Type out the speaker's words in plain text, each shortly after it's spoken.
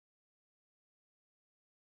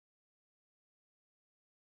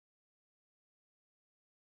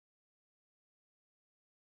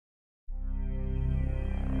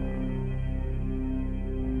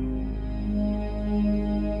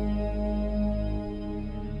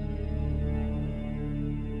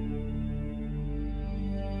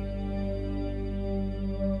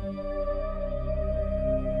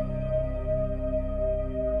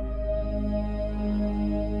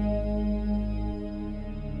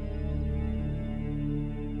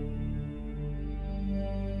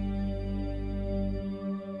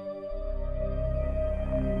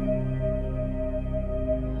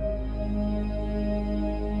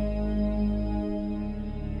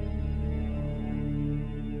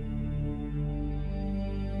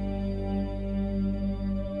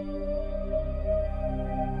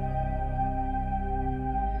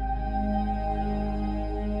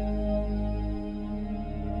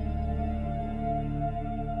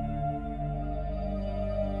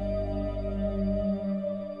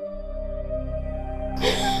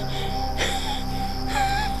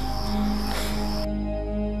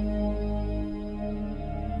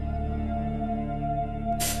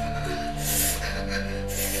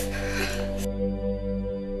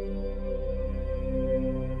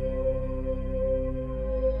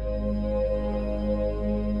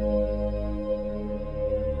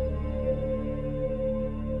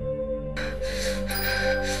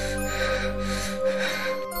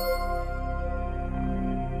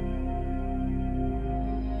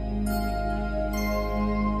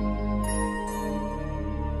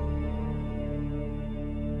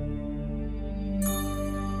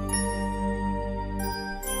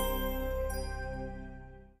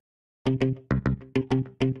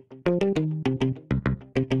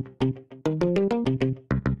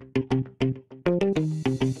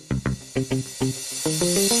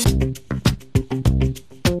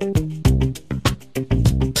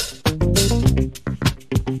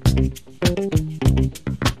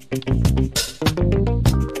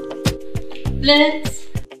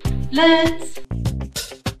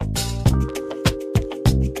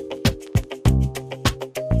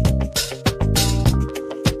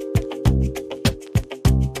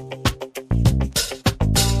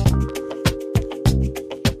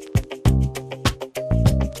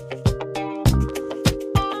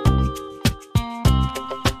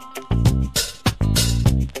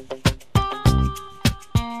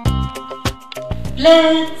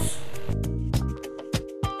Let's.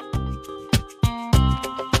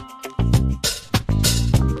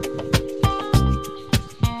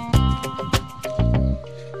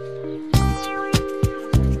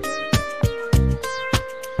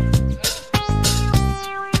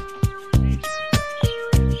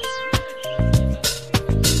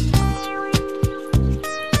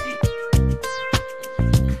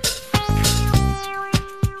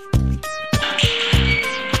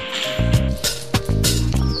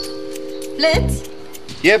 Blitz?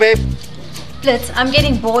 Yeah, babe. Blitz, I'm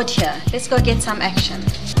getting bored here. Let's go get some action.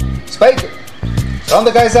 Spike, round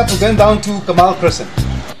the guys up. We're going down to Kamal Crescent.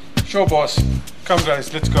 Sure, boss. Come,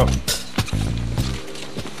 guys, let's go.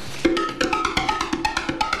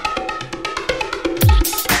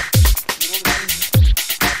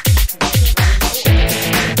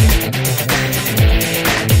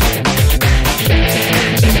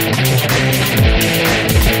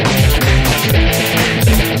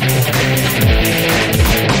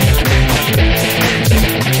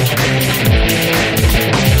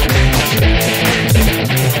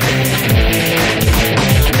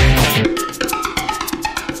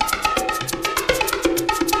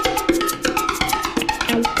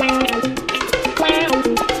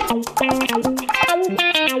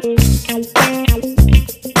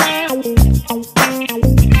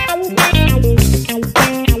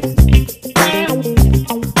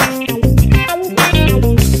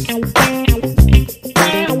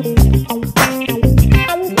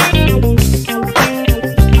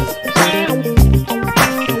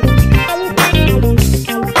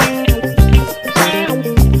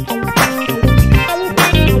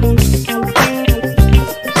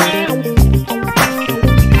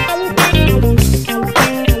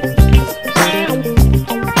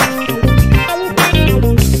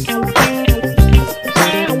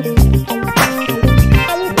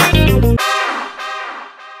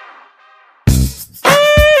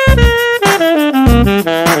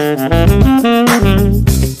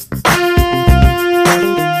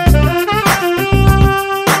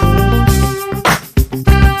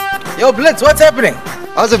 Yo, Blitz, what's happening?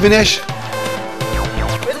 How's it, Vinesh?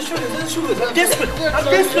 Where's the sugar? Where's the sugar? I'm desperate. I'm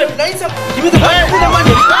desperate. Lines up. Give me the money. Give me the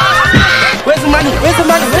money. Where's the money? Where's the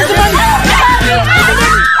money? Where's the money?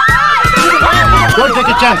 Don't take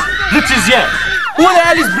a chance. Blitz is here. Who the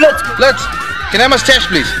hell is Blitz? Blitz, can I have a stash,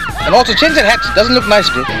 please? And also change that hat. Doesn't look nice,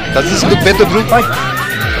 bro. Does this look better, bro?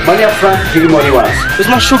 Money up front, give him what he wants. Where's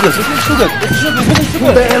my sugars? Where's my sugar? Where's the sugar? Where's the sugar?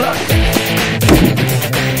 Who the hell?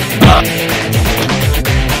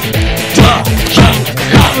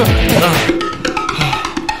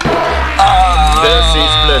 This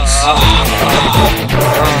is Blitz.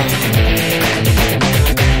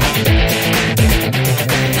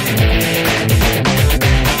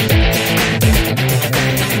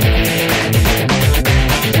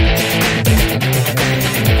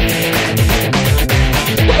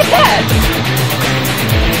 Look at that!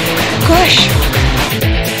 Gosh!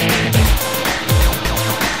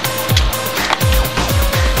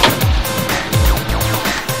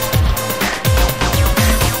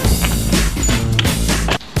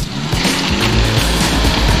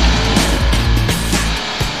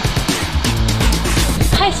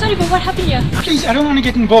 Hi, sorry, but what happened here? Please, I don't want to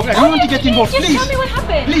get involved. I don't want to get involved. Just Please. tell me what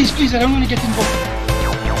happened. Please, I don't want to get involved.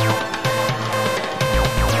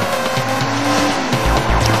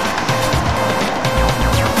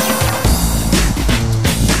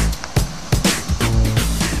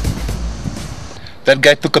 That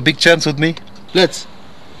guy took a big chance with me. Blitz,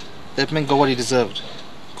 that man got what he deserved.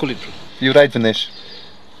 Cool it, bro. You're right, Vinesh.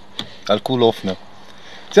 I'll cool off now.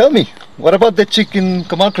 Tell me, what about that chick in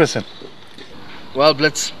Kamal Crescent? Well,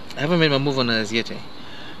 Blitz, I haven't made my move on her as yet, eh?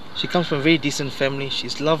 She comes from a very decent family.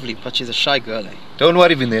 She's lovely, but she's a shy girl, eh? Don't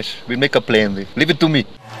worry, Vinesh. We'll make a plan there. Leave it to me.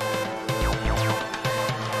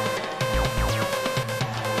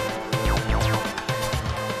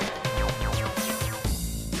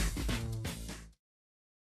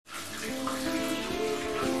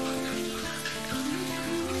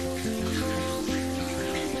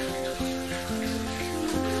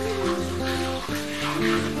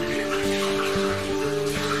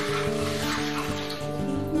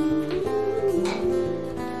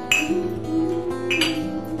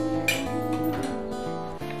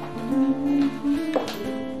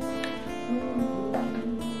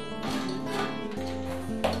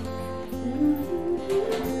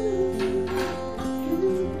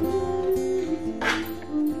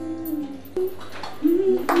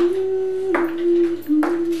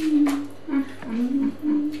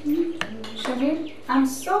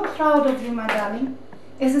 proud of you, my darling.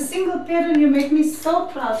 As a single parent, you make me so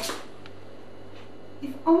proud.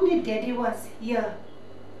 If only Daddy was here,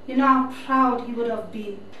 you know how proud he would have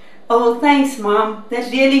been. Oh, thanks, Mom.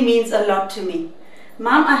 That really means a lot to me.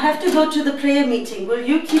 Mom, I have to go to the prayer meeting. Will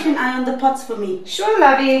you keep an eye on the pots for me? Sure,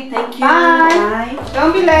 lovey. Thank you. Bye. Bye.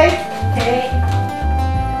 Don't be late. Okay.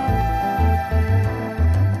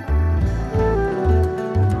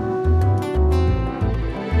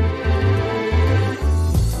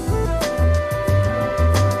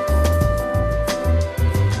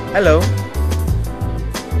 Hello.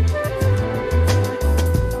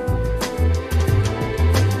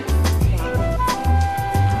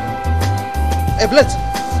 Hey, Blitz.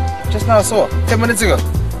 Just now I saw her. 10 minutes ago.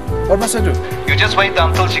 What must I do? You just wait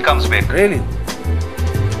until she comes back. Really?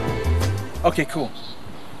 Okay, cool.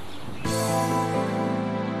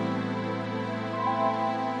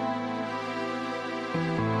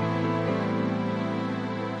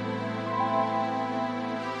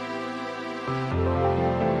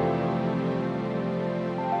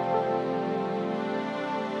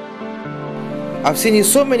 I've seen you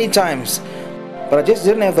so many times, but I just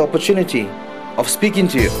didn't have the opportunity of speaking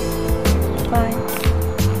to you. Bye.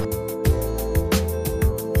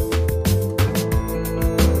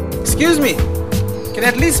 Excuse me, can I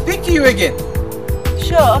at least speak to you again?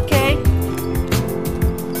 Sure, okay.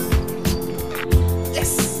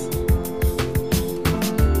 Yes!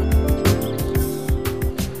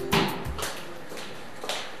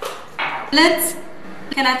 Liz,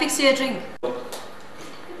 can I fix you a drink?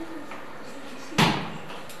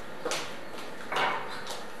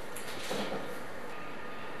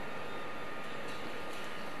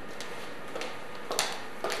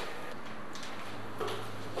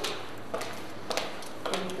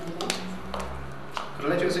 Can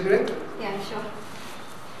I light you a cigarette? Yeah, sure.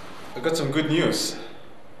 I got some good news.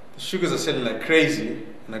 The sugars are selling like crazy,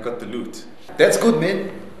 and I got the loot. That's good, man.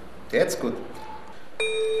 That's good.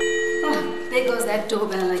 Oh, there goes that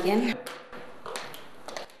doorbell again.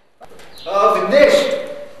 Oh, Vinesh!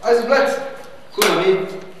 How's the blood? Cool, man.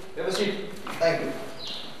 Have a seat. Thank you.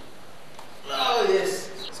 Oh, yes.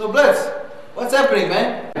 So, Blitz, what's happening,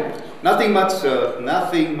 man? Nothing much, sir.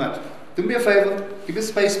 Nothing much. Do me a favor. Give me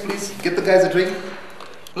space, please. Get the guys a drink.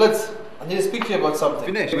 Blitz, I need to speak to you about something.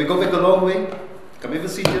 Finish. We go back a long way. Come have a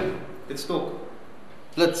seat here. Let's talk.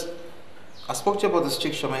 Blitz, I spoke to you about this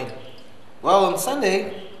chick, Charmaine. Well, on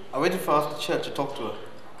Sunday, I waited for her after church to talk to her.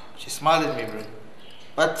 She smiled at me, bro.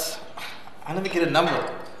 But I never get a number.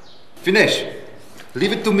 Finish.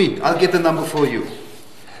 Leave it to me. I'll get the number for you.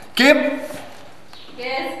 Kim?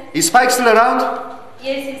 Yes? Is Spike still around?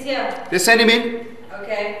 Yes, he's here. Let's send him in.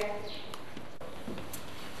 Okay.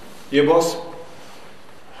 Yeah, boss.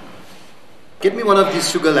 Get me one of these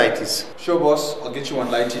sugar lighties. Sure, boss. I'll get you one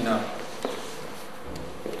lighty now.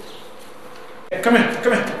 Come here,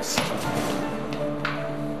 come here.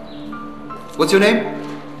 What's your name?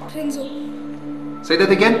 Renzo. Say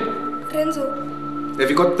that again. Renzo. Have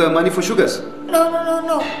you got the money for sugars?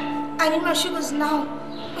 No. I need my sugars now.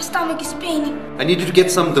 My stomach is paining. I need you to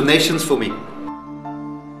get some donations for me.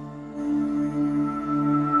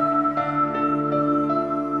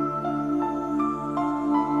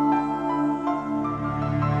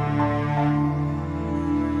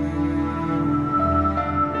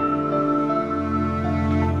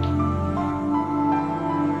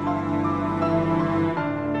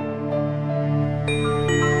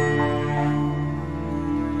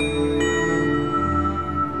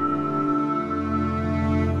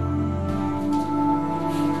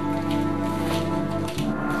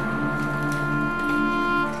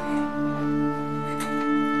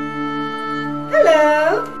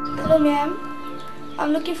 Hello, ma'am.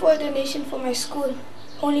 I'm looking for a donation for my school.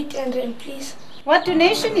 Only 10 rand, please. What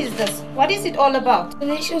donation is this? What is it all about?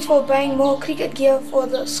 Donation for buying more cricket gear for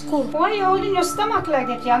the school. Why are you holding your stomach like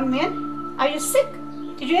that, young man? Are you sick?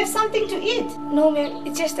 Did you have something to eat? No, ma'am.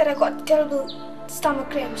 It's just that I got terrible stomach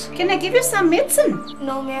cramps. Can I give you some medicine?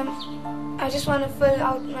 No, ma'am. I just want to fill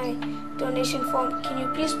out my donation form. Can you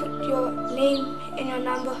please put your name and your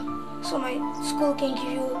number so my school can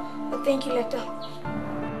give you a thank you letter?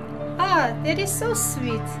 Ah, that is so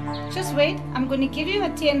sweet. Just wait, I'm going to give you a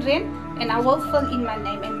 10 rand and I will fill in my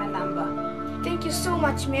name and my number. Thank you so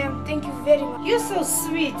much, ma'am. Thank you very much. You're so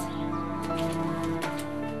sweet.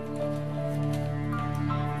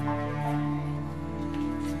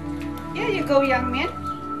 Here you go, young man.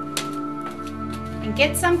 And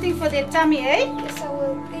get something for their tummy, eh? Yes, I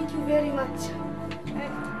will. Thank you very much.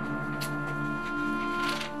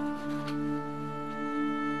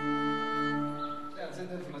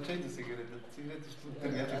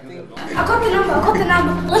 I got the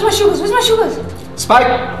number. Where's my sugars?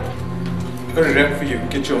 Spike! I've got a wrap for you.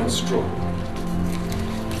 Get your own straw.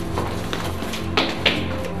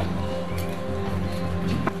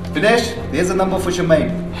 Finished? There's a number for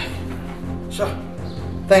Shemaine. Sure.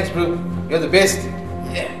 Thanks, bro. You're the best.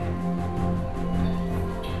 Yeah.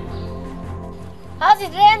 How's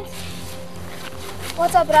it, Rand?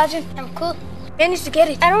 What's up, Rajan? I'm cool. Managed to get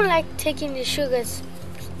it. I don't like taking the sugars.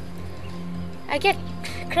 I get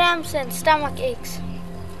cramps and stomach aches.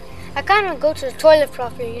 I can't even go to the toilet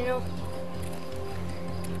properly, you know.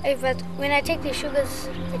 But when I take the sugars,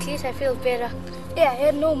 at least I feel better. Yeah, I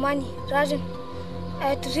had no money, Rajan.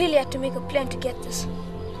 I really had to make a plan to get this.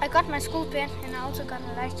 I got my school pen and I also got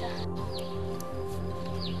a lighter.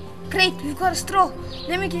 Great, we've got a straw.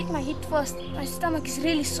 Let me get my hit first. My stomach is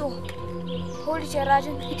really sore. Hold it here,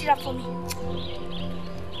 Rajan. Heat it up for me.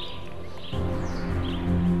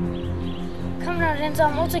 Come now, Renzo.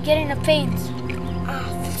 I'm also getting the pains.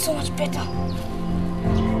 Ah, I feel so much better.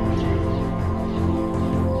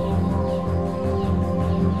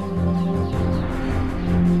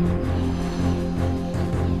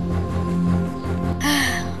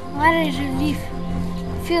 What a relief.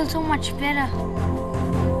 I feel so much better.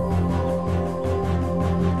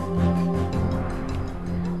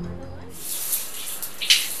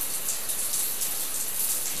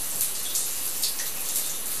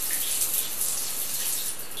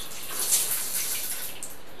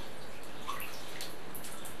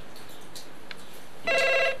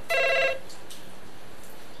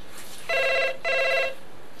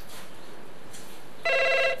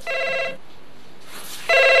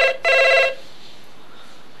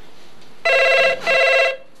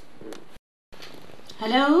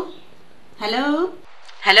 Hello? Hello?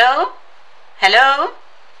 Hello? Hello?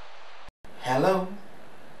 Hello?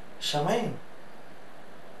 Shemaine.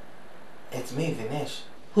 It's me, Vinesh.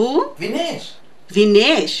 Who? Vinesh.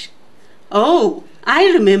 Vinesh. Oh,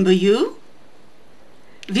 I remember you.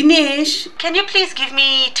 Vinesh, can you please give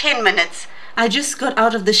me 10 minutes? I just got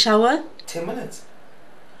out of the shower. 10 minutes?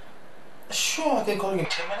 Sure, I can call you in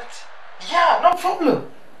 10 minutes. Yeah, no problem.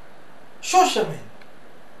 Sure, Shemaine.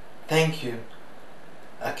 Thank you.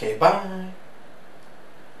 Okay, bye.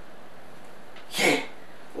 Yeah.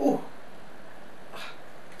 Ooh.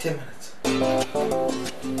 10 minutes.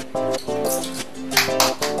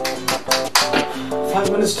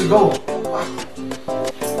 5 minutes to go.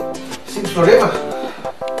 Seems forever.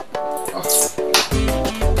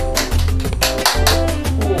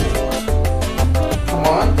 Come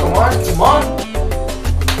on, come on, come on.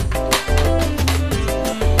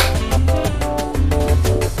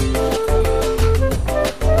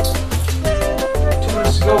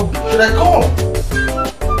 Should I call?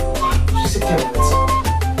 She said 10 minutes.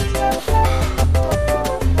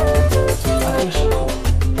 I think I should call.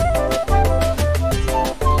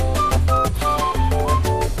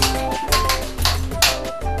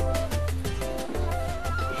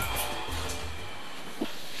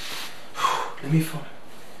 Let me phone.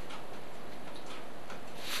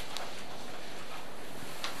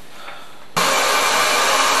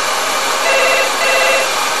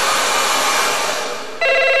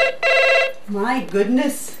 My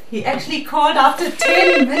goodness, he actually called after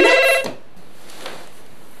 10 minutes.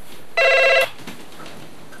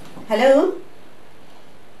 Hello?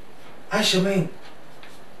 Hi, Shemaine.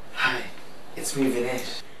 Hi, it's me,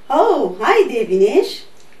 Vinesh. Oh, hi there, Vinesh.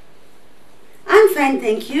 I'm fine,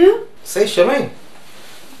 thank you. Say, Shemaine,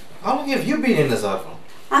 how long have you been in Nazarville?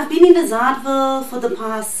 I've been in Azadville for the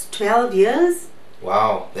past 12 years.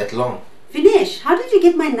 Wow, that long. Vinesh, how did you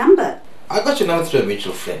get my number? I got your number through a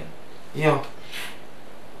mutual friend. Yeah.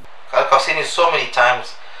 I've seen you so many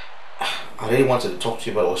times. I really wanted to talk to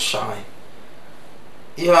you, but I was shy.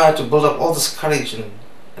 Yeah, I had to build up all this courage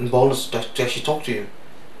and boldness to actually talk to you.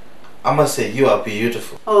 I must say, you are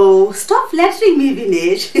beautiful. Oh, stop flattering me,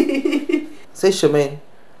 Vinesh. Say, Shemaine,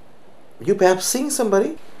 you perhaps seeing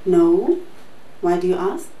somebody? No. Why do you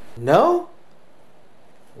ask? No?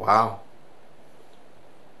 Wow.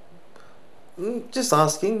 Just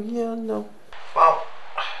asking. Yeah, no. Well,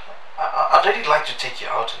 I'd really like to take you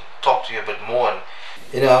out and talk to you a bit more. And,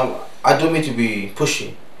 you know, I don't mean to be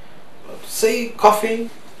pushy. Say coffee.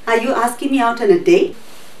 Are you asking me out on a date?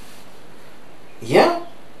 Yeah.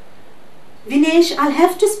 Vinesh, I'll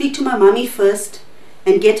have to speak to my mommy first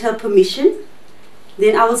and get her permission.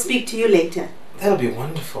 Then I will speak to you later. That'll be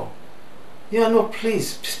wonderful. Yeah, no,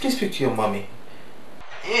 please speak to your mommy.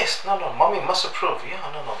 Yes, no, mommy must approve.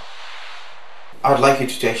 Yeah, no. I'd like you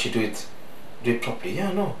to actually do it properly.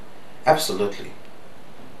 Yeah, no, absolutely.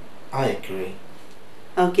 I agree.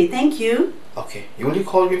 Okay, thank you. Okay, will you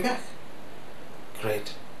call me back?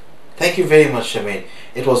 Great. Thank you very much, Shemaine.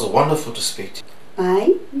 It was wonderful to speak to you.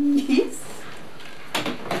 Bye. Yes.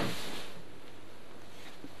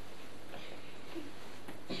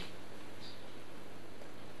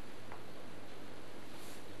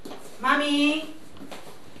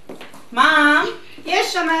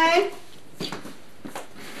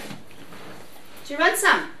 Do you want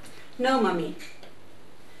some? No, Mummy.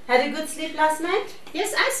 Had a good sleep last night?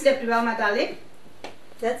 Yes, I slept well, my darling.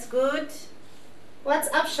 That's good. What's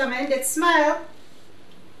up, Charmaine? Let's smile.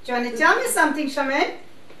 Do you want to tell me something, Charmaine?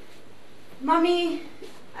 Mummy,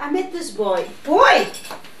 I met this boy. Boy?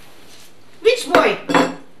 Which boy?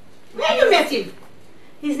 Where you met him?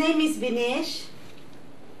 His name is Vinesh.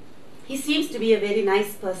 He seems to be a very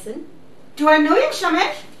nice person. Do I know him,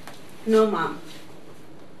 Charmaine? No, Mom.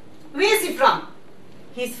 Where is he from?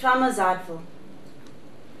 He's from Azadville.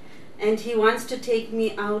 And he wants to take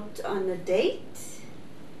me out on a date.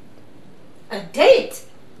 A date?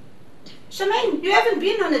 Charmaine, you haven't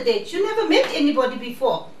been on a date. You never met anybody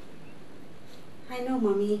before. I know,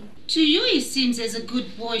 Mommy. To you he seems as a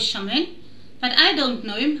good boy, Charmaine. But I don't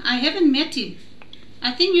know him. I haven't met him.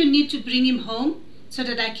 I think you need to bring him home so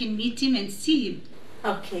that I can meet him and see him.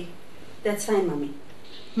 Okay, that's fine, Mommy.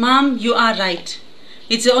 Mom, you are right.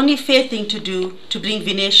 It's the only fair thing to do to bring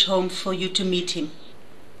Vinesh home for you to meet him.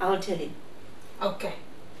 I'll tell him. Okay.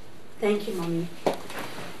 Thank you, Mommy.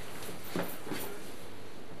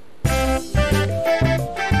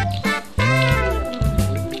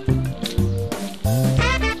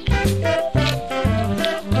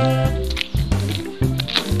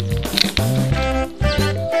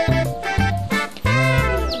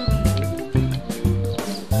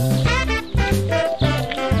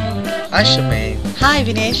 Hi, Charmaine. Hi,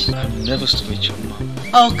 Vinesh. I'm nervous to meet your mom.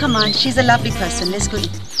 Oh, come on. She's a lovely person. Let's go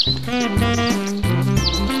eat.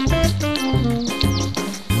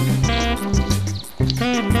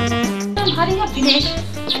 Hurry up, Vinesh.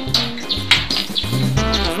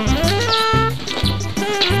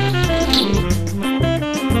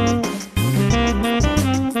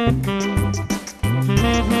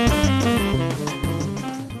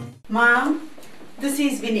 Mom, this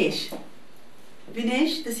is Vinesh.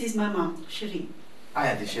 Vinesh, this is my mom, Shireen. Hi,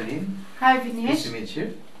 Auntie Shireen. Hi, Nice Vinesh. to meet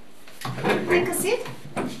you. Take a seat.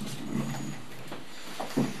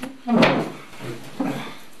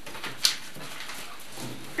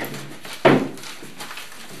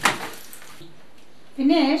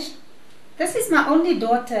 Vinesh, this is my only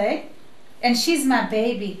daughter, eh? And she's my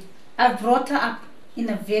baby. I've brought her up in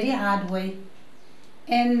a very hard way.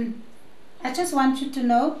 And I just want you to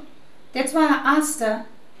know, that's why I asked her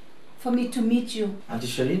for me to meet you. Auntie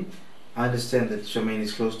Shireen, I understand that Charmaine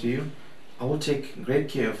is close to you. I will take great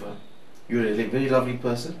care of her. You're a very lovely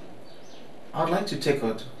person. I'd like to take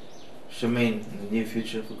out Charmaine in the near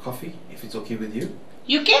future for coffee, if it's okay with you.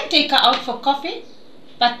 You can take her out for coffee,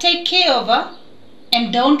 but take care of her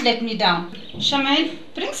and don't let me down. Charmaine,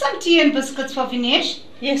 bring some tea and biscuits for Vinesh.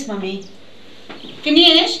 Yes, Mommy.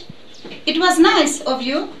 Vinesh, it was nice of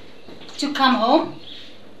you to come home.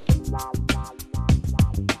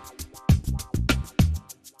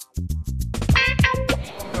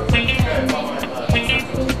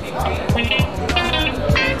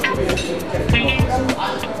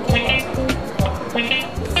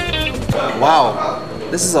 Wow,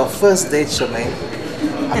 this is our first date, Charmaine.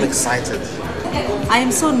 I'm excited. I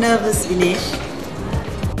am so nervous, Vinesh.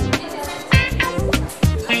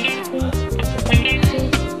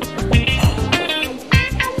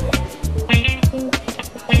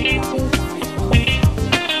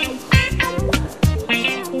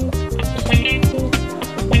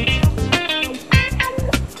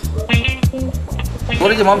 What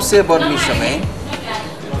did your mom say about me, Charmaine?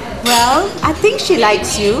 Well, I think she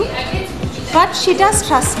likes you, but she does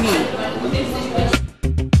trust me.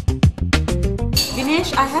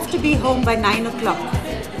 Vinesh, I have to be home by 9 o'clock.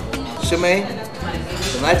 Charmaine,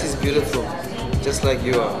 the night is beautiful, just like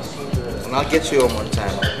you are. And I'll get you home on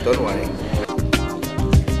time, don't worry.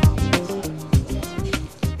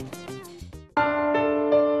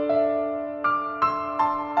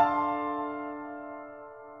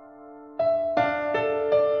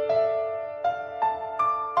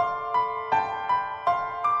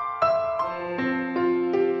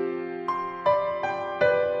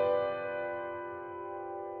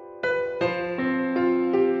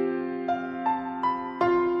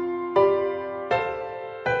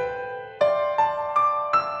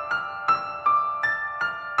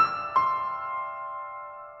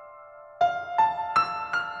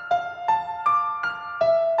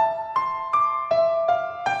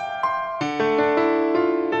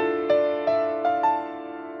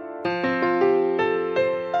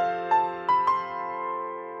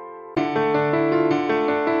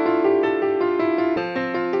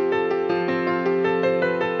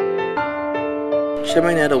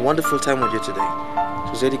 Charmaine, I had a wonderful time with you today.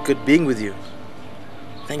 It was really good being with you.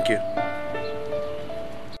 Thank you.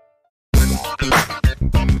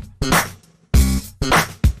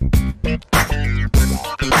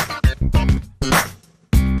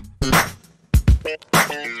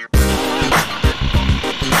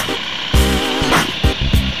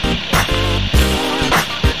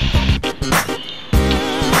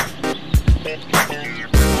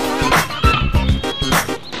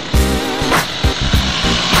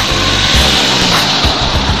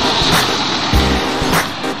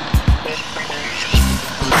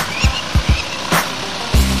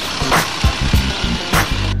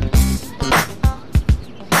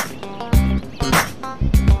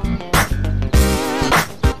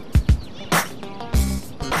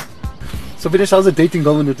 So Vinesh, how's the dating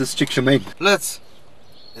going with this chick Shemaine? Blitz,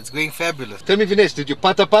 it's going fabulous. Tell me Vinesh, did you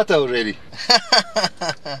pata already?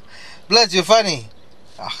 Blitz, you're funny.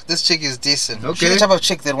 This chick is decent. Okay. She's the type of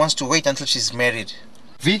chick that wants to wait until she's married.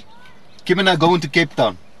 V, Kim and I are going to Cape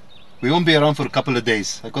Town. We won't be around for a couple of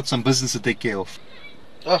days. I got some business to take care of.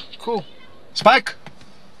 Oh, cool. Spike,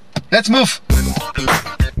 let's move.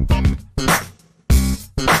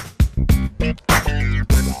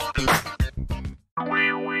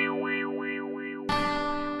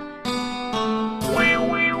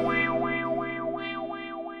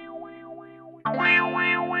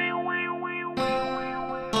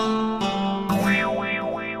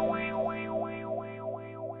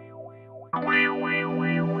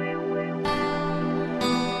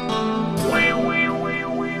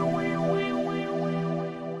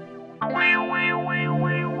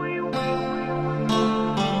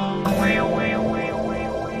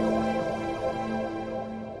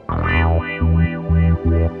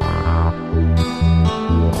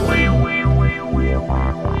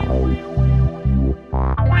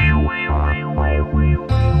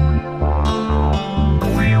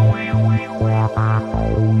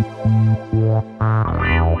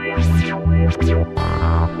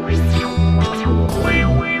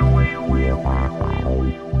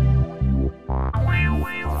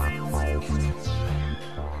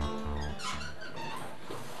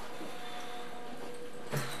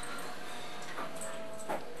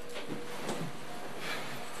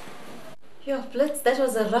 Yo, Blitz, that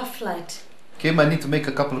was a rough flight. Kim, I need to make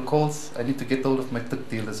a couple of calls. I need to get hold of my tip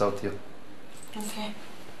dealers out here. Okay.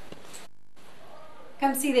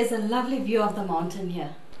 Come see, there's a lovely view of the mountain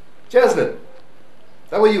here. Jaslyn,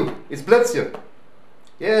 how are you? It's Blitz here.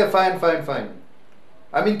 Yeah, fine.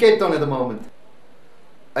 I'm in Cape Town at the moment.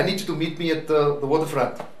 I need you to meet me at the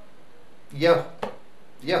waterfront. Yeah,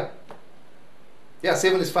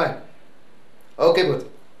 7 is fine. Okay, good.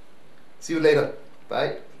 See you later.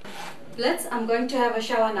 Bye. Blitz, I'm going to have a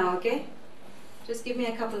shower now, okay? Just give me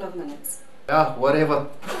a couple of minutes. Yeah, whatever.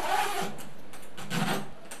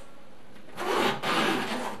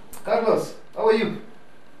 Carlos, how are you?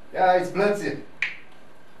 Yeah, it's Blitz here.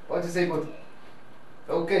 What you say, bud?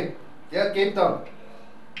 Okay. Yeah, Cape Town.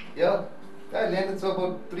 Yeah, I landed so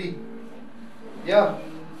about 3. Yeah.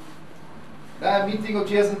 I'm meeting with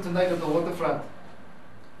Jason tonight at the waterfront.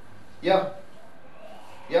 Yeah.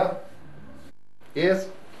 Yes.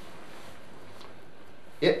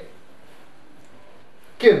 Yeah.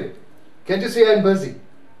 Kim, can't you say I'm busy?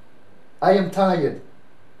 I am tired.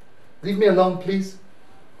 Leave me alone, please.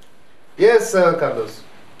 Yes, Carlos.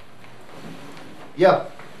 Yeah,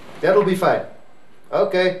 that'll be fine.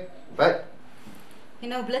 Okay, bye. You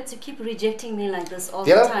know, Blitz, you keep rejecting me like this all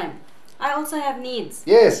Yeah? the time. I also have needs.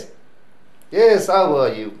 Yes, how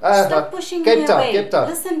are you? Stop pushing me away. Cape Town.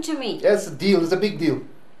 Listen to me. Yes, a deal. It's a big deal.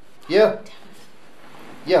 Yeah.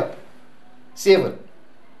 7.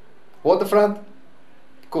 Waterfront.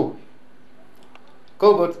 Cool,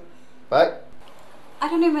 bud. Bye. I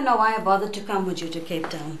don't even know why I bothered to come with you to Cape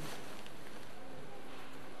Town.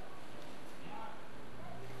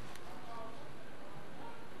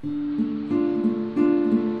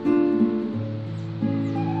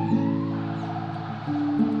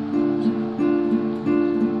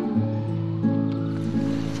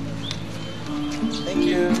 Thank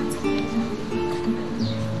you.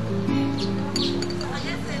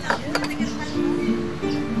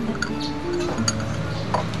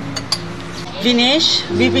 Vinesh,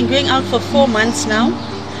 we've been going out for 4 months now.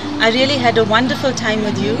 I really had a wonderful time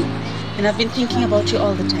with you, and I've been thinking about you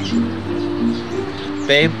all the time.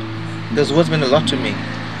 Babe, those words mean a lot to me.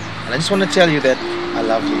 And I just want to tell you that I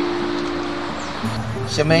love you.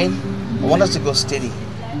 Shemaine, I want us to go steady.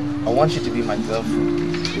 I want you to be my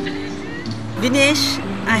girlfriend. Vinesh,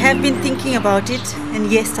 I have been thinking about it,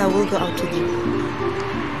 and yes, I will go out with you.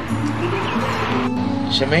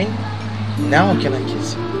 Shemaine, now can I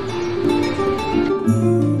kiss you?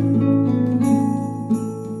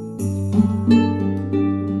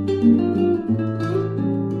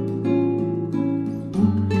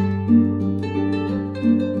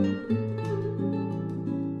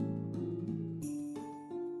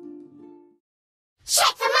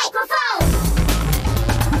 Check the microphone!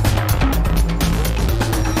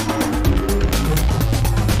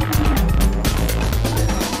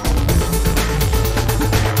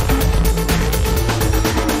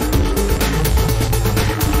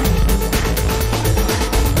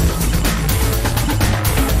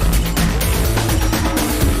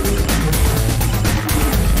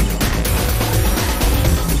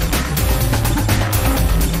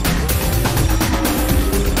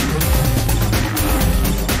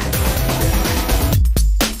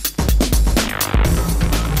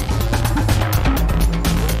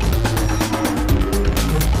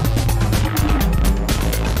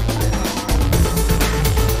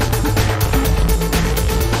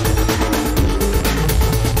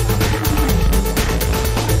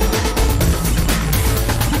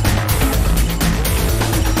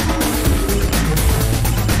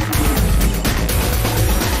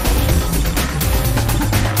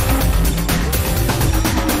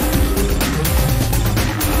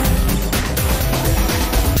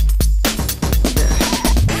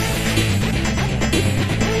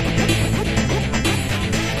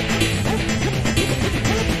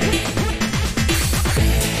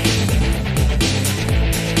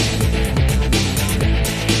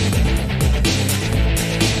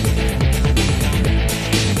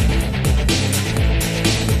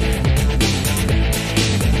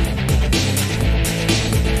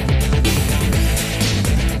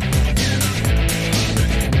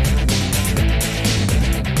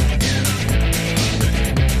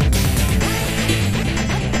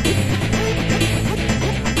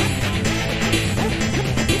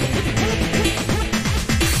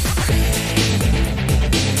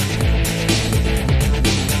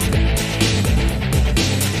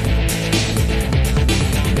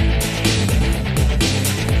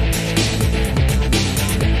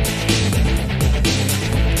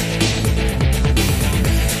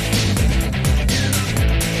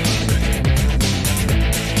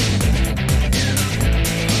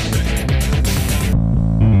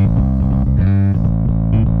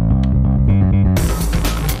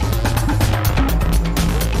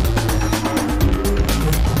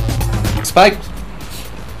 Spike?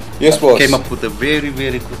 Yes, boss. Came up with a very,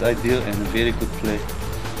 very good idea and a very good play.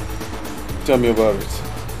 Tell me about it.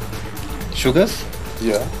 Sugars?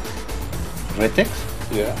 Yeah. Retex?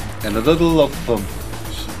 Yeah. And a little of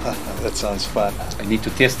that sounds fun. I need to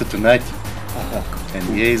test it tonight. And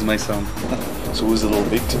here is my son. So who's the little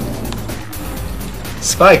victim?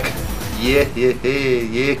 Spike! Yeah,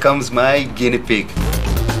 here comes my guinea pig.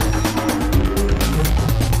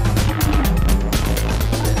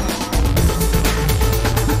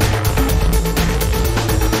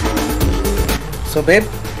 So, babe,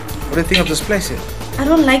 what do you think of this place here? I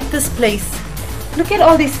don't like this place. Look at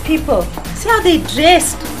all these people. See how they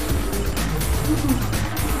dressed.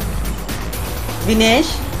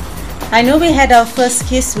 Vinesh, I know we had our first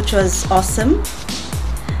kiss, which was awesome.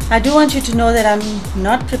 I do want you to know that I'm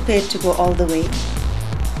not prepared to go all the way.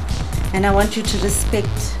 And I want you to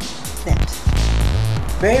respect that.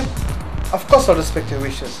 Babe, of course I'll respect your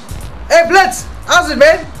wishes. Hey, Blitz! How's it,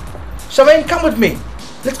 man? Charmaine, come with me.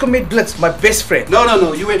 Let's go meet Blitz, my best friend.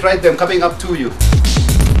 No, you wait right there. I'm coming up to you.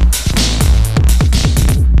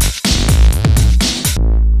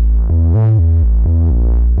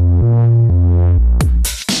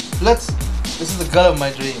 Blitz, this is the girl of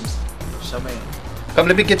my dreams, Charmaine. Come,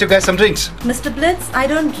 let me get you guys some drinks. Mr. Blitz, I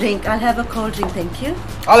don't drink. I'll have a cold drink, thank you.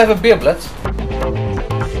 I'll have a beer, Blitz.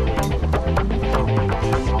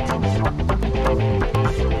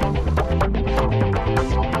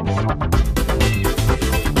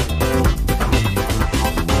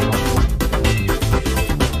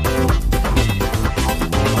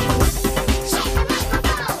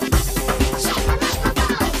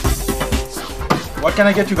 What can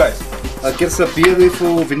I get you guys? Get us a beer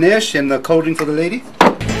for Vinesh and a cold drink for the lady.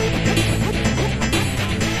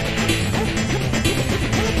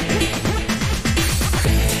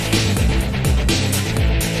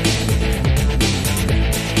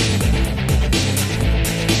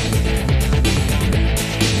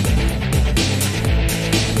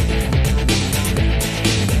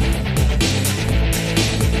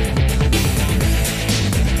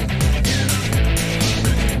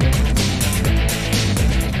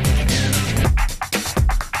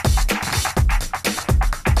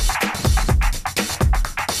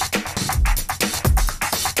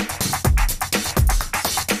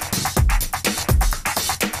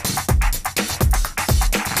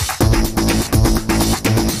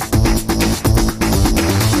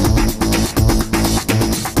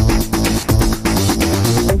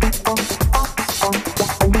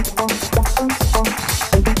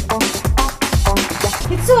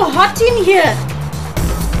 It's so hot in here.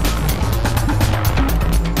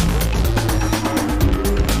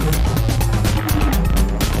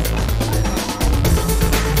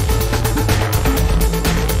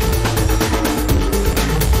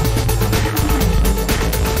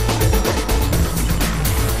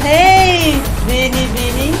 Hey,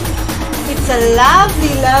 Bennie. It's a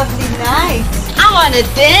lovely, lovely night. I want to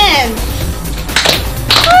dance.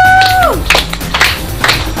 Woo!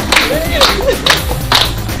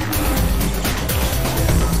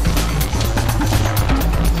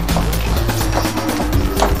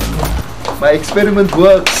 My experiment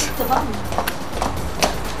works.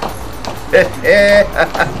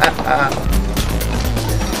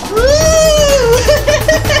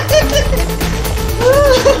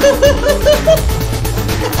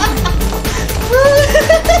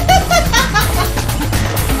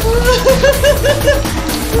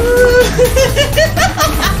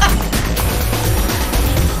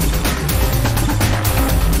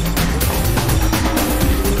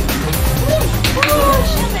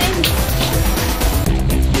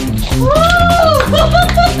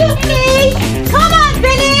 Bennie! Come on,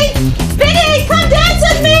 Bennie! Bennie, come dance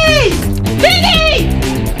with me! Bennie!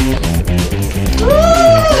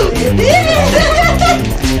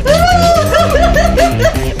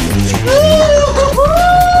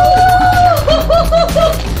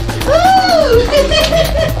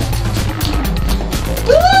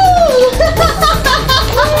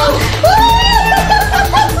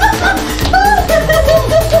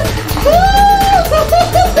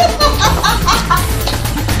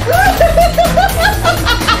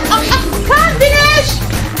 Come, Vinesh!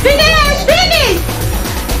 Bennie!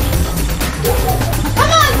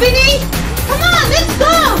 Come on, Bennie! Come on, let's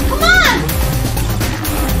go! Come on!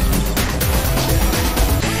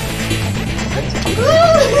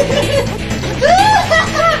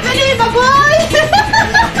 Bennie, my boy!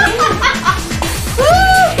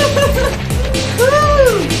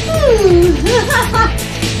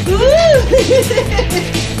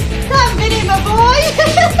 Come, Bennie, my boy!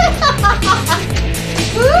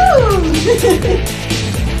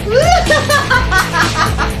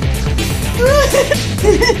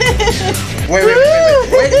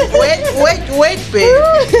 Wait, babe.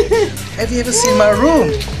 Have you ever seen my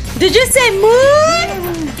room? Did you say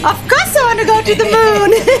moon? Of course I want to go to the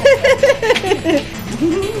moon.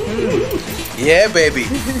 Yeah, baby.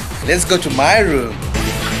 Let's go to my room.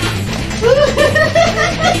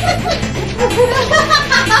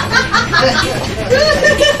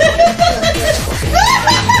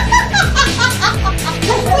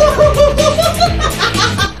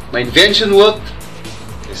 My invention worked.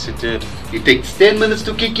 Yes, it did. It takes 10 minutes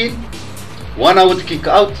to kick in, 1 hour to kick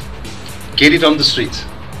out. Get it on the streets.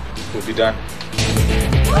 We'll be done.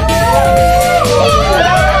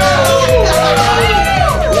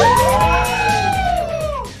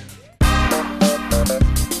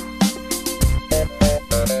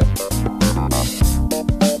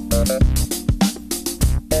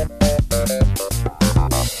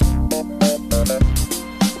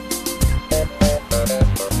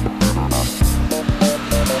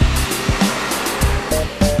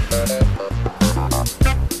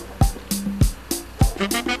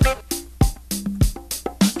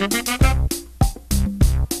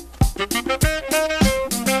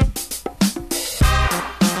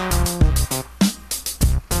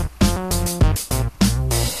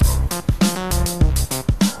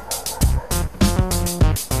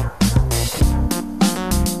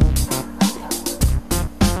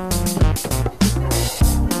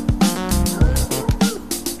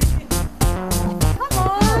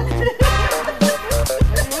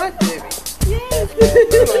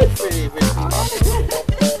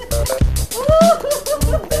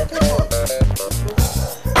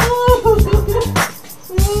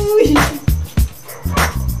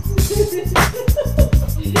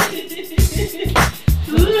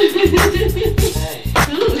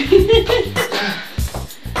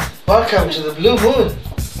 Welcome to the blue moon.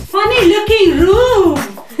 Funny looking room.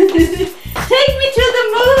 Take me to the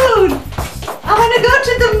moon. I want to go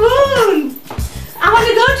to the moon. I want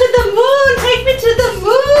to go to the moon. Take me to the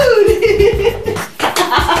moon.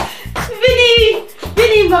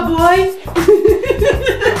 Vinny, my boy.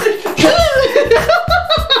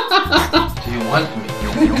 Do you want me?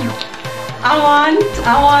 I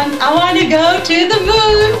want to go to the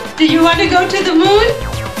moon. Do you want to go to the moon?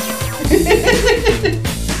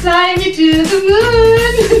 Fly me to the moon.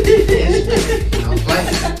 I'll fly.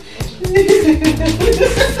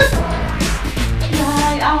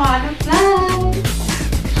 Fly, I want to fly.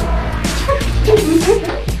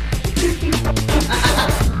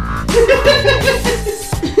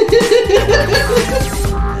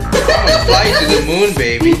 I'll fly to the moon,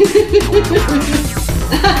 baby.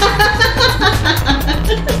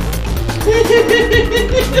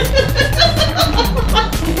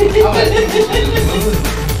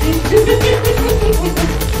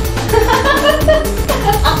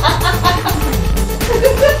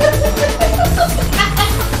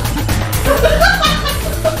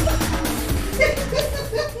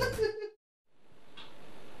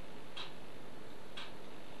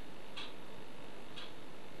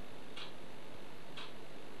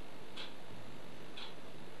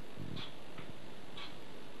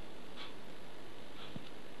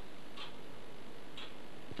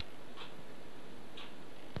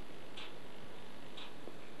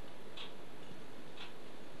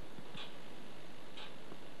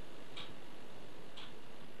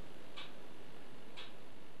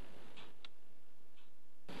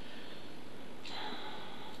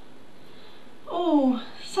 Oh,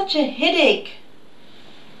 such a headache.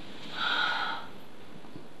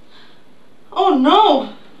 Oh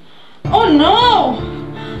no! Oh no!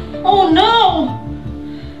 Oh no!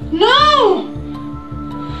 No!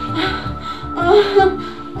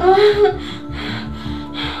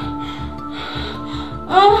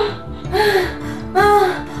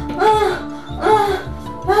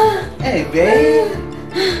 Hey, babe.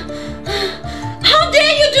 How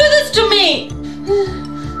dare you do this to me?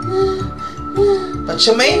 But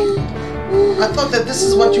Shemaine, I thought that this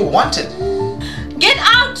is what you wanted. Get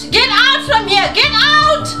out! Get out from here! Get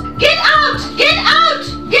out! Get out! Get out!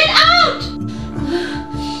 Get out!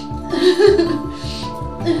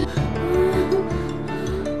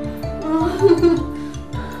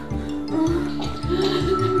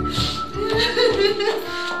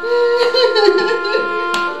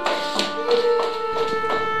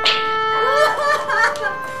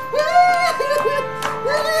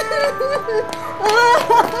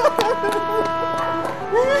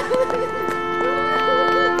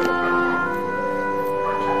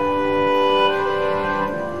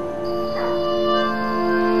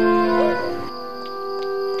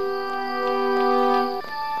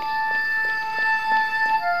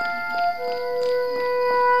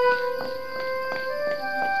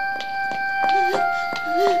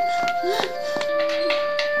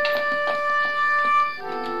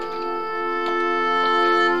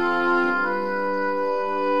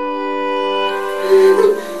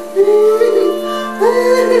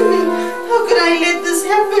 How could I let this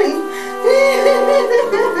happen?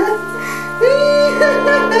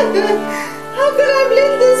 How could I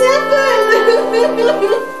let this happen?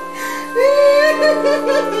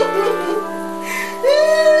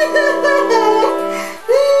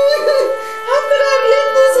 How could I let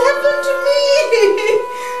this happen to me?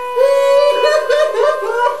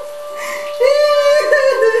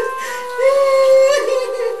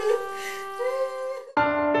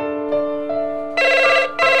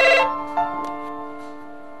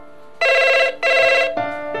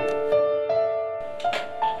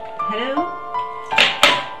 Hello?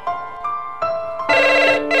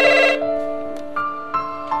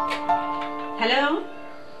 Hello?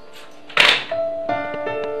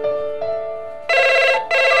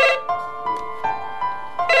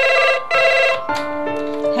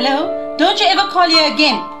 Hello? Don't you ever call here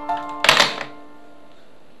again.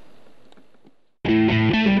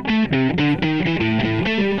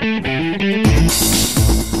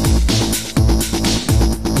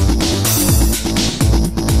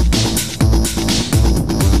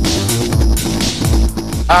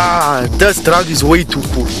 This drug is way too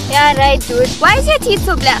cool. Yeah, right, dude. Why is your teeth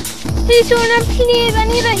so black? Hey, Shona, please. I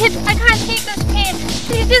need a hit. I can't take this pain.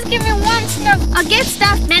 Please just give me one snuff. I'll get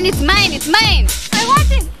stuffed, man. It's mine. It's mine. I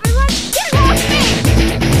want it. I want it. Get off me.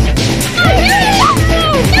 No, leave me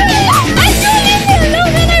alone. Leave me alone. I do leave me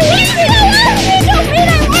alone, and I want it. I want it. Don't mean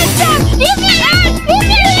I want stuff. Leave me alone. Leave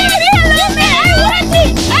me alone. Leave me alone, man. I want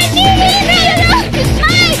it. I need it. Leave me alone. It's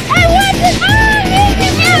mine. I want it.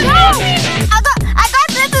 Leave me alone. I got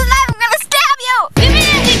this is life. I'm gonna stab you. Give me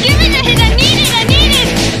the hit. Give me the hit. I need it. I need it.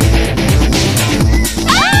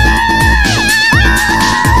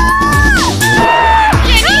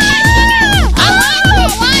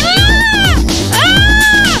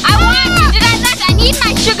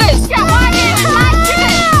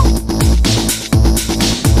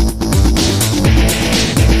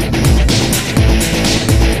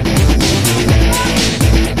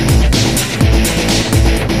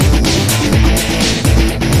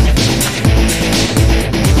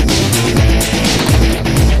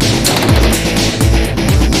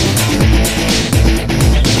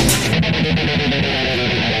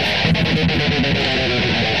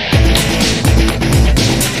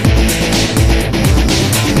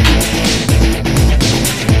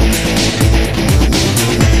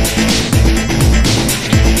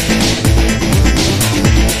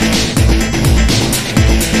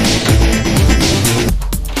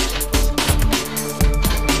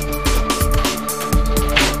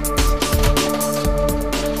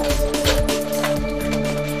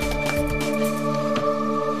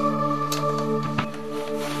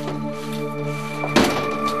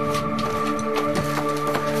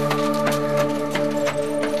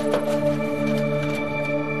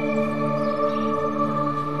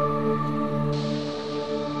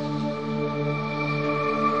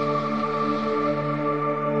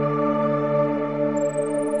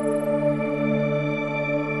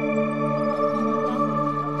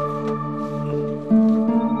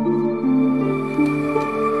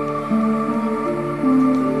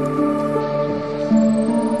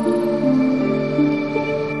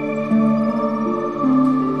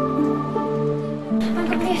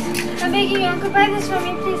 Uncle, buy this for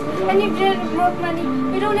me, please. I need bread and milk money.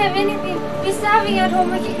 We don't have anything. We're starving at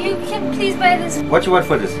home. You can please buy this. What you want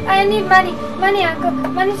for this? I need money. Money, Uncle.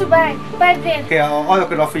 Money to buy bread. Okay, all I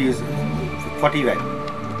can offer you is 40 rand.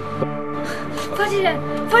 40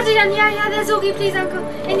 rand. 40 rand. Yeah, that's okay, please, Uncle.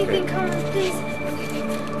 Anything, come on, please.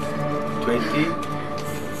 20,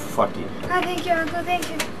 40. Ah, thank you, Uncle. Thank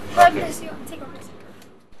you. God bless you. Take off.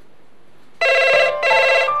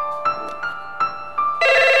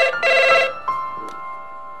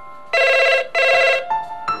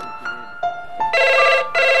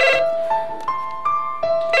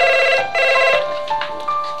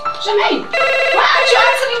 Jermaine, why aren't you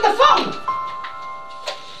answering the phone?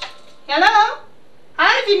 Hello?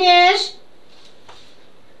 Hi, Vinesh.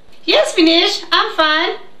 Yes, Vinesh, I'm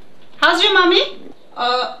fine. How's your mommy?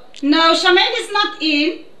 No, Jermaine is not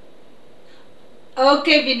in.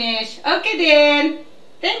 Okay, Vinesh. Okay then.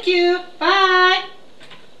 Thank you. Bye.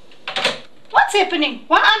 What's happening?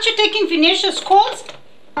 Why aren't you taking Vinesh's calls?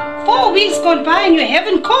 4 weeks gone by and you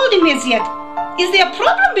haven't called him as yet. Is there a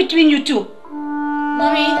problem between you two?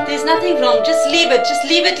 Mommy, there's nothing wrong. Just leave it. Just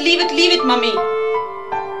leave it, leave it, leave it, Mommy.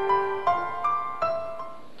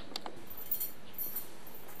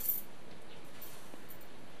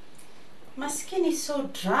 My skin is so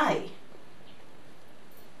dry.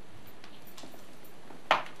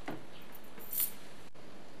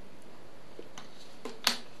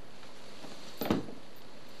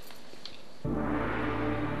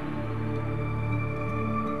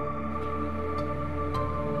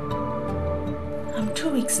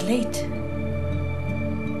 looks late.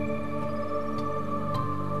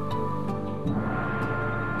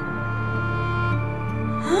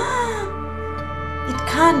 It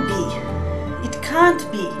can't be. It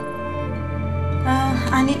can't be.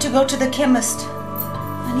 I need to go to the chemist.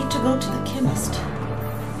 I need to go to the chemist.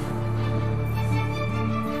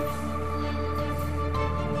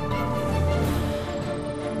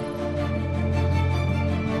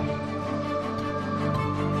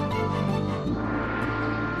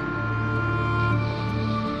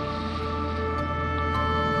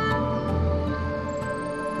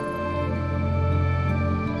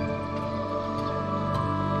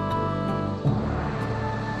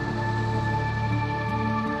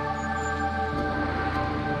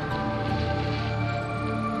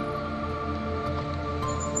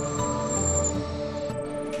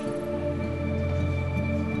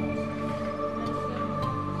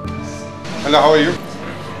 Hello, how are you?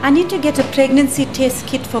 I need to get a pregnancy test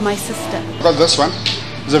kit for my sister. Got this one.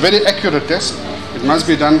 It's a very accurate test. It must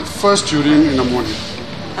be done first during in the morning.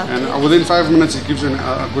 Okay. And within 5 minutes it gives you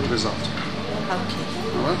a good result. Okay.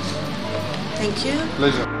 All right? Thank you.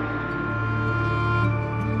 Pleasure.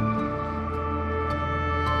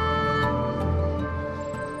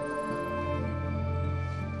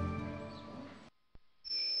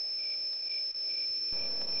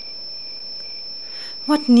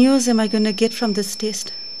 What news am I going to get from this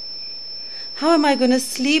test? How am I going to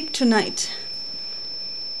sleep tonight?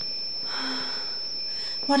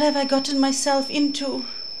 What have I gotten myself into?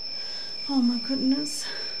 Oh my goodness.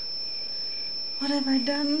 What have I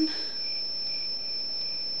done?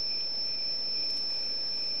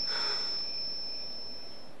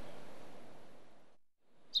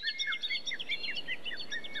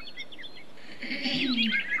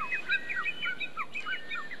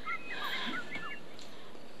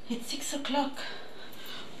 It's 6 o'clock.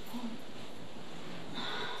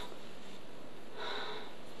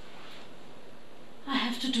 I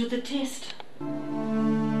have to do the test.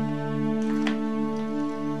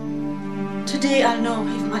 Today I'll know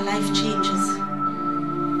if my life changes.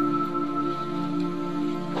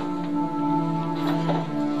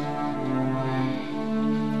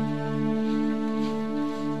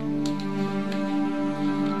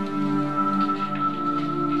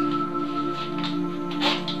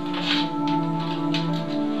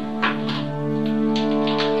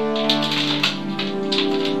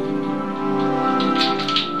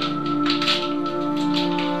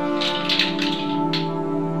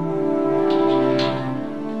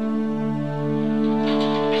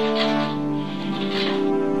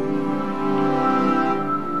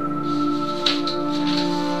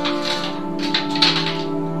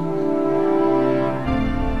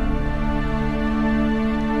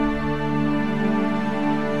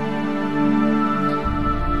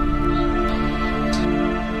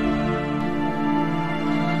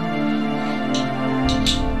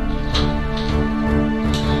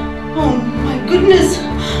 Goodness!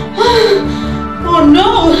 Oh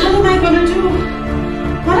no! What am I going to do?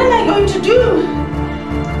 What am I going to do?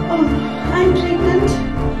 Oh, I'm pregnant.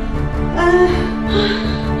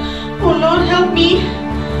 Oh Lord, help me!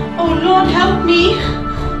 Oh Lord, help me!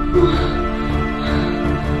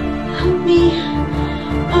 Help me!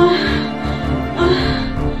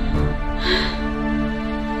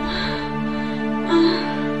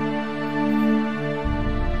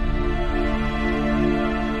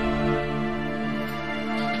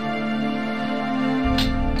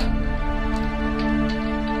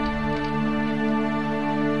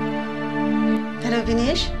 Hello,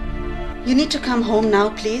 Vinesh. You need to come home now,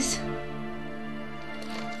 please.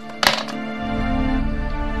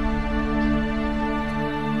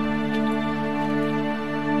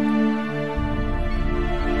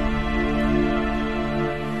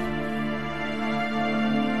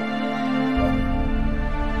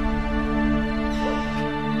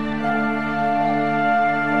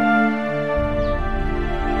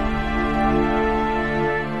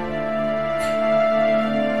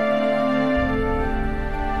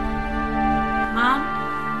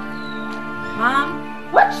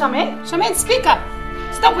 Shaman, speak up.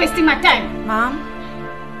 Stop wasting my time.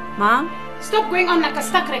 Mom? Stop going on like a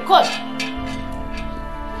stuck record.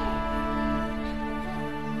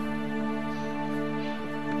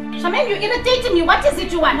 Shaman, you're irritating me. What is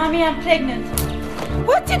it you want? Mommy, I'm pregnant.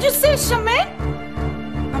 What did you say, Shaman?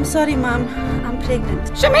 I'm sorry, Mom. I'm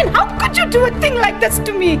pregnant. Shaman, how could you do a thing like this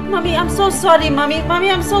to me? Mommy, I'm so sorry, Mommy.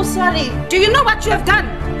 Mommy, I'm so sorry. Do you know what you have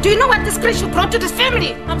done? Do you know what disgrace you brought to this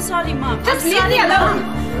family? I'm sorry, Mom. Just leave me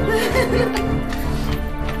alone.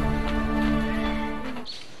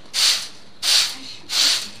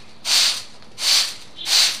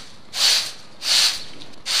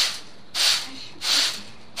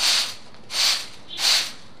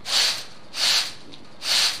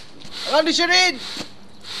 Alandi Shireen!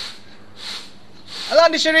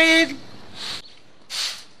 Alandi Shireen!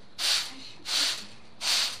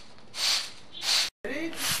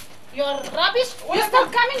 You're rubbish. You're still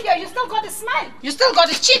coming here. You still got a smile. You still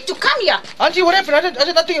got a cheek to come here. Auntie, what happened? I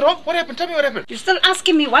did nothing wrong. What happened? Tell me what happened. You're still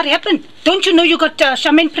asking me what happened. Don't you know you got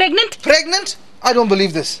Charmaine pregnant? Pregnant? I don't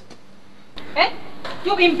believe this. Eh?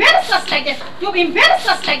 You've embarrassed us like that. You've embarrassed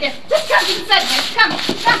us like that. Just come inside, man.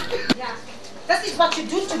 Come. Yeah. This is what you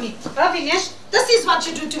do to me. Vinesh, this is what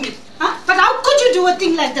you do to me. Huh? But how could you do a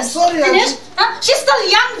thing like this? Sorry, Vinesh. Huh? She's still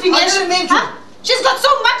young, Vinesh. I didn't mean to. Huh? She's got so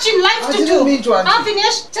much in life to do. I didn't mean to, Auntie.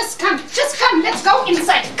 Vinesh, just come. Just come. Let's go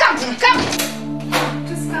inside. Come. Just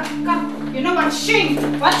come. You know what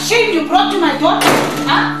shame? What shame you brought to my daughter?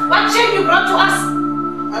 Huh? What shame you brought to us?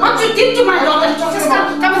 What you did to my daughter? Just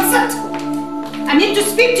come and sit. I need to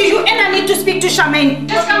speak to you and I need to speak to Charmaine.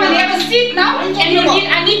 Just come and have a seat now.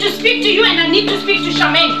 I need to speak to you and I need to speak to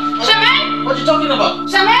Charmaine. Charmaine? What are you talking about?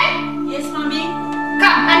 Charmaine? Yes, mommy.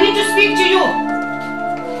 Come, I need to speak to you.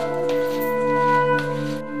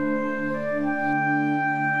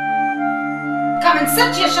 Come and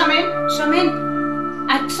sit here, Charmaine. Charmaine,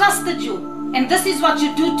 I trusted you and this is what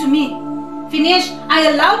you do to me. Vinesh, I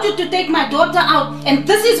allowed you to take my daughter out and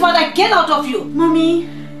this is what I get out of you. Mommy,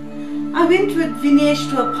 I went with Vinesh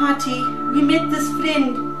to a party. We met this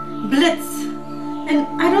friend, Blitz. And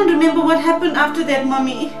I don't remember what happened after that,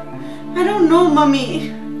 Mommy. I don't know,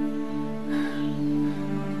 Mommy.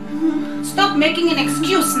 Stop making an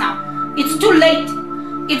excuse now. It's too late.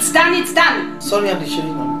 It's done. Sorry, Auntie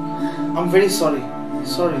Shireen. I'm very sorry.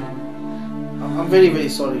 Sorry. I'm very, very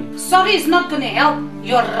sorry. Sorry is not going to help.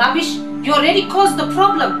 You're rubbish. You already caused the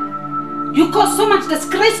problem. You caused so much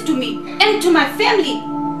disgrace to me and to my family.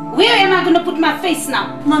 Where am I going to put my face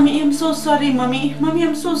now? Mommy, I'm so sorry, Mommy. Mommy,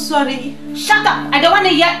 I'm so sorry. Shut up. I don't want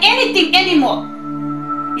to hear anything anymore.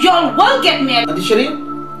 Y'all will get married. Auntie Shireen,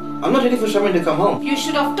 I'm not ready for Charmaine to come home. You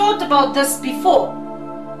should have thought about this before.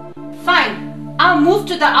 Fine. I'll move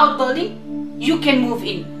to the outbuilding. You can move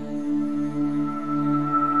in.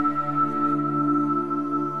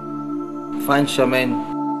 Fine,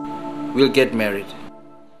 Charmaine. We'll get married.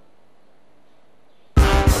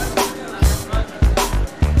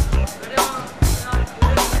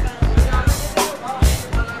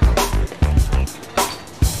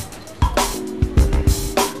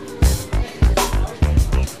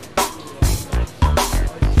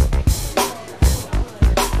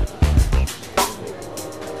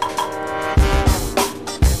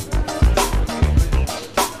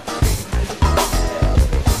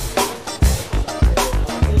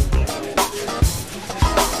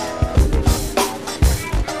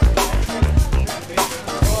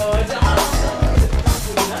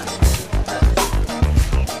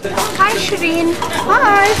 Shireen.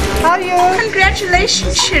 Hi. How are you?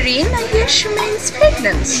 Congratulations, Shireen. I hear Charmaine's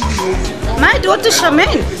pregnant. My daughter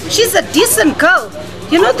Charmaine, she's a decent girl.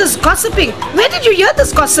 You know this gossiping. Where did you hear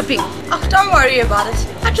this gossiping? Oh, don't worry about it.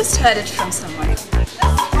 I just heard it from somewhere.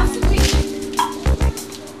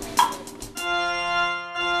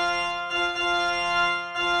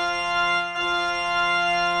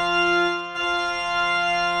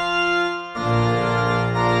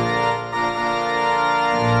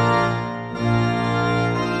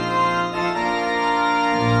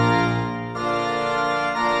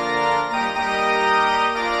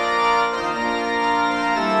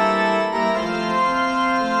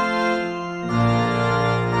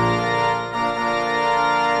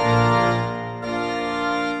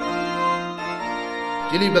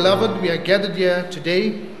 Dearly beloved, we are gathered here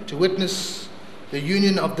today to witness the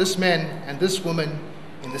union of this man and this woman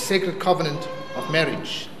in the sacred covenant of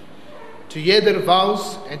marriage, to hear their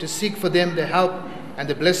vows and to seek for them the help and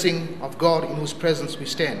the blessing of God in whose presence we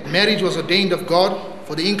stand. Marriage was ordained of God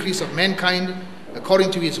for the increase of mankind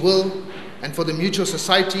according to his will and for the mutual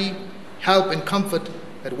society, help and comfort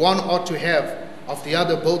that one ought to have of the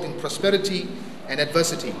other both in prosperity and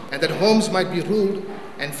adversity, and that homes might be ruled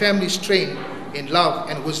and families trained in love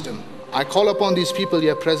and wisdom. I call upon these people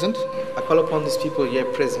here present. I call upon these people here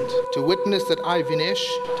present. To witness that I, Vinesh.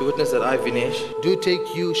 To witness that I, Vinesh. Do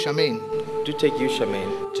take you, Charmaine. Do take you,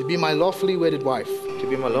 Charmaine. To be my lawfully wedded wife. To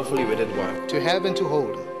be my lawfully wedded wife. To have and to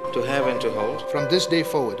hold. To have and to hold. From this day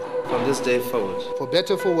forward. From this day forward. For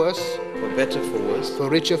better, for worse. For better, for worse. For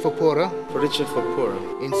richer, for poorer. For richer, for poorer.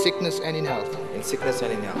 In sickness and in health. In sickness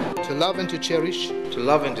and in health. To love and to cherish. To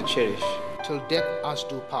love and to cherish. till death us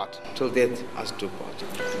do part. Till death us do part.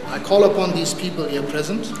 I call upon these people here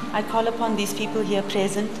present I call upon these people here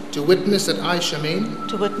present to witness that I, Charmaine,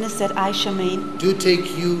 to witness that I, Charmaine, do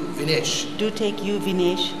take you, Vinesh, do take you,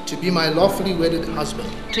 Vinesh, to be my lawfully wedded husband,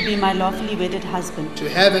 to be my lawfully wedded husband, to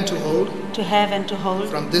have and to hold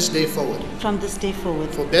from this day forward,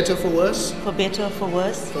 for better, for worse, for better or for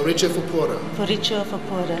worse, for richer, for poorer, for richer or for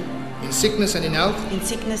poorer, in sickness and in health,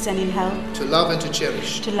 to love and to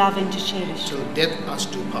cherish, till death us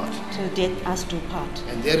do part.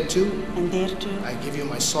 And thereto, I give you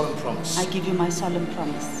my solemn promise.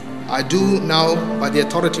 I do now, by the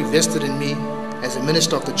authority vested in me as a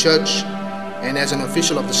minister of the church and as an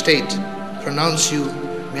official of the state, pronounce you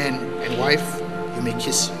man and wife. You may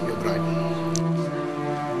kiss your bride.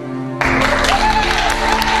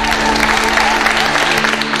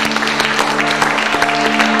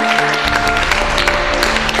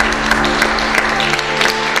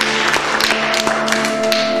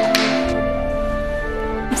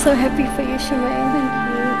 I'm so happy for you, Charmaine. Thank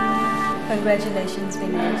you. Congratulations,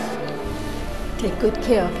 Vinesh. Take good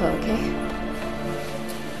care of her, okay?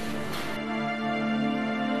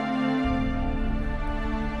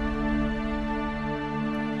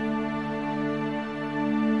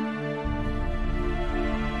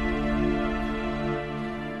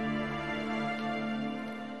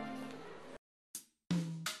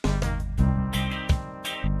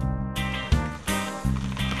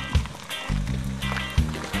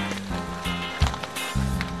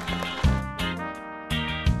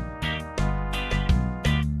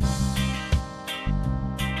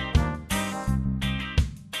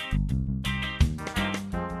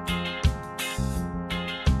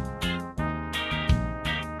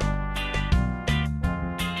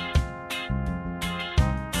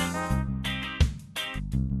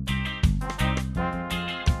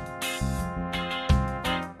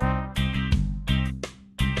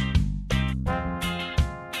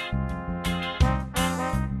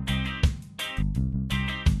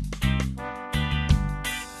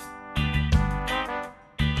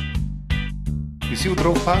 You see who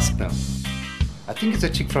drove past now? I think it's a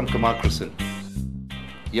chick from Kamal Crescent.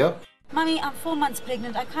 Yeah? Mommy, I'm 4 months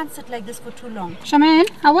pregnant. I can't sit like this for too long. Charmaine,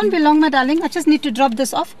 I won't be long, my darling. I just need to drop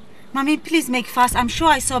this off. Mommy, please make fast. I'm sure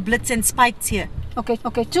I saw Blitz and Spikes here. Okay,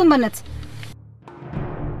 2 minutes.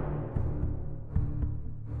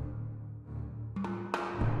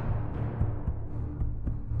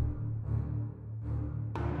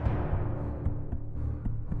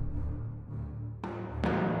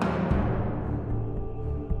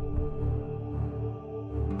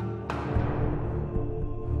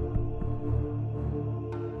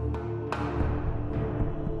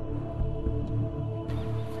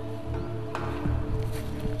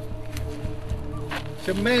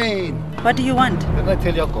 Charmaine! What do you want? Didn't I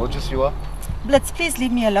tell you how gorgeous you are? Blitz, please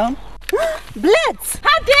leave me alone. Blitz!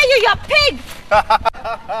 How dare you, you pig!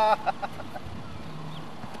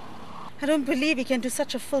 I don't believe he can do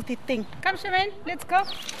such a filthy thing. Come, Charmaine, let's go.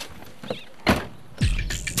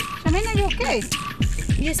 Charmaine, are you okay?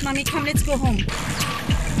 Yes, Mommy, come, let's go home.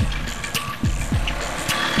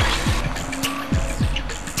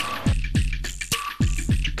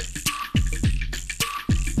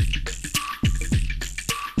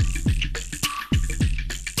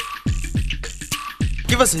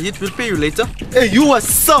 Give us a hit, we'll pay you later. Hey, you are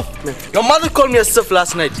soft, man. Your mother called me a stiff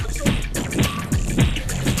last night.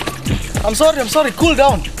 I'm sorry, cool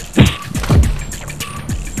down.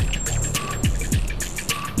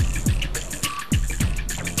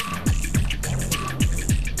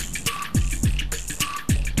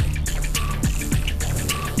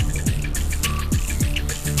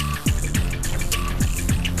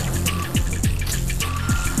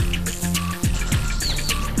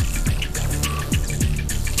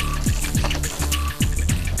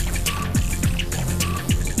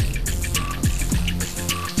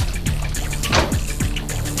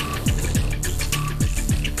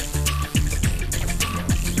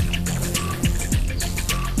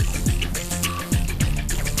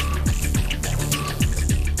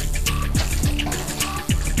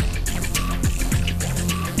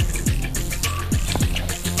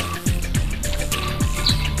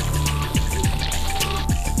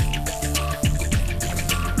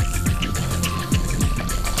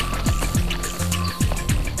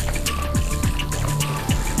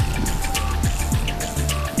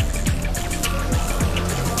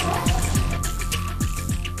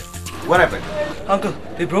 What happened? Uncle,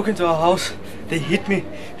 they broke into our house. They hit me.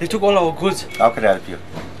 They took all our goods. How can I help you?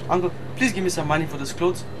 Uncle, please give me some money for these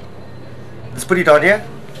clothes. Let's put it on here.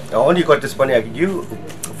 I only got this money. I give you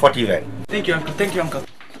 40 rand. Thank you, Uncle. Thank you, Uncle.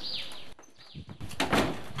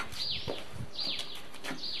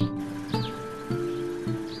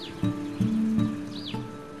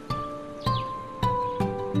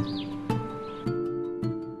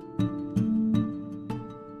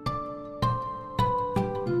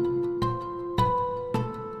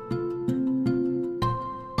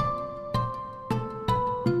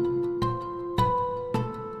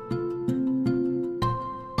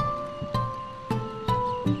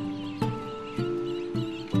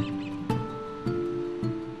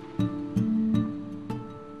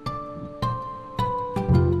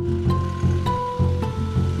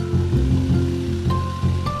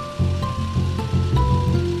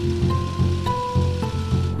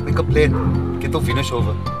 Len, get off Vinesh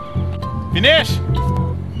over. Vinesh!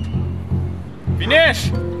 Vinesh!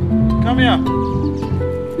 Come here.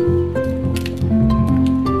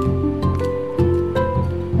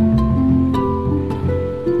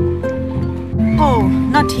 Oh,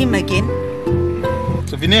 not him again.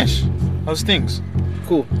 So Vinesh, how's things?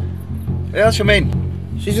 Cool. Hey, how's Charmaine?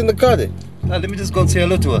 She's in the car there. Let me just go and say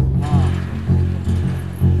hello to her.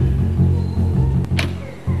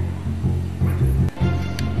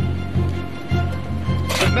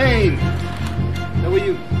 Charmaine! How are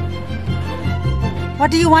you?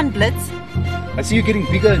 What do you want, Blitz? I see you getting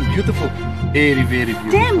bigger and beautiful. Very, very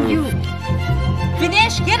beautiful. Damn you!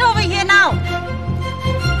 Vinesh, get over here now!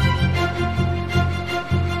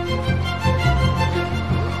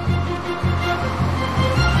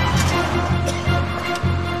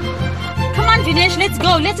 Come on, Vinesh, let's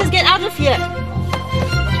go. Let's just get out of here.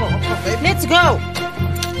 Let's go.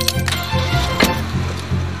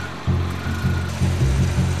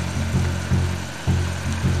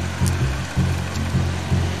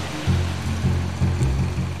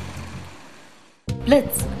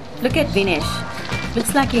 Blitz, look at Vinesh.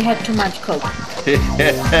 Looks like he had too much coke.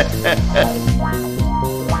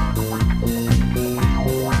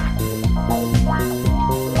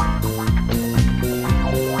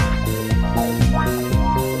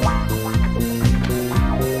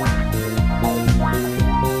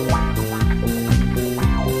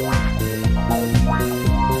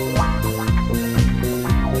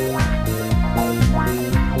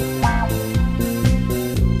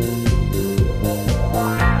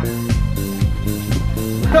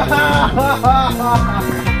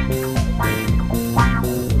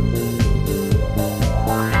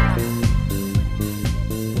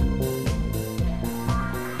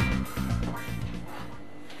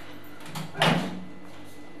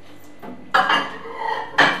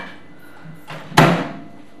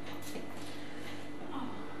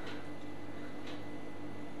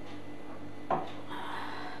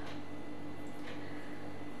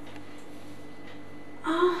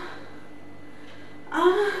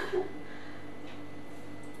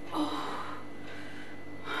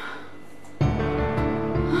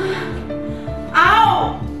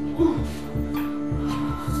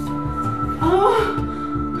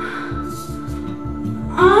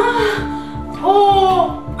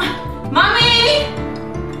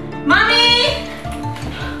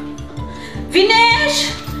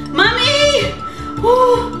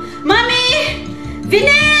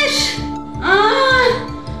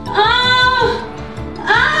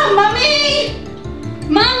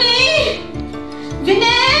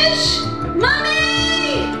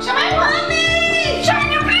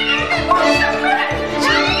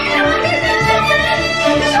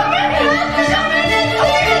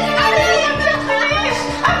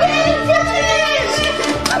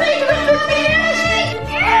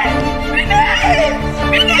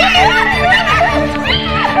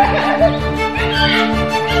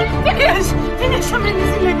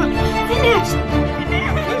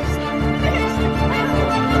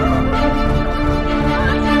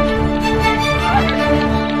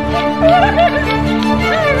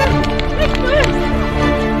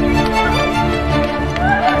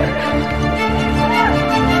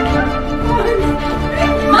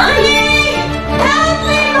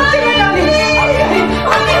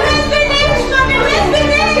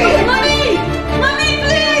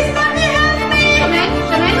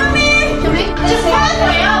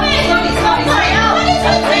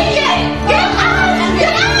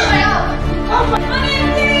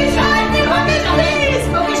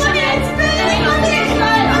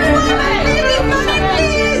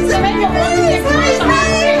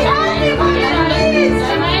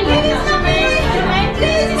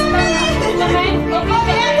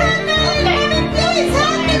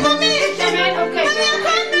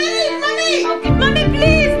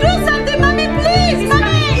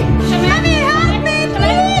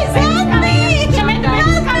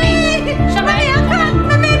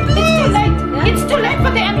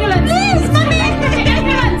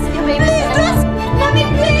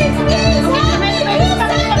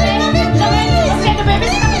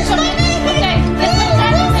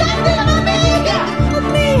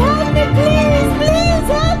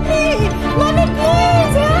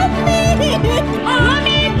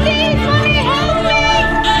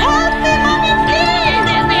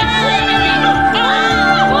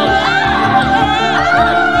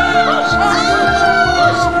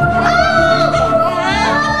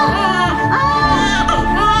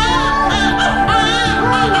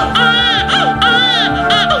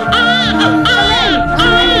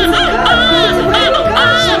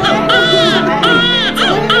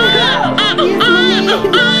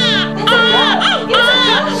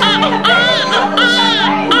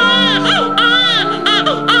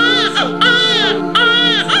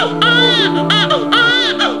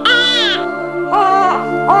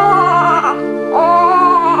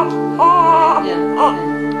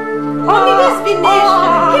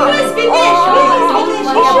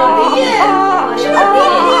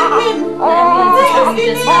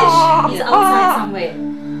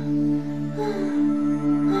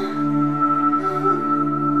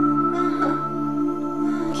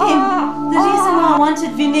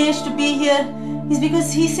 wanted Vinesh to be here is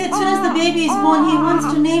because he said as soon as the baby is born, he wants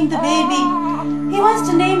to name the baby. He wants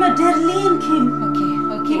to name her Darlene, Kim.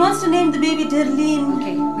 Okay. He wants to name the baby Darlene.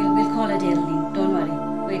 Okay, we'll call her Darlene. Don't worry.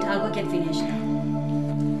 Wait, I'll go get Vinesh now.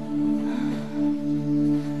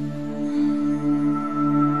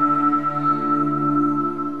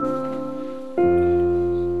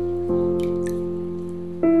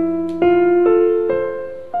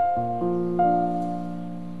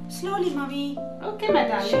 Slowly, mommy. Okay, my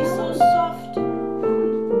darling. She's so soft.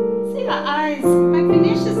 See her eyes, like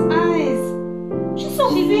Venetia's eyes. She's so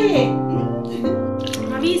fair.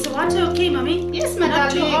 Mommy, is the water okay, mommy? Yes, my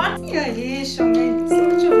Not darling. too hot? Yeah, yes, Shaman. See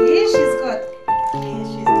what your hair she's got. Yes,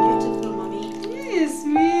 she's beautiful, mommy. Yes,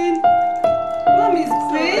 man. Mommy's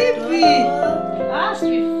baby. Last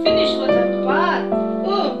we finished with the bath.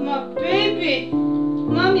 Oh, my baby.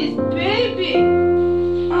 Mommy's baby.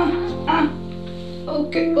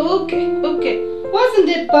 Okay. Wasn't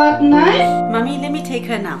it bath nice? Mommy, let me take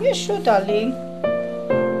her now. Yeah, sure, darling.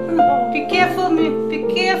 Be careful, be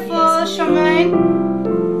careful, Shaman.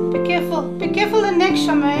 Be careful the next,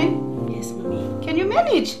 Shaman. Yes, mommy. Can you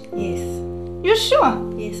manage? Yes. You sure?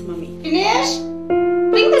 Yes, mommy. Vinesh,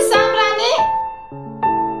 bring the sambrani.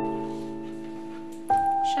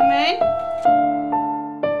 Shaman.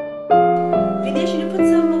 Vinesh, you put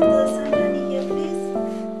some of the sambrani here,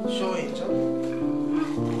 please? Sure, Angel.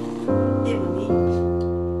 Here, mommy.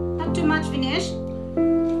 Not too much, Vinesh.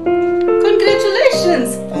 Congratulations.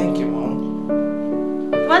 Thank you, Mom.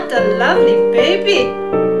 What a lovely baby.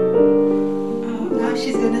 Oh, now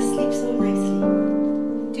she's gonna sleep so nicely.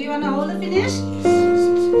 Do you want to hold it, Vinesh?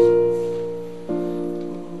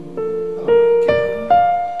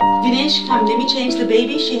 Vinesh, come, let me change the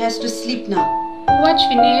baby. She has to sleep now. Watch,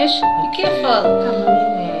 Vinesh. Be careful. Come,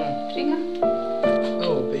 mommy. Bring her.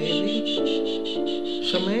 Oh, baby.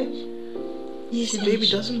 Shaman? Yes, See, baby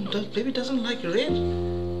doesn't like red.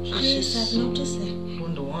 Yes, I've noticed that. I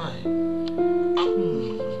wonder why.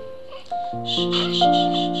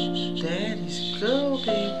 Daddy's girl,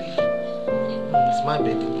 baby. It's my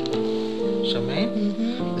baby. Shaman?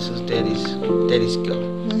 This is daddy's girl.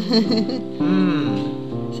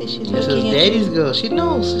 See, she's This is looking at daddy's you. girl. She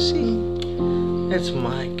knows, you see. That's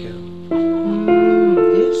my girl.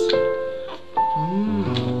 Yes?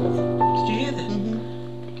 Did you hear that?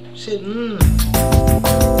 She said,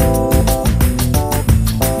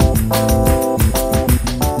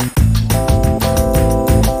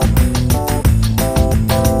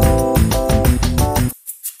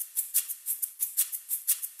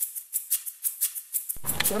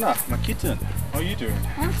 Shona, my kitten, how are you doing?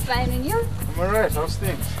 I'm fine, and you? I'm alright, how's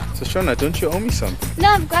things? So Shona, don't you owe me something? No,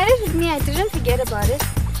 I've got it with me. I didn't forget about it.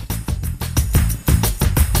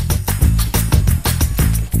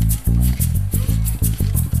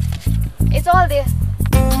 It's all there.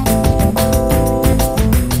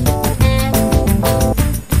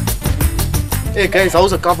 Hey guys,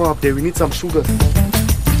 how's the cover up there? We need some sugar.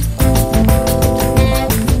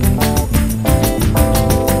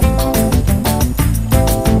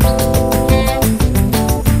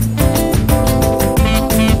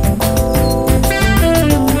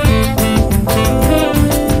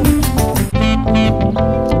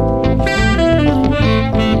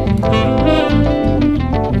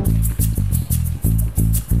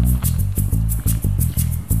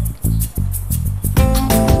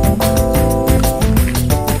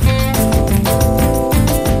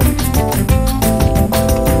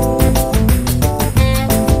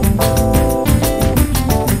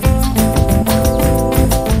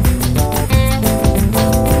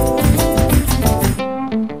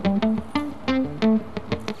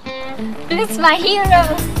 It's my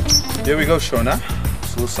hero. Here we go, Shona.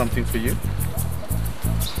 This little something for you.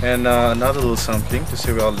 And another little something to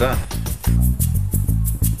say we're all done.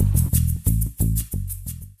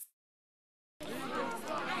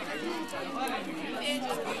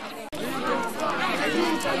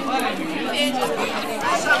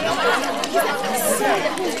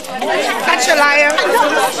 Catch a liar.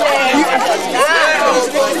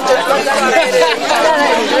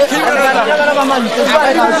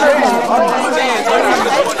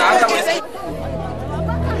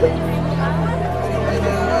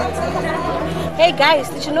 Hey guys,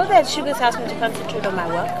 did you know that Sugar's asked me to concentrate on my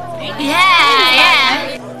work?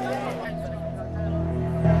 Yeah.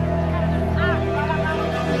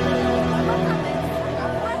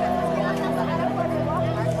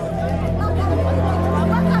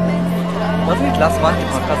 Wasn't it last month at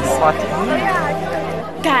my cousin's party?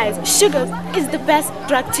 Guys, Sugar is the best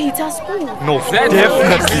drug to eat our school. No,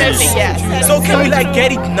 definitely. Yes. So can we like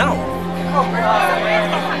get it now?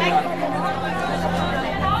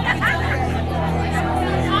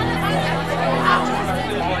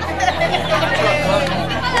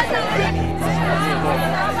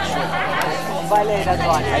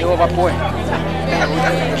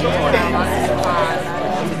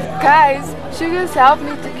 Guys, sugars help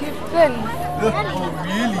me to keep thin. Oh,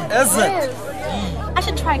 really? Is it? I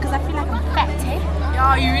should try because I feel like I'm fat, eh?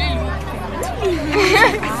 Yeah, you really look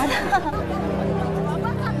fat.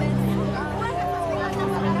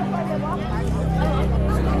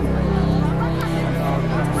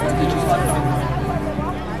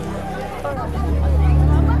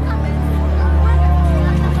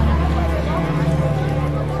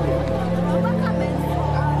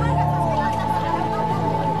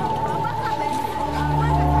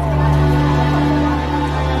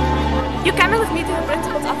 You're coming with me to the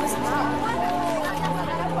principal's office now.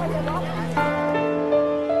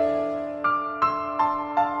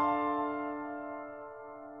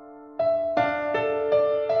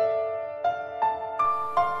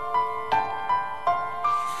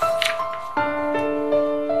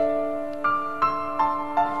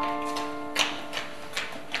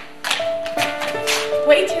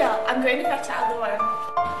 Wait here, I'm going to fetch the other one.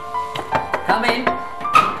 Come in.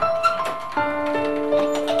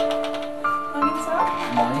 Morning, sir.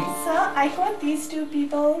 Morning. Sir, I caught these two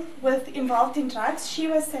people involved in drugs. She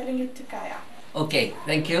was selling it to Kaya. Okay,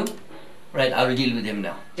 thank you. Right, I will deal with him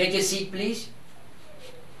now. Take your seat, please.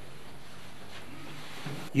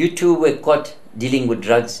 You two were caught dealing with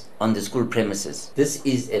drugs on the school premises. This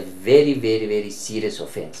is a very, very, very serious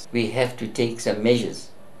offense. We have to take some measures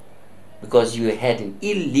because you had an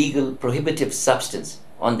illegal prohibitive substance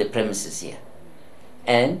on the premises here.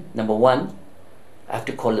 And number one, I have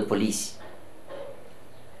to call the police.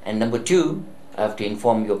 And number two, I have to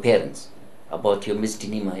inform your parents about your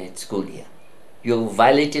misdemeanor at school here. You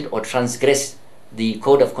violated or transgressed the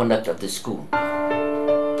code of conduct of the school.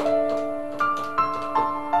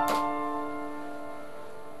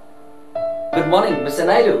 Good morning, Mr.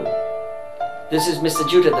 Naidu. This is Mr.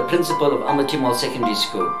 Judah, the principal of Amatimal Secondary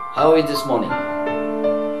School. How are you this morning?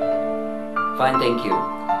 Fine, thank you.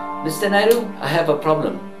 Mr. Naidu, I have a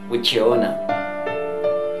problem with Chiona.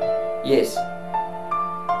 Yes.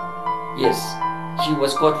 Yes, she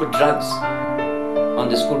was caught with drugs on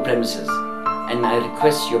the school premises, and I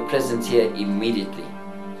request your presence here immediately.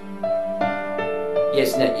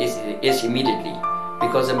 Yes, immediately,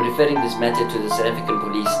 because I'm referring this matter to the South African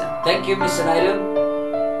police now. Thank you, Mr. Naidu.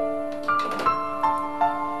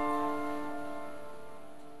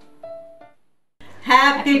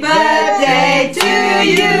 Happy birthday to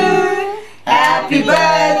you. Happy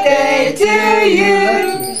birthday to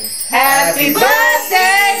you. Happy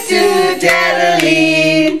birthday to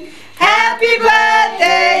Geraldine. Happy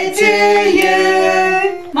birthday to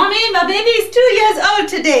you. Mommy, my baby is 2 years old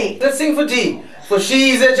today. Let's sing for Dee. For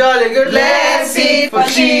she's a jolly good lassie. For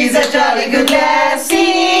she's a jolly good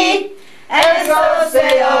lassie. And so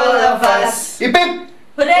say all of us. Hip hip.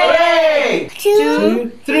 Hooray! 2,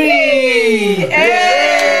 3. Hey!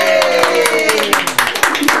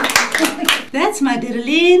 That's my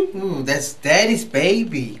Geraldine. Ooh, that's Daddy's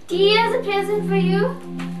baby. He has a present for you.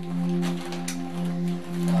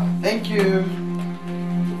 Thank you.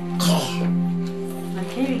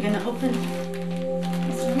 Okay, we're gonna open.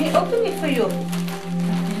 Let me open it for you.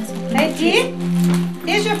 Hey, Dee,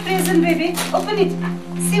 here's your present, baby. Open it.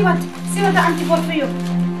 See what the auntie bought for you.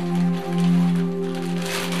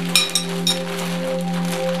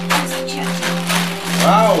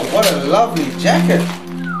 Wow, what a lovely jacket.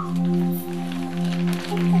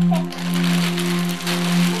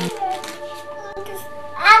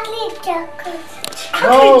 Ugly jacket.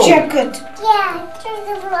 Oh. Jacket. Yeah, it's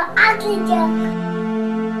a ugly jacket.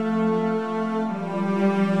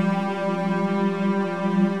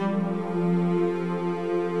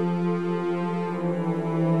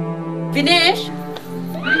 Vinesh.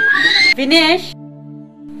 Vinesh.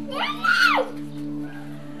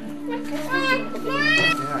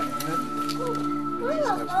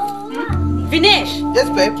 Vinesh. Yes,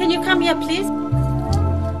 babe. Can you come here, please?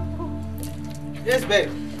 Yes, babe.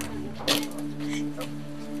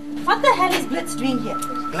 What the hell is Blitz doing here?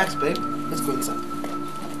 Relax, babe. Let's go inside.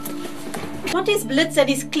 What is Blitz and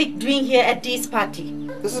his clique doing here at Dee's party?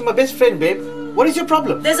 This is my best friend, babe. What is your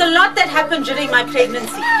problem? There's a lot that happened during my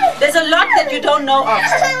pregnancy. There's a lot that you don't know of.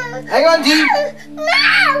 Hang on, Dee.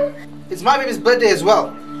 No! It's my baby's birthday as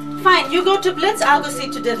well. Fine, you go to Blitz, I'll go see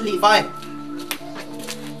to Dirli. Fine.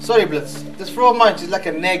 Sorry, Blitz. This fro of mine is like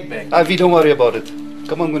a nag bag. Ivy, don't worry about it.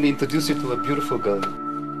 Come on, I'm going to introduce you to a beautiful girl.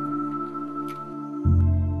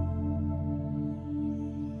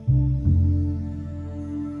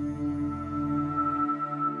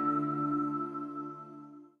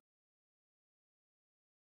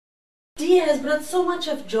 Dee has brought so much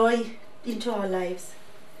of joy into our lives.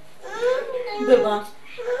 Baba,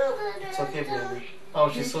 It's okay, baby.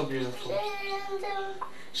 Oh, she's so beautiful.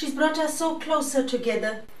 She's brought us so closer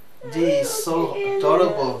together. Dee is so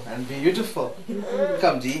adorable and beautiful.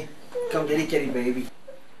 Come, Dee. Come, kitty kitty, baby.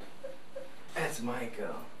 That's my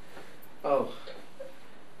girl. Oh.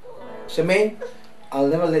 Shemaine, I'll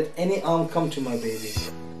never let any harm come to my baby.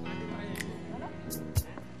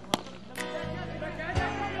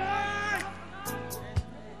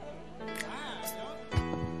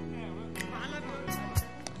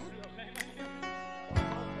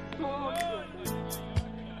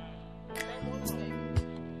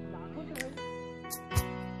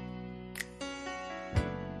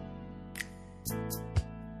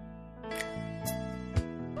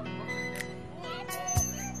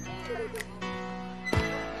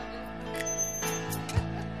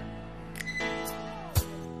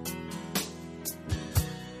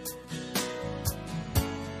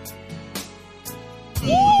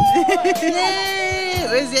 Yay!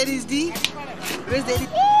 Where's Daddy's D? Where's Daddy?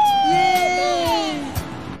 Yay!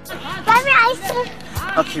 Buy me ice cream.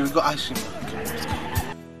 Okay, we got ice cream.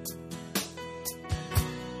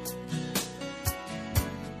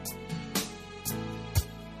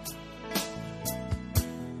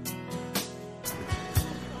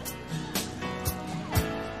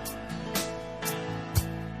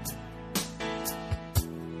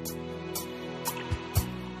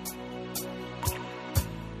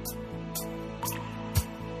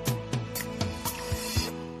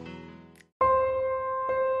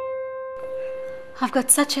 I've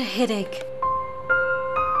got such a headache.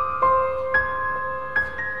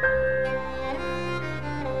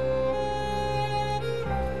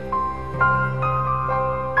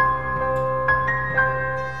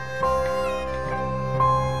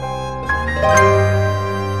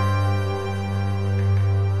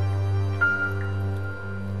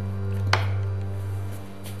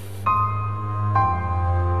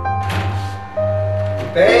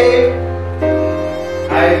 Babe,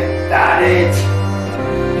 I've done it.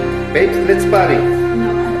 Babe, let's party.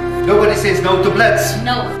 No. Nobody says no to blitz.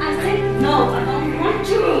 No. I said no. I don't want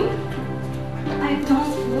to. I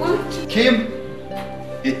don't want to. Kim.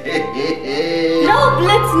 No,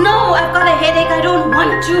 Blitz, no. I've got a headache. I don't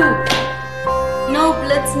want to. No,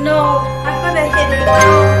 Blitz, no. I've got a headache.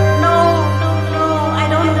 No, I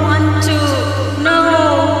don't want to. No,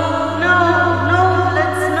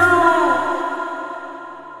 Blitz, no.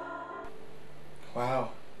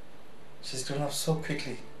 Wow. She's grown up so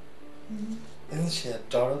quickly. Isn't she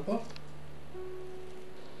adorable?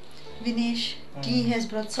 Vinesh, Dee has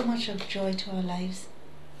brought so much of joy to our lives.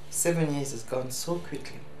 7 years has gone so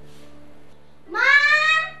quickly. Mom!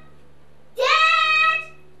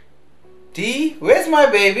 Dad! Dee, where's my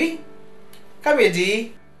baby? Come here,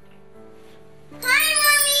 Dee. Hi,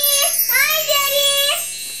 Mommy! Hi,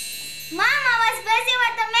 Daddy! Mom, I was busy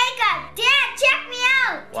with the makeup. Dad, check me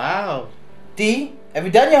out! Wow. Dee, have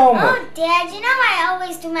you done your homework? Oh, Dad, you know I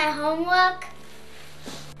always do my homework.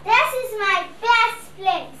 This is my best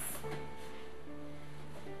place.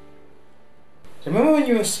 Remember when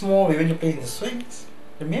you were small, when you played in the swings?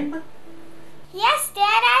 Remember? Yes, Dad,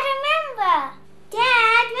 I remember.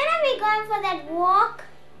 Dad, when are we going for that walk?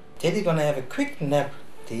 Daddy's gonna have a quick nap,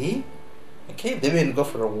 Dee. Okay, then we'll go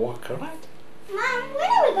for a walk, alright? Mom, when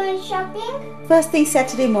are we going shopping? First thing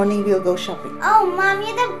Saturday morning, we'll go shopping. Oh, Mom,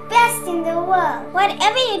 you're the best in the world.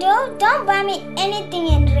 Whatever you do, don't buy me anything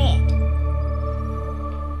in red.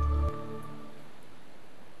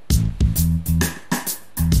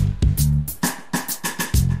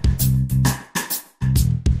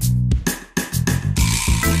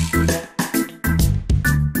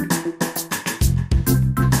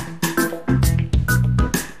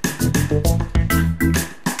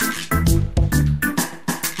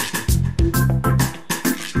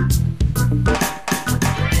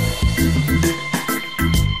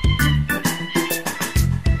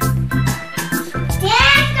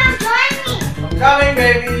 Coming,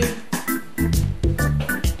 baby.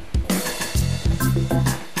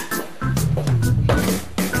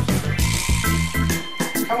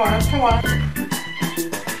 Come on, come on.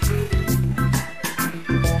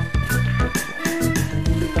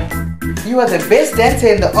 You are the best dancer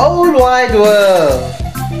in the whole wide world.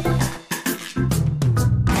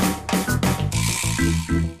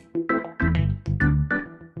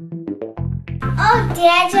 Oh,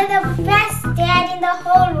 Dad, you're the best dad in the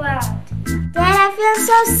whole world. Dad, I feel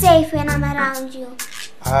so safe when I'm around you.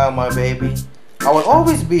 Ah, my baby. I will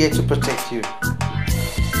always be here to protect you.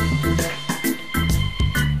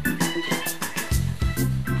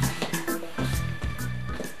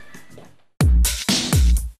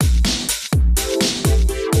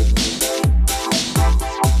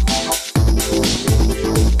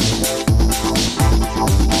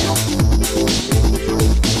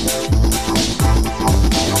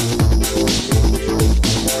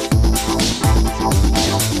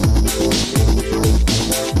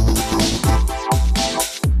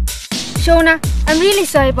 Shona, I'm really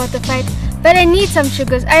sorry about the fight, but I need some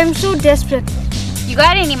sugars. I am so desperate. You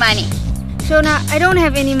got any money? Shona, I don't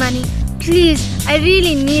have any money. Please, I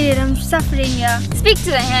really need it. I'm suffering here. Speak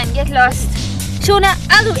to the hand, get lost. Shona,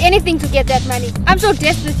 I'll do anything to get that money. I'm so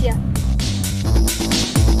desperate here.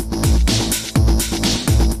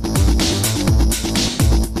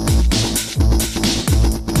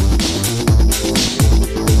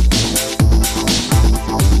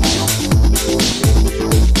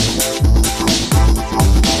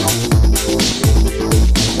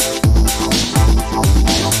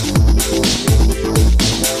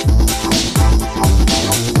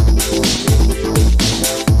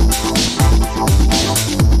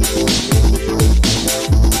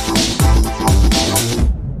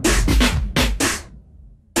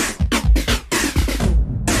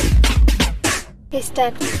 Hey,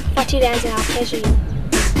 Stud, 40 rands and I'll pleasure you.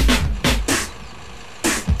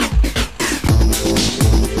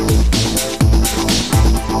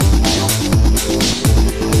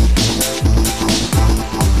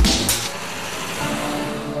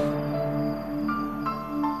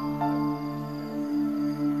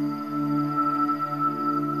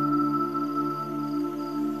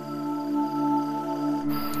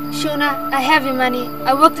 Shona, I have your money.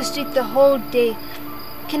 I worked the street the whole day.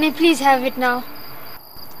 Can I please have it now?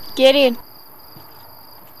 Get in.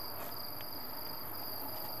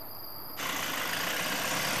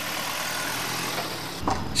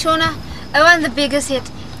 Shona, I want the biggest hit.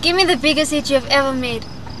 Give me the biggest hit you have ever made.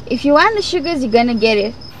 If you want the sugars, you're gonna get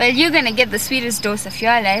it. Well, you're gonna get the sweetest dose of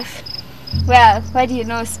your life. Well, what do you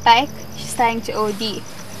know, Spike? She's starting to OD.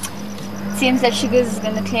 Seems like Sugars is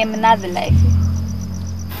gonna claim another life.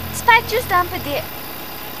 Spike, just dump it there.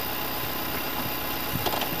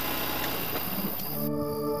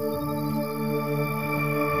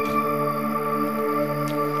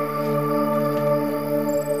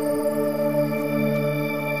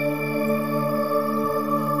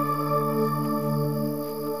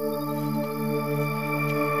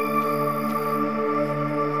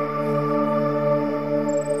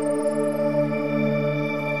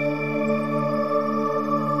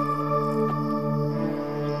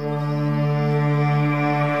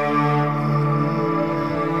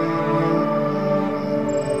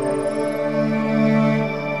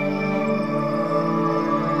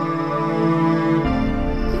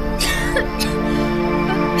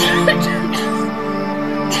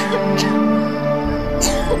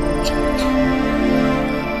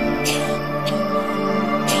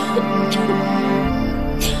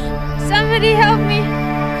 Somebody help me,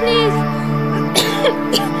 please.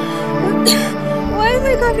 Why is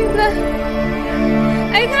my coughing blood?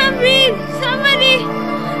 I can't breathe. Somebody,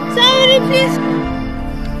 please.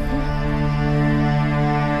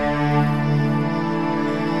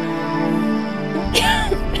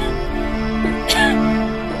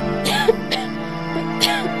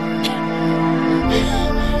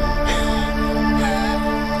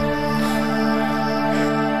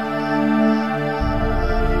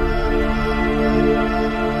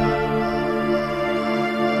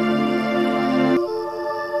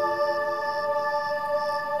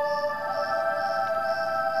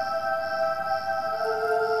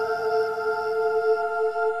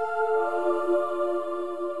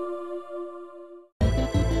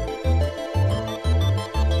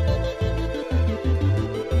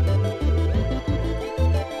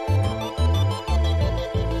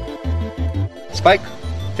 Spike,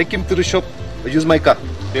 take him to the shop. I'll use my car.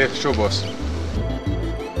 Yeah, sure, boss.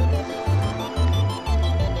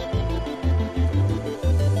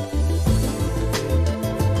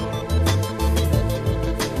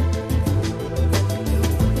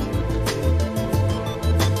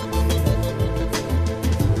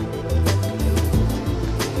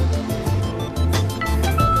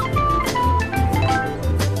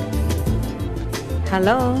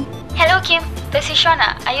 Hello? Hello, Kim. This is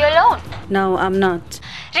Shona. Are you alone? No, I'm not.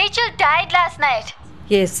 Rachel died last night.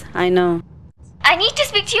 Yes, I know. I need to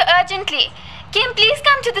speak to you urgently. Kim, please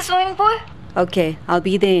come to the swimming pool. Okay, I'll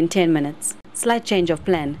be there in 10 minutes. Slight change of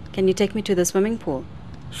plan. Can you take me to the swimming pool?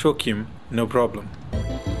 Sure, Kim. No problem.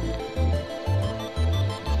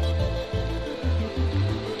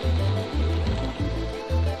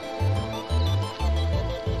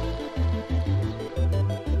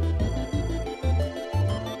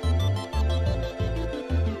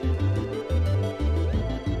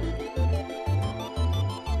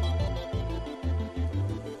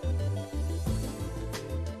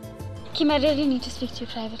 Kim, I really need to speak to you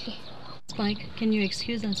privately. Spike, can you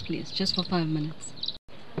excuse us, please? Just for 5 minutes.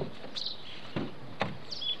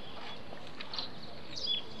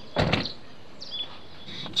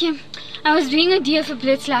 Kim, I was doing a deal for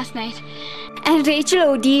Blitz last night. And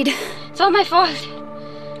Rachel OD'd. It's all my fault.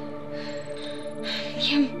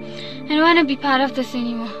 Kim, I don't want to be part of this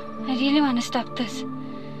anymore. I really want to stop this.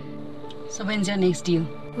 So when's your next deal?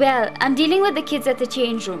 Well, I'm dealing with the kids at the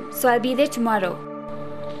change room, so I'll be there tomorrow.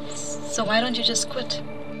 So why don't you just quit?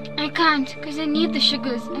 I can't, because I need the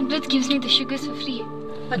sugars, and Blitz gives me the sugars for free.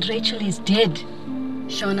 But Rachel is dead.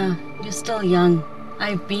 Shona, you're still young.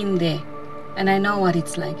 I've been there. And I know what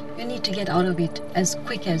it's like. You need to get out of it as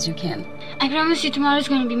quick as you can. I promise you tomorrow's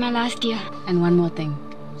going to be my last year. And one more thing.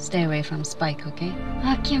 Stay away from Spike, okay?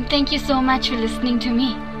 Oh, Kim, thank you so much for listening to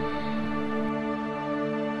me.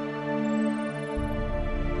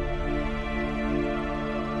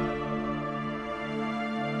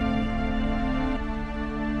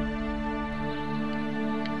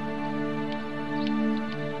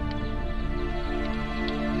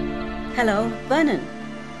 Hello, Vernon.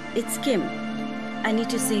 It's Kim. I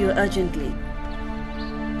need to see you urgently.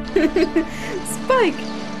 Spike,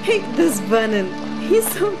 hate this Vernon. He's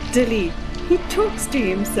so dilly. He talks to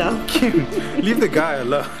himself. Kim, leave the guy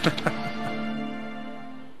alone.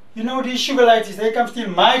 You know, these sugar lights, they come steal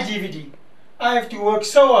my DVD. I have to work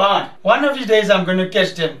so hard. One of these days I'm going to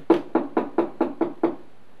catch them.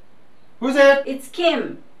 Who's that? It's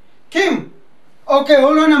Kim. Kim! Okay,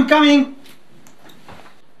 hold on, I'm coming.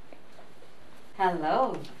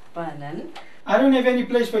 Hello, Vernon. I don't have any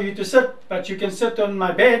place for you to sit, but you can sit on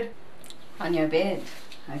my bed. On your bed,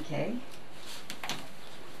 okay.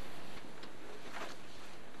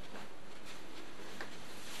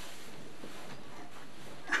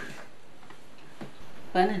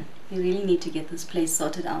 Vernon, you really need to get this place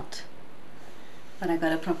sorted out. But I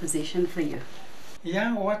got a proposition for you.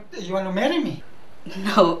 Yeah, what? You want to marry me?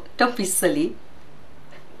 No, don't be silly.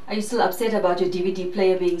 Are you still upset about your DVD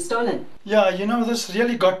player being stolen? Yeah, you know, this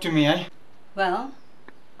really got to me, eh? Well,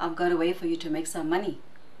 I've got a way for you to make some money.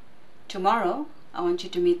 Tomorrow, I want you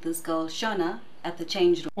to meet this girl, Shona, at the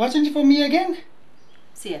change room. What's in it for me again?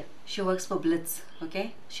 See her. She works for Blitz,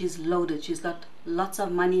 okay? She's loaded. She's got lots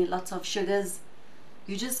of money, lots of sugars.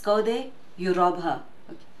 You just go there, you rob her.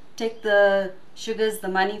 Okay? Take the sugars, the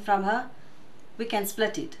money from her. We can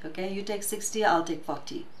split it, okay? You take 60, I'll take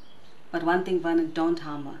 40. But one thing, Vernon, don't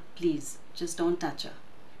harm her. Please, just don't touch her.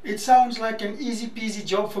 It sounds like an easy peasy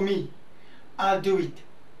job for me. I'll do it.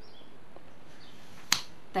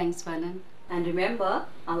 Thanks, Vernon. And remember,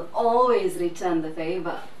 I'll always return the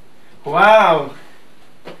favor. Wow!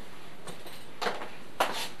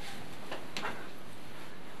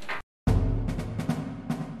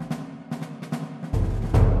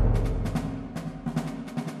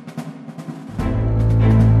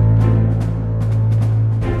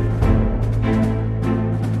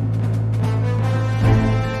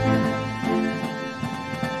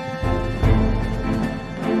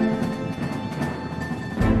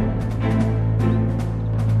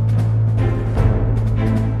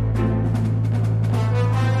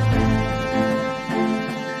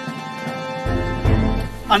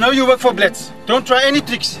 I know you work for Blitz. Don't try any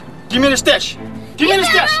tricks. Give me the stash. Give me the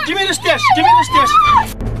stash. Give me the stash. Give me the stash.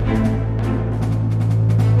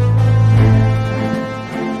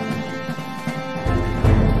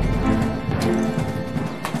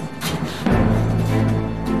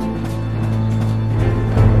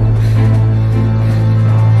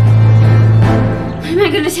 I'm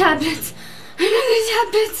not gonna tell Blitz. I'm not gonna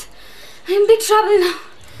tell Blitz. I'm in big trouble now.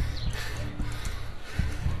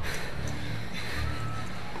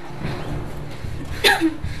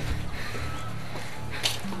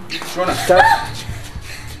 Shona, Dad.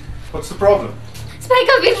 What's the problem? Spike,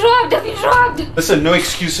 I've been robbed. I've been robbed. Listen, no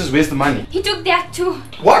excuses. Where's the money? He took that too.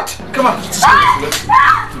 What? Come on. Let's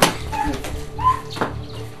go.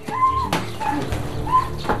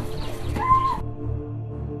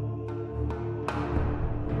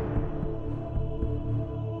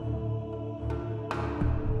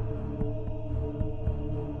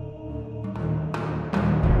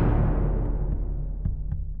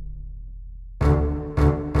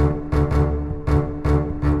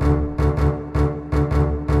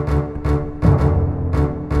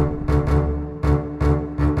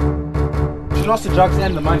 Lost the drugs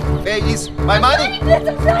and the money. Where is my money? Where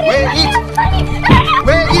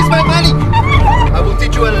is my money? I will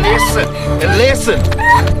teach you a lesson. A lesson.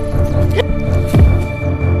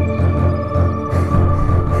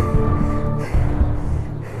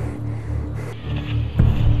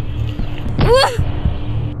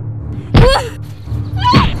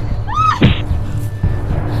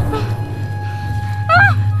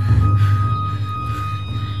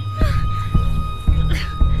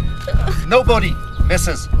 Nobody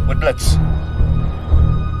messes with Blitz.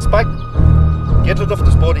 Spike, get rid of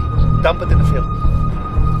this body. Dump it in the field.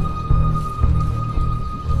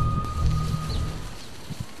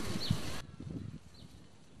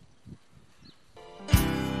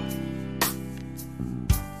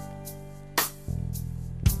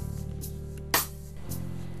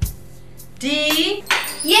 Dee?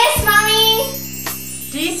 Yes, Mommy?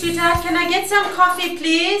 Dee, sweetheart, can I get some coffee,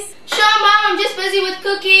 please? Sure, Mom. I'm just busy with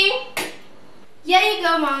cooking. Here you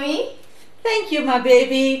go, Mommy. Thank you, my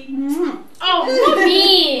baby. Oh,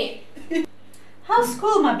 Mommy! How's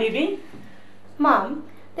school, my baby? Mom,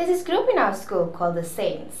 there's this group in our school called the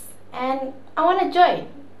Saints, and I want to join.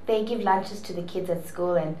 They give lunches to the kids at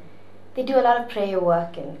school, and they do a lot of prayer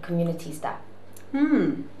work and community stuff.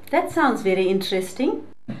 That sounds very interesting.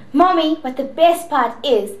 Mommy, but the best part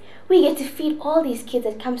is we get to feed all these kids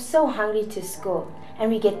that come so hungry to school, and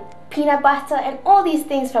we get peanut butter and all these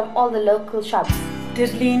things from all the local shops.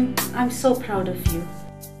 Dirleen, I'm so proud of you.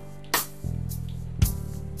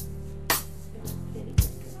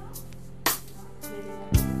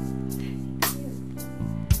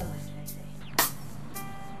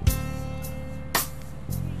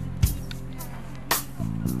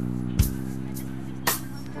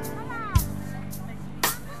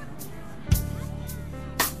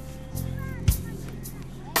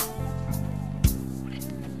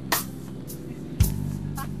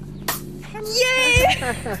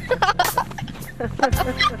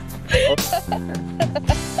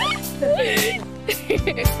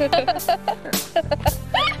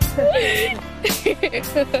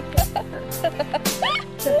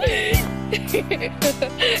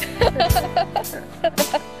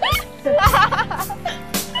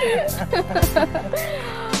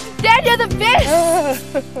 Dad, you're the best!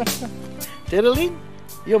 Dirleen,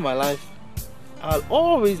 you're my life. I'll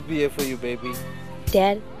always be here for you, baby.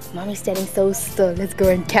 Dad, Mommy's standing so still. Let's go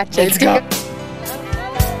and catch her. Let's go.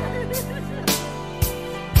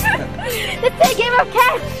 Let's play a game of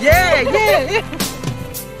catch! Yeah.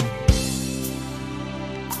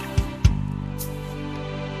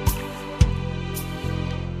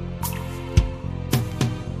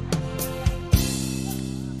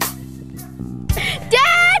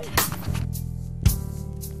 Dad!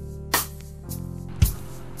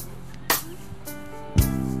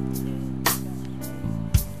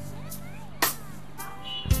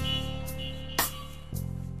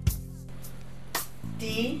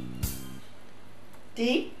 Dee?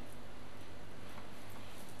 Dee?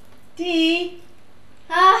 Dee?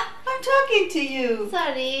 I'm talking to you.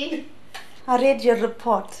 Sorry. I read your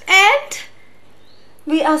report. And?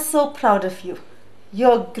 We are so proud of you.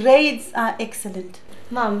 Your grades are excellent.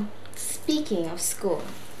 Mom, speaking of school,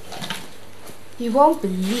 you won't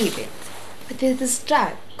believe it, but there's this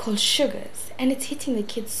drug called sugars, and it's hitting the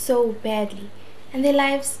kids so badly. And their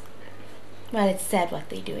lives, well, it's sad what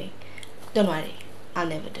they're doing. Don't worry, I'll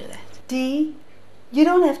never do that. Dee, you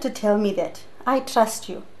don't have to tell me that. I trust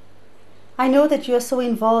you. I know that you are so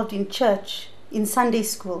involved in church, in Sunday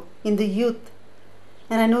school, in the youth,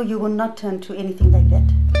 and I know you will not turn to anything like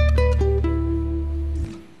that.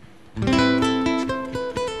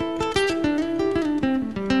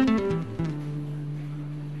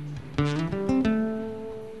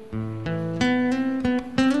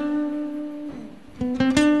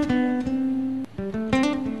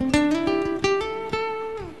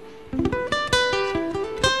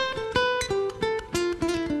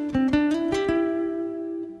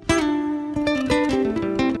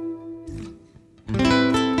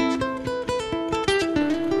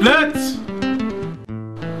 Blitz!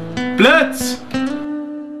 Blitz!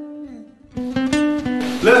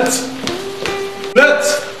 Blitz!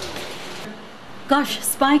 Blitz! Gosh,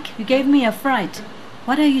 Spike, you gave me a fright.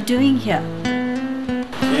 What are you doing here?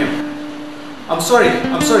 Kim. I'm sorry.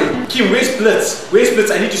 Kim, where's Blitz? Where's Blitz?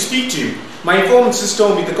 I need to speak to him. My informant just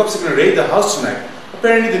told me the cops are going to raid the house tonight.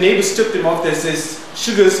 Apparently the neighbors tipped him off. There's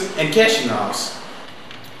sugars and cash in the house.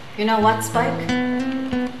 You know what, Spike?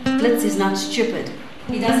 Blitz is not stupid.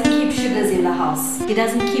 He doesn't keep sugars in the house. He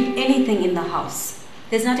doesn't keep anything in the house.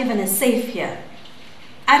 There's not even a safe here.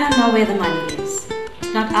 I don't know where the money is.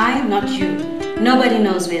 Not I, not you. Nobody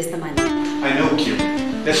knows where's the money. I know, Kim.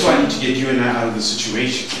 That's why I need to get you and I out of the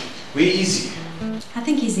situation. We're easy. I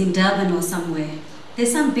think he's in Durban or somewhere.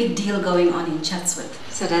 There's some big deal going on in Chatsworth.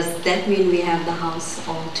 So does that mean we have the house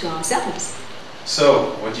all to ourselves?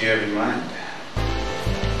 So, what do you have in mind?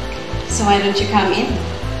 So why don't you come in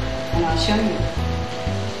and I'll show you.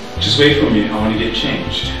 Just wait for me. I want to get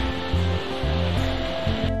changed.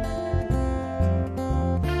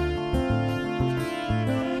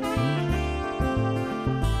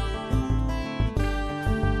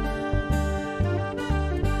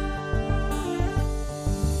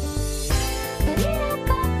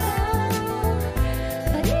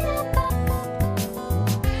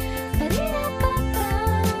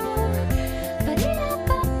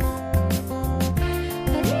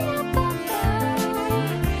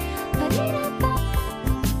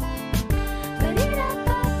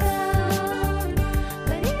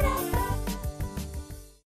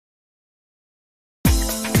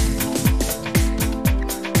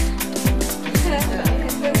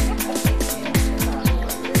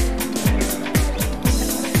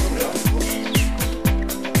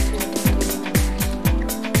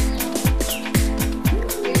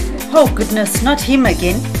 Oh goodness, not him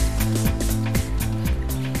again.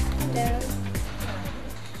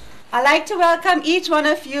 I'd like to welcome each one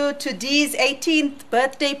of you to Dee's 18th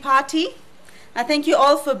birthday party. I thank you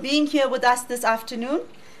all for being here with us this afternoon.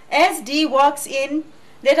 As Dee walks in,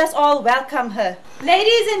 let us all welcome her.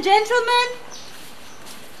 Ladies and gentlemen,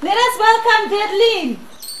 let us welcome Deadline.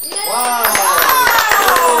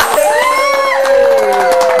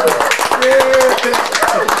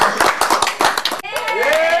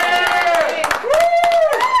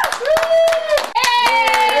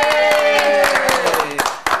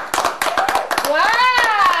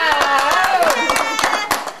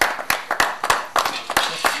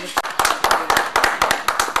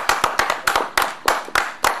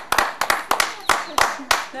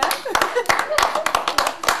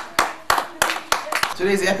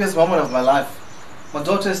 Today is the happiest moment of my life. My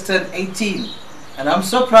daughter has turned 18 and I'm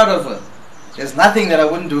so proud of her. There's nothing that I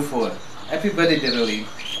wouldn't do for her. Happy birthday, Deadline.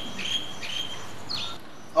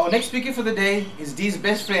 Our next speaker for the day is Dee's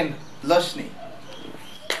best friend, Lushni.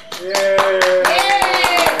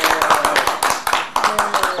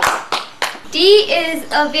 Dee is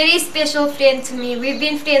a very special friend to me. We've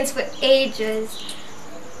been friends for ages.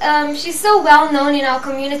 She's so well known in our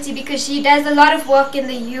community because she does a lot of work in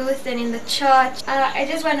the youth and in the church. I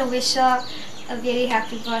just want to wish her a very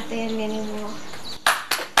happy birthday and many more.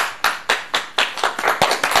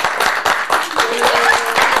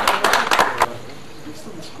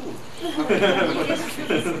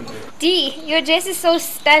 Dee, your dress is so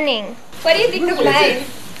stunning. What do you think of mine?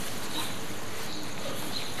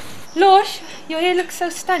 Losh, your hair looks so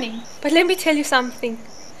stunning. But let me tell you something.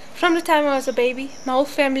 From the time I was a baby, my whole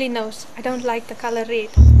family knows I don't like the color red.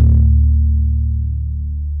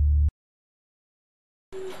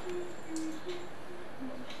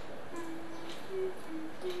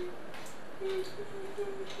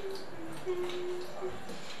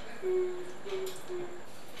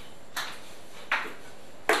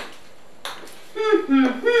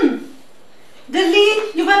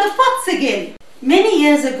 Deadline, you are the pots again. Many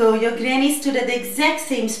years ago, your granny stood at the exact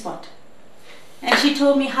same spot. And she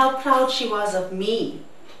told me how proud she was of me.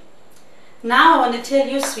 Now I want to tell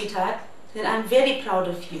you, sweetheart, that I'm very proud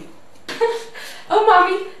of you. Oh,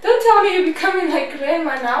 Mommy, don't tell me you're becoming like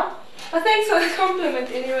Grandma now. But thanks for the compliment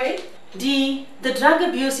anyway. Dee, the drug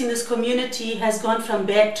abuse in this community has gone from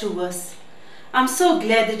bad to worse. I'm so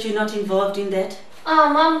glad that you're not involved in that.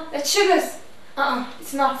 Mom, that's sugars.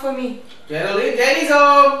 It's not for me. Deadline, Daddy's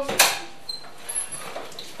home!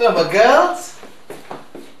 Hello, my girls.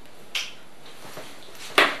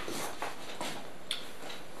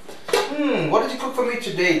 What did you cook for me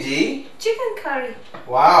today, Dee? Chicken curry.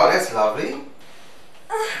 Wow, that's lovely.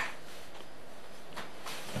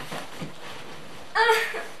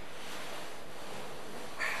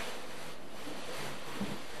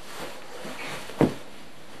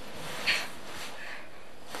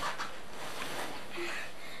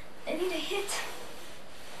 I need a hit.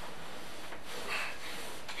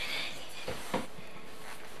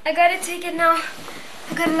 I gotta take it now.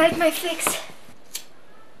 I gotta light my fix.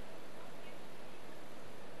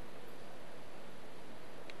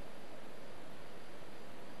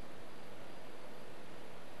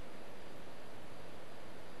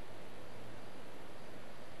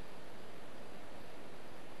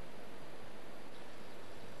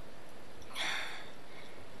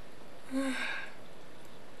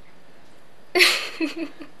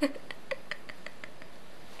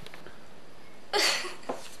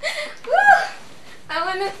 I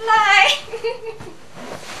wanna fly.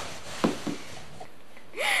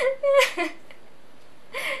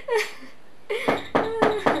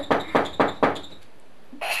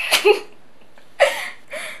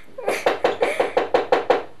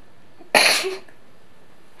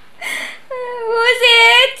 Who's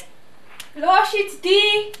it? Losh, it's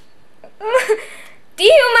Dee. Dee,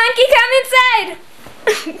 you monkey, come inside.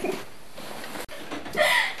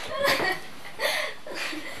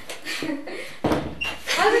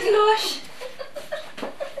 How's it, Losh?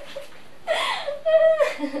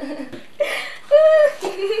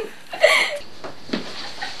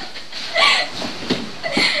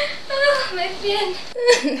 Oh, my fin.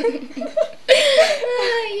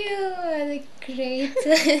 Oh, you are the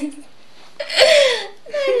greatest.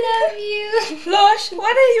 I love you. Losh,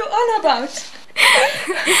 what are you on about?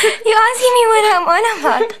 You're asking me what I'm on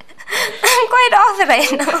about. I'm quite off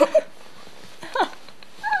right now.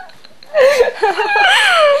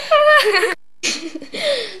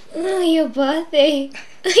 Oh, your birthday.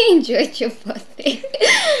 I enjoyed your birthday.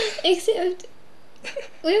 Except,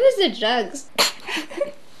 where was the drugs?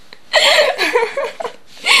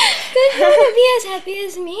 Could you be as happy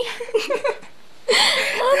as me?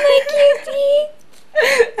 Oh, my cutie.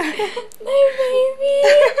 My baby.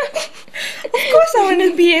 Of course I want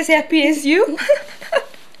to be as happy as you.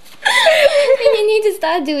 And you need to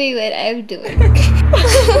start doing what I'm doing.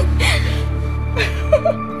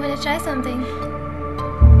 Wanna try something?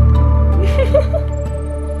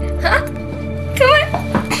 Huh? Come on.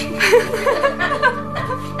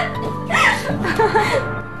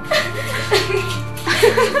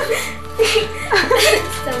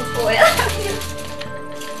 Some foil.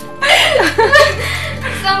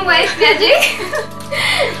 Some white magic.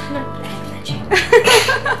 Not black magic.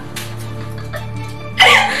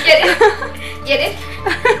 Get it? Get it?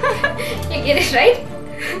 You get it, right?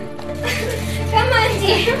 Come on,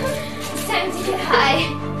 dear. It's time to get high.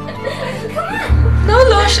 Come on. No,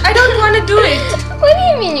 Losh, I don't want to do it. What do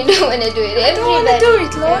you mean you don't want to do it? I don't want to do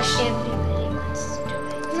it, Losh. Everybody wants to do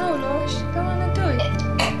it. No, Losh, I don't want to do it.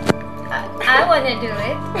 I want to do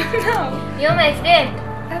it. No. You're my friend.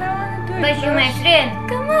 I don't want to do it. But you're my friend.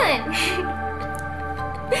 Come on.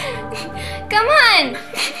 Come on.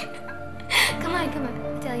 Come on, come on.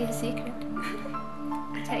 I'll tell you a secret.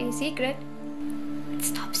 I'll tell you a secret. It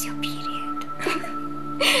stops your period.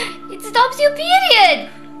 It stops your period.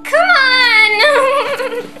 Come on.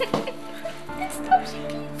 It stops your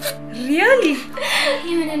period. Really?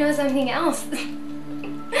 You want to know something else? Do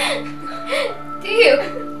you?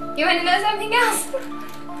 You want to know something else?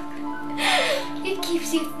 It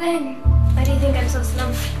keeps you thin. Why do you think I'm so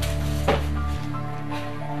slumped?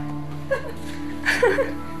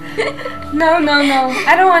 No, no, no.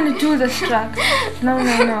 I don't want to do this drug. No,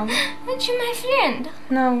 no, no. Aren't you my friend?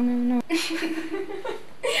 No, no, no.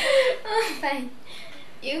 Oh, fine.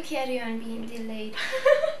 You carry on being delayed.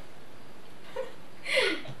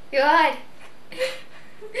 Go on.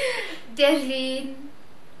 Delayed.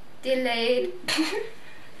 Delayed.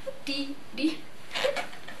 D. Dee.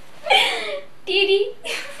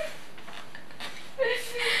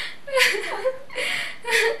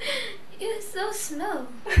 You're so slow.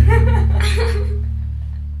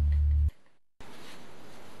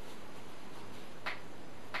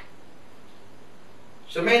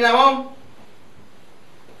 Charmaine, I'm home.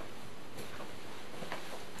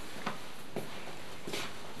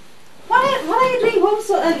 What are you doing home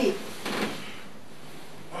so early?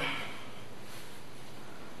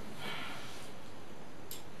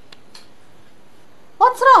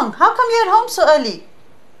 What's wrong? How come you're at home so early?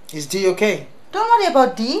 Is D okay? Don't worry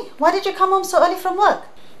about Dee. Why did you come home so early from work?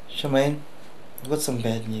 Charmaine, I've got some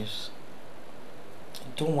bad news. I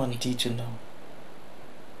don't want D to know.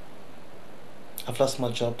 I've lost my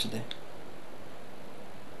job today.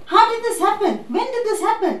 How did this happen? When did this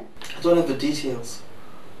happen? I don't have the details.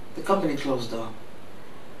 The company closed down.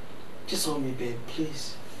 Just hold me, babe,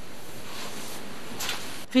 please.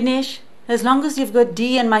 Vinesh, as long as you've got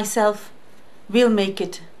Dee and myself, we'll make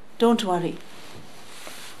it. Don't worry.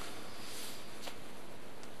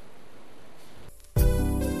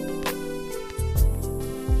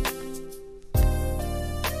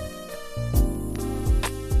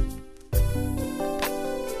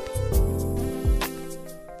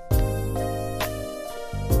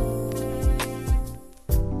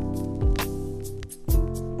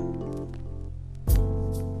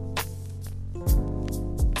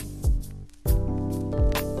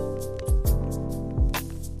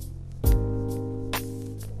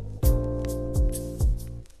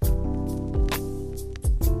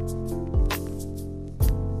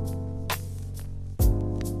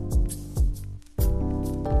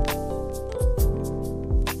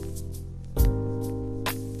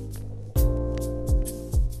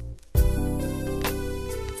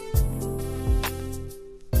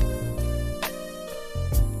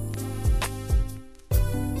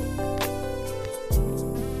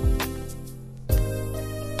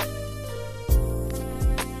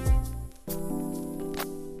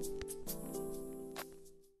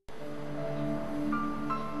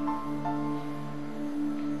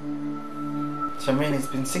 Charmaine, it's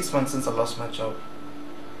been 6 months since I lost my job.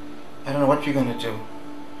 I don't know what we're gonna do.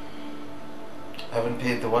 I haven't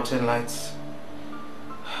paid the water and lights.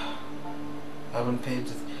 I haven't paid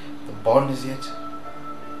the bond as yet.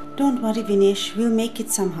 Don't worry, Vinesh. We'll make it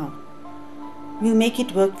somehow. We'll make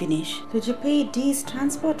it work, Vinesh. Did you pay Dee's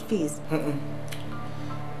transport fees? Can't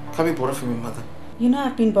be borrowed from your mother. You know,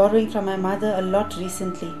 I've been borrowing from my mother a lot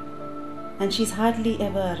recently, and she's hardly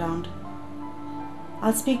ever around.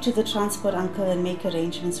 I'll speak to the transport uncle and make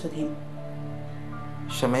arrangements with him.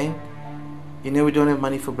 Charmaine, you know we don't have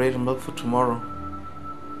money for bread and milk for tomorrow.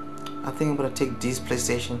 I think I'm gonna take Dee's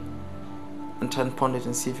PlayStation and try and pawn it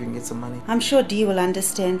and see if we can get some money. I'm sure Dee will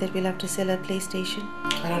understand that we'll have to sell her PlayStation.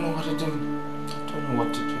 I don't know what to do. I don't know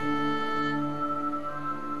what to do.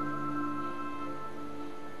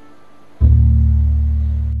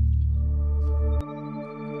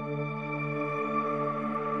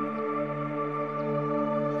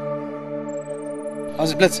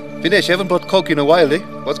 How's it, Blitz? Vinesh, you haven't bought Coke in a while, eh?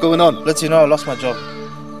 What's going on? Blitz, you know I lost my job.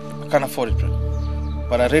 I can't afford it, bro.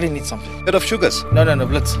 But I really need something. Bit of sugars. No,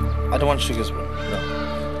 Blitz. I don't want sugars, bro.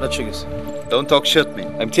 No, not sugars. Don't talk shit,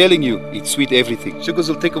 man. I'm telling you, it's sweet everything. Sugars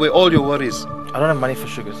will take away all your worries. I don't have money for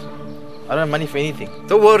sugars. I don't have money for anything.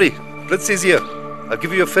 Don't worry. Blitz is here. I'll give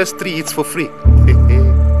you your first 3 eats for free.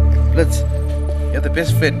 Blitz, you're the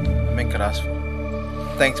best friend a man could ask for.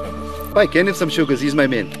 Thanks, man. Bye, get him some sugars. He's my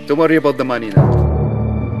man. Don't worry about the money now.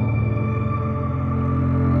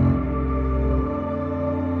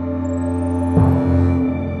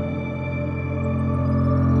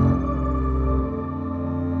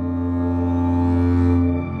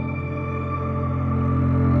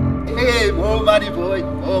 Hey, more money, boy.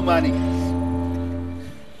 More money.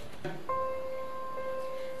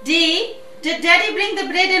 Dee, did Daddy bring the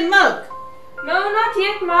bread and milk? No, not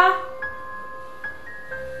yet, Ma.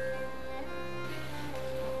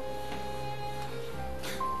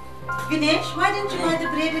 Vinesh, why didn't you buy the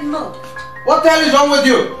bread and milk? What the hell is wrong with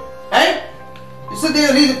you? Eh? You sit there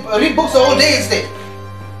and read books the whole day instead.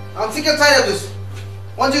 I'm sick and tired of this.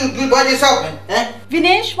 Why don't you do it yourself, man? Eh?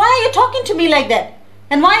 Vinesh, why are you talking to me like that?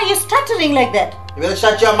 And why are you stuttering like that? You better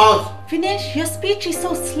shut your mouth. Vinesh, your speech is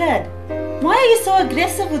so slurred. Why are you so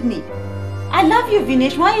aggressive with me? I love you,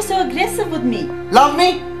 Vinesh. Why are you so aggressive with me? Love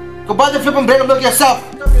me? Go buy the flipping bread and milk yourself.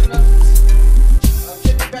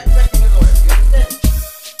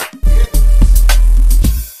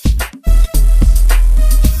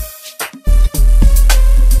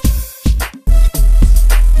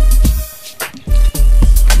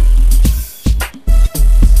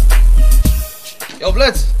 Yo,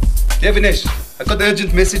 Blitz. Yeah, Vinesh. I got the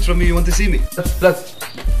urgent message from you. You want to see me? Blitz,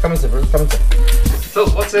 come inside, bro. Come inside. So,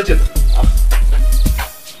 what's urgent?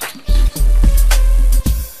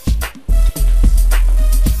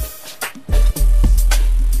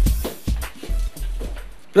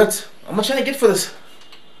 Blitz, how much can I get for this?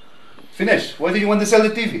 Vinesh, why do you want to sell the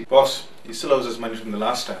TV? Boss, he still owes us money from the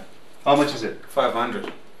last time. How much is it?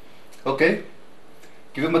 500. Okay.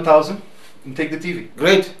 Give him 1,000 and take the TV.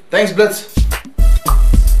 Great. Thanks, Blitz.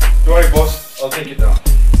 Don't worry, boss. I'll take it down.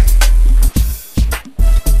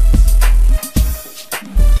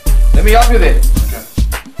 Let me help you there. Okay.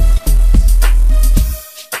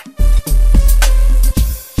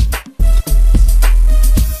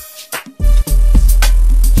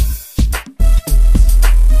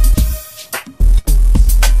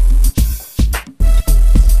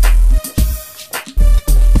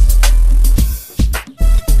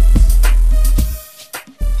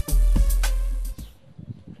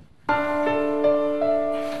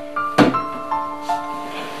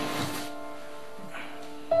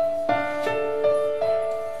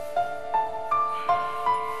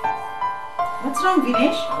 What's wrong,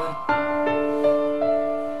 Vinesh?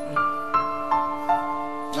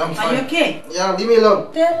 I'm fine. Are you okay? Yeah, leave me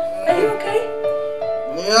alone. Dad, are you okay?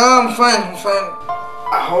 Yeah, I'm fine.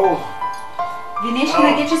 Ow. Vinesh, can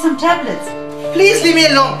I get you some tablets? Please leave me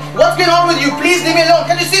alone. What's going on with you? Please leave me alone.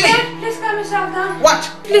 Can you see me? Dad, please calm yourself down. What?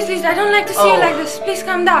 Please, I don't like to see you like this. Please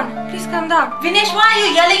calm down. Please calm down. Vinesh, why are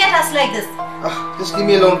you yelling at us like this? Just leave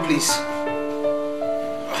me alone, please.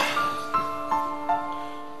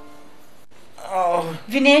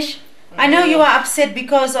 Vinesh, I know you are upset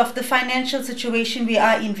because of the financial situation we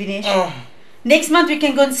are in, Vinesh. Next month we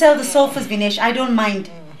can go and sell the sofas, Vinesh. I don't mind.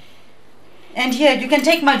 And here, you can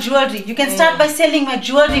take my jewelry. You can start by selling my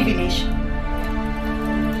jewelry, Vinesh.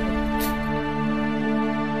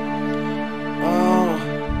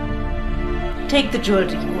 Take the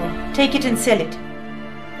jewelry. Take it and sell it.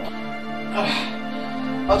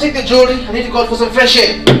 I'll take the jewelry. I need to go out for some fresh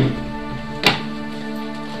air.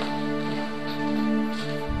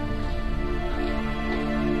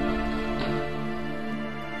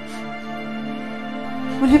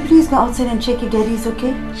 Will you please go outside and check if Daddy is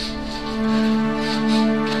okay?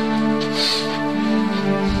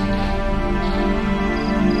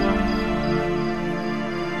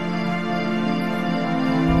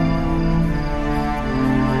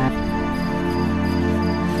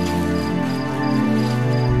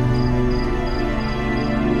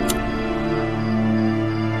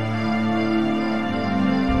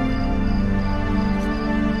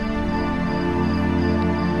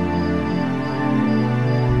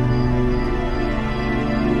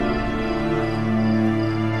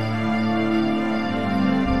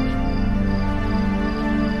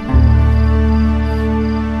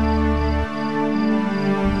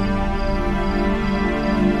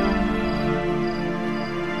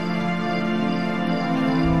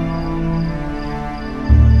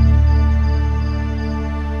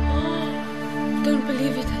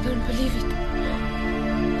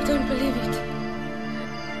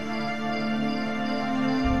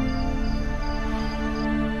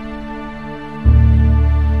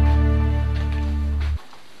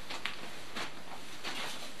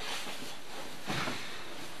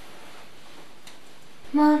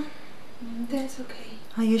 Mom, Dad's okay.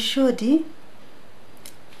 Are you sure, Dee?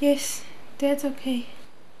 Yes, Dad's okay.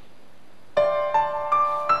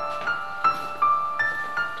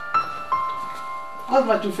 How's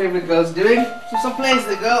my two favorite girls doing? So some plays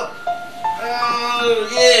they go. Oh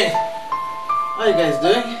yeah. How you guys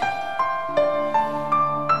doing?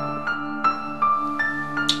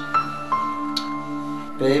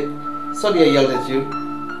 Babe, sorry I yelled at you.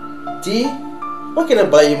 Dee, what can I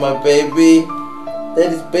buy you, my baby?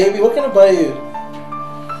 Daddy's baby, what can I buy you?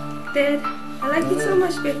 Dad, I like it so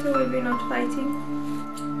much better when we're not fighting.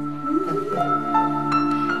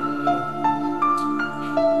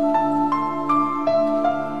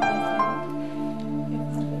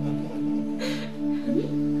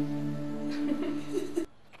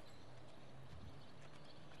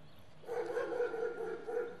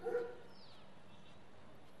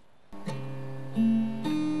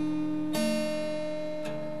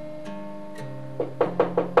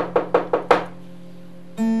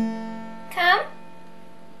 Come.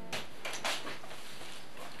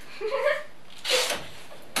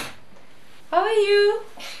 How are you?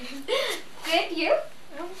 Good, you?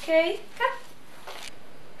 Okay. Come.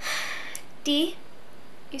 Dee,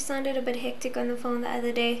 you sounded a bit hectic on the phone the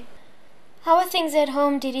other day. How are things at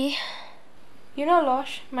home, Didi? You know,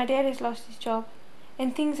 Losh, my dad has lost his job,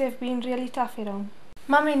 and things have been really tough at home.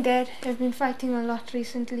 Mom and Dad have been fighting a lot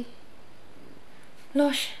recently.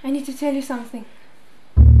 Losh, I need to tell you something.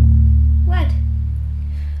 What?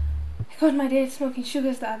 I caught my dad smoking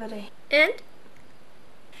sugars the other day. And?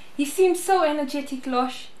 He seemed so energetic,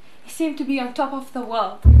 Losh. He seemed to be on top of the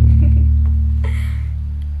world.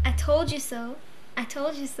 I told you so. I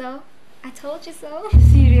told you so. I told you so.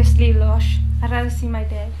 Seriously, Losh, I'd rather see my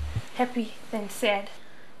dad happy than sad.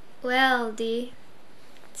 Well, Dee,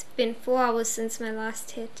 it's been 4 hours since my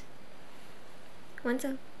last hit. Want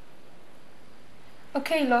some?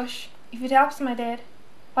 Okay, Losh, if it helps my dad,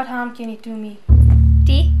 what harm can it do me?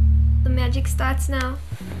 Dee, the magic starts now.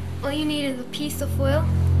 All you need is a piece of foil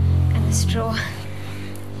and a straw.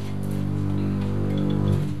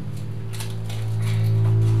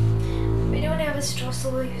 We don't have a straw, so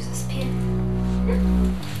we'll use a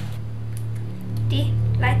spoon. Dee,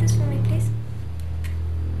 light this for me, please.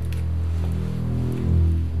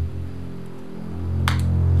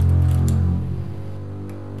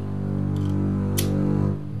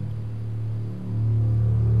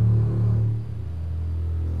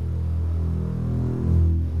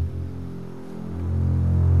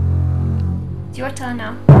 It's your turn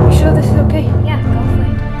now. You sure this is okay? Yeah, go for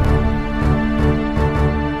it.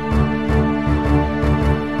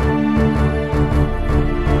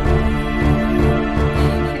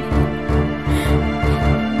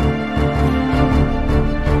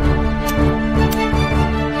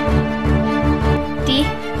 Dee,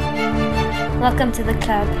 welcome to the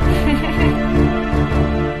club.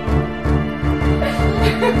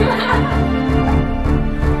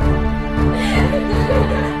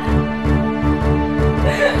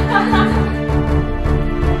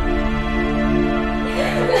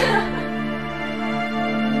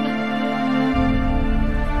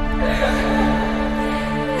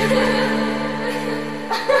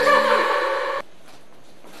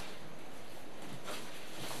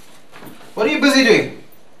 What are you busy doing?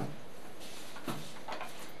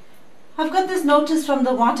 I've got this notice from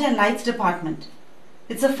the Water and Lights Department.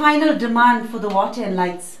 It's a final demand for the water and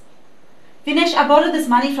lights. Vinesh, I borrowed this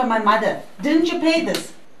money from my mother. Didn't you pay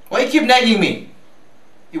this? Why you keep nagging me?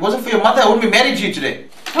 If it wasn't for your mother, I wouldn't be married to you today.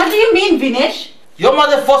 What do you mean, Vinesh? Your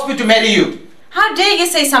mother forced me to marry you. How dare you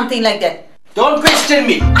say something like that? Don't question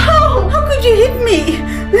me. Ow! How could you hit me?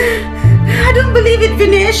 I don't believe it,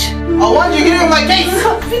 Vinesh. I want you to get in my case.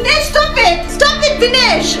 Vinesh, stop it! Stop it,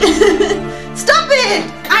 Vinesh! Stop it!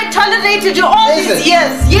 I tolerated you all these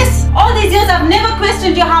years. Yes, all these years I've never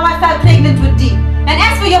questioned you how I felt pregnant with Dee. And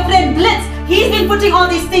as for your friend Blitz, he's been putting all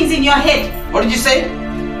these things in your head. What did you say?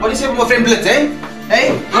 What did you say about my friend Blitz, eh?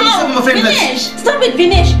 Hey? What did you say about my friend Blitz? Vinesh, stop it,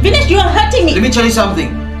 Vinesh. Vinesh, you are hurting me. Let me tell you something.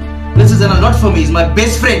 Blitz has done a lot for me. He's my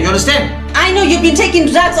best friend, you understand? I know you've been taking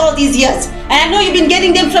drugs all these years. And I know you've been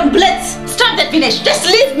getting them from Blitz. Stop that, Vinesh. Just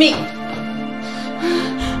leave me.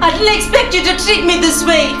 I didn't expect you to treat me this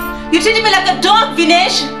way. You treated me like a dog,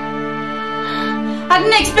 Vinesh. I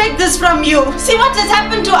didn't expect this from you. See what has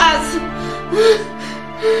happened to us.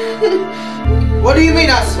 What do you mean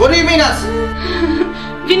us? What do you mean us?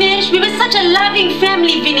 Vinesh, we were such a loving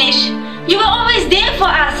family, Vinesh. You were always there for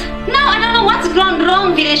us. Now I don't know what's gone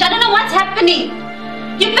wrong, Vinesh. I don't know what's happening.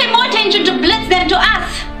 You pay more attention to Blitz than to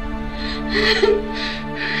us.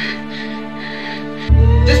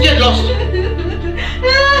 Just get lost.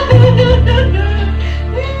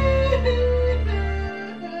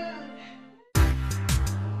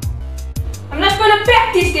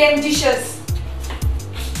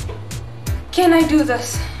 I do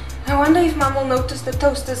this? I wonder if Mom will notice the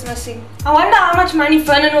toaster's missing. I wonder how much money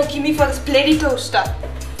Vernon will give me for this bloody toaster.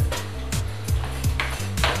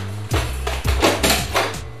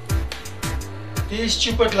 These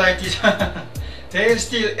stupid ladies, they'll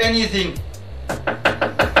steal anything.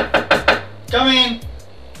 Come in.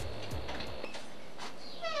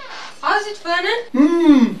 How's it,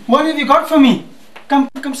 Vernon? What have you got for me? Come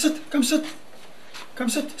sit, come sit. Come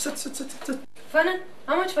sit. Vernon,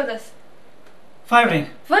 how much for this? 5 rand.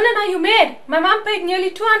 Vernon, are you mad? My mom paid nearly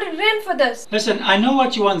 200 rand for this. Listen, I know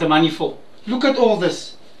what you want the money for. Look at all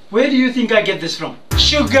this. Where do you think I get this from?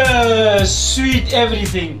 Sugar, sweet,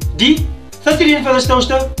 everything. D, 30 rand for this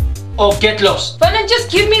toaster? Or get lost? Vernon,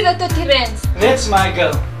 just give me the 30 rands. That's my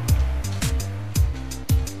girl.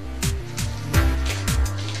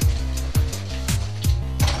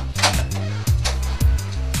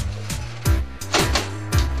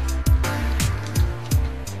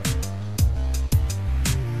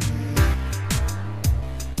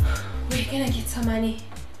 Where can I get some money?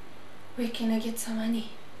 Where can I get some money?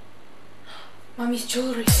 Mommy's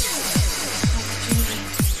jewelry.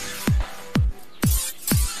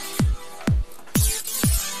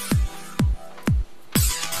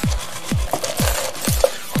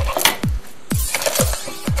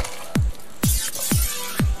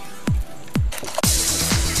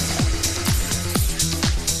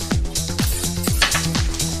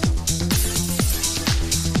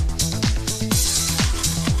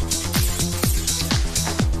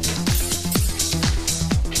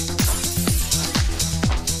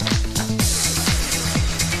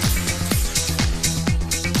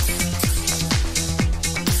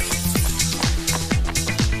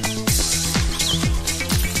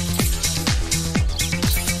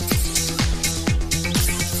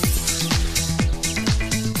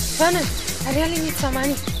 Vernon, I really need some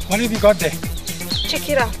money. What have you got there? Check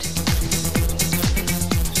it out.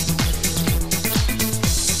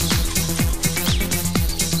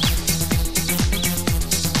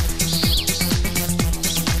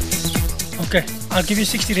 Okay, I'll give you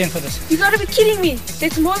 60 rand for this. You gotta be kidding me.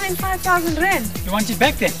 That's more than 5,000 rand. You want it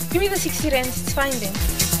back then? Give me the 60 rand. It's fine then.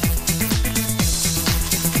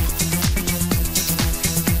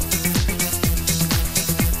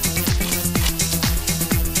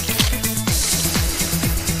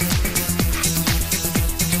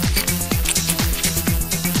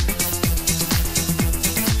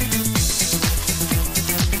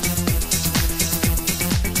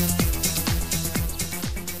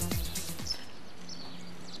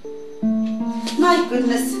 My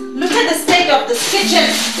goodness, look at the state of this kitchen.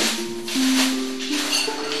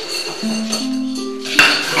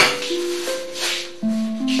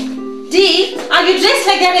 Dee, are you dressed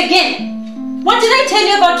like that again? What did I tell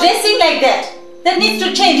you about dressing like that? That needs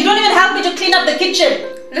to change. You don't even help me to clean up the kitchen.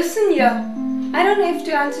 Listen here, I don't have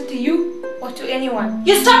to answer to you or to anyone.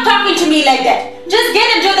 You stop talking to me like that. Just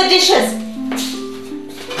get and do the dishes.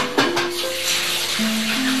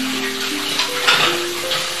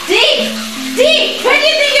 Dee, where do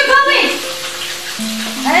you think you're going?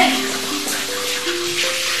 Hey.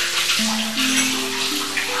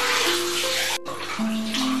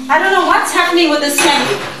 I don't know what's happening with this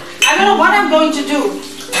family. I don't know what I'm going to do.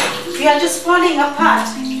 We are just falling apart.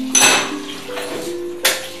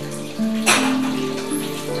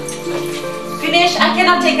 Vinesh, I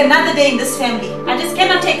cannot take another day in this family. I just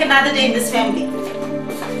cannot take another day in this family.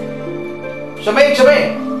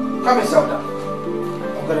 Shemaine, come and sit down.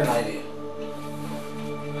 I've got an idea.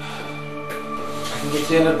 I can get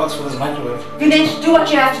 300 bucks for this microwave. Vinesh, do what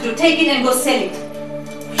you have to do. Take it and go sell it.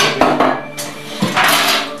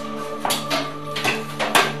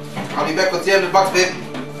 I'll be back with 300 bucks, babe.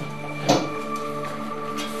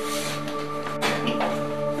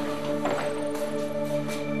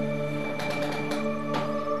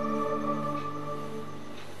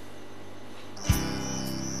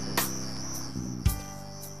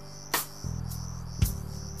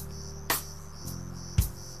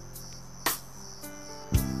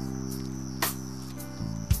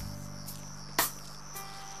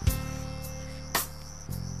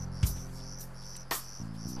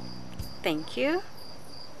 Thank you.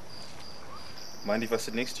 Mind if I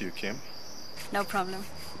sit next to you, Kim? No problem.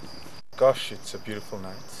 Gosh, it's a beautiful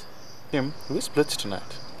night. Kim, where's Blitz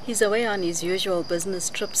tonight? He's away on his usual business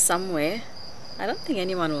trip somewhere. I don't think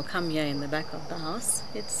anyone will come here in the back of the house.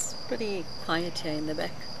 It's pretty quiet here in the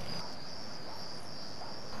back.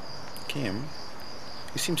 Kim,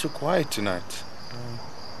 you seem so quiet tonight.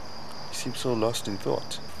 You seem so lost in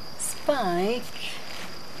thought. Spike.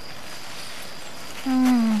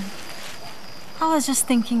 I was just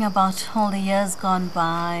thinking about all the years gone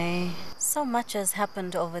by. So much has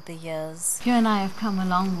happened over the years. You and I have come a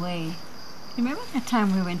long way. Remember that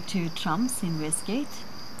time we went to Trump's in Westgate?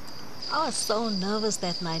 I was so nervous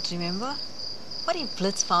that night, remember? What if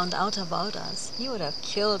Blitz found out about us? He would have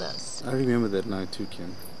killed us. I remember that night too,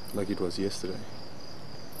 Kim, like it was yesterday.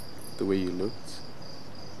 The way you looked.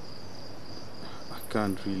 I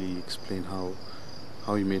can't really explain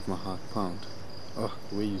how you made my heart pound. Oh,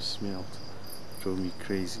 the way you smelled drove me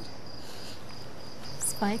crazy.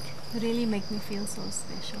 Spike, you really make me feel so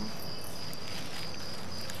special.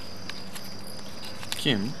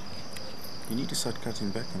 Kim, you need to start cutting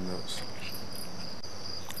back on those.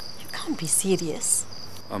 You can't be serious.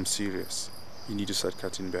 I'm serious. You need to start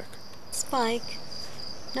cutting back. Spike,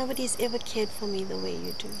 nobody's ever cared for me the way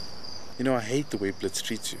you do. You know, I hate the way Blitz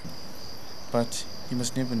treats you. But you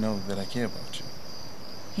must never know that I care about you.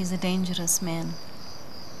 He's a dangerous man.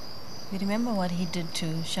 You remember what he did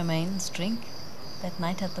to Charmaine's drink that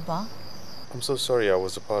night at the bar? I'm so sorry I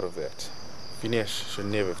was a part of that. Vinesh should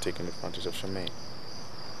never have taken advantage of Charmaine.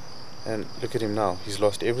 And look at him now. He's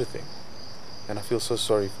lost everything. And I feel so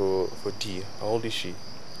sorry for Dee. How old is she?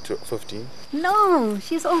 15? No,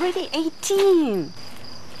 she's already 18.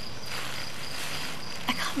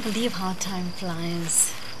 I can't believe how time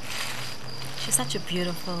flies. She's such a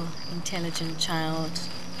beautiful, intelligent child.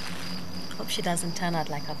 Hope she doesn't turn out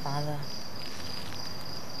like her father.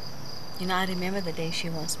 You know, I remember the day she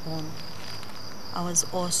was born. I was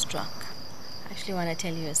awestruck. I actually want to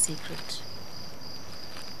tell you a secret.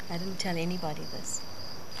 I didn't tell anybody this.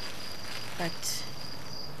 But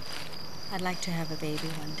I'd like to have a baby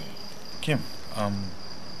one day. Kim, I'm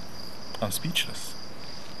speechless.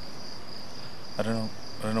 I don't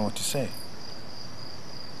know what to say.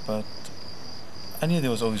 But I knew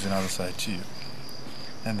there was always another side to you.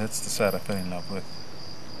 And that's the side I fell in love with.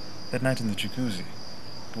 That night in the jacuzzi,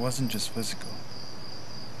 it wasn't just physical.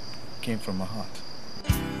 It came from my heart.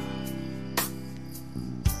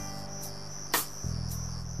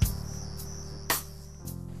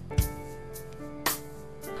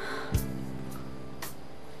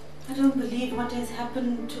 I don't believe what has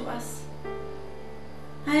happened to us.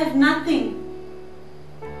 I have nothing.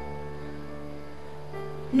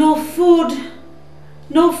 No food,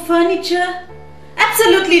 no furniture,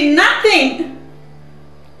 absolutely nothing.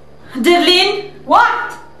 Darlene,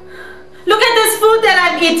 what? Look at this food that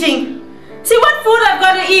I'm eating. See what food I've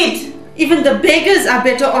got to eat. Even the beggars are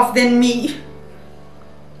better off than me.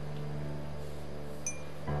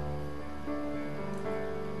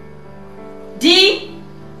 Dee,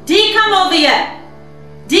 come over here.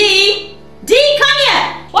 Dee, come here.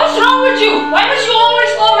 What's wrong with you? Why must you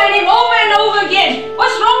always fall my name over and over again?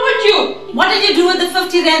 What's wrong with you? What did you do with the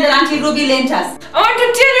 50 rand that Auntie Ruby lent us? I want to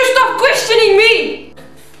tell you, stop questioning me.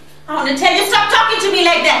 I want to tell you, stop talking to me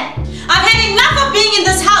like that. I've had enough of being in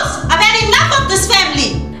this house. I've had enough of this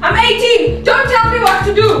family. I'm 18. Don't tell me what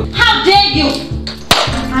to do. How dare you?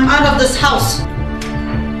 I'm out of this house.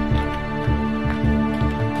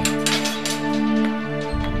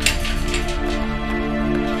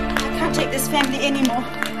 I can't take this family anymore.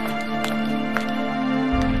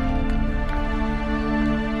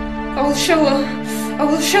 I will show her. I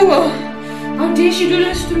will show her. How dare she do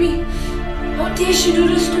this to me? How dare she do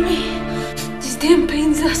this to me? These damn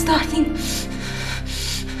pains are starting.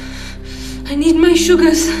 I need my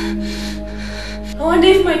sugars. I wonder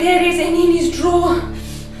if my dad has any in his drawer.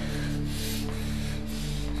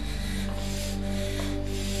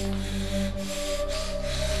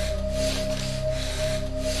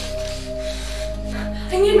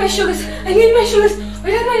 I need my sugars. I need my sugars.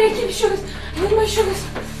 Where did my dad keep his sugars? I need my sugars.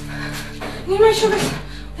 I need my sugars.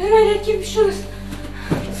 Where did my dad keep his sugars?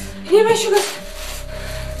 I need my sugars.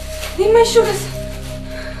 I need my sugars.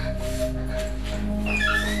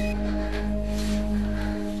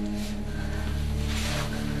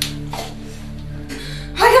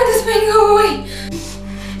 Why can't this pain go away?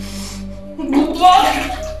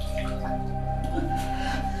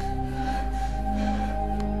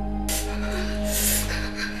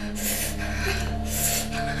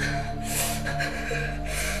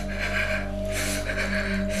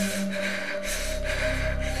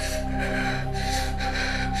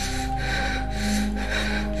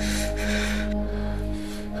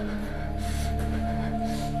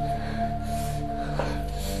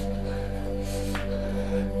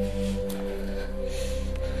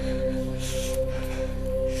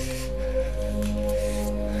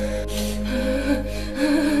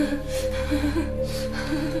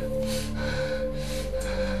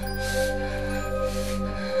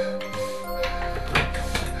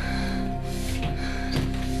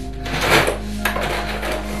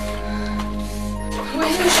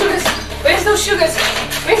 Where's those sugars?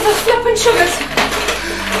 Where's the flippin' sugars?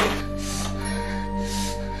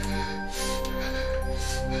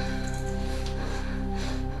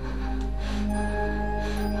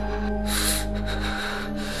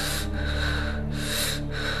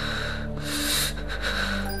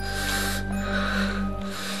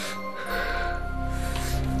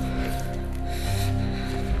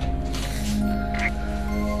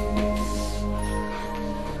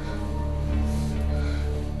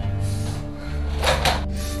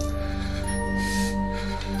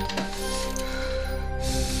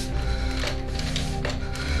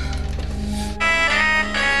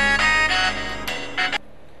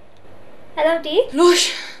 Hello, Dee?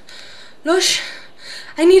 Losh,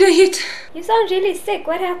 I need a hit. You sound really sick.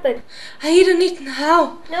 What happened? I need a hit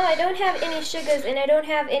now. No, I don't have any sugars and I don't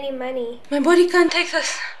have any money. My body can't take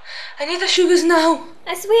this. I need the sugars now.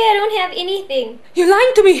 I swear I don't have anything. You're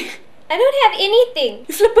lying to me. I don't have anything.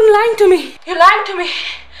 You're flippin' lying to me. You're lying to me.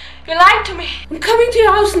 You're lying to me. I'm coming to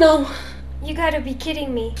your house now. You gotta be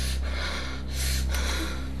kidding me.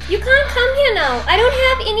 You can't come here now. I don't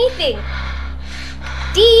have anything.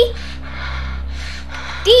 Dee!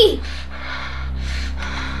 Dee!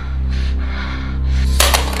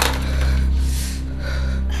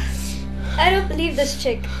 I don't believe this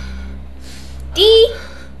chick. Dee!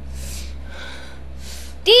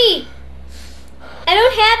 Dee! I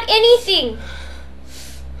don't have anything.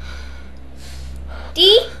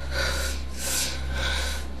 Dee?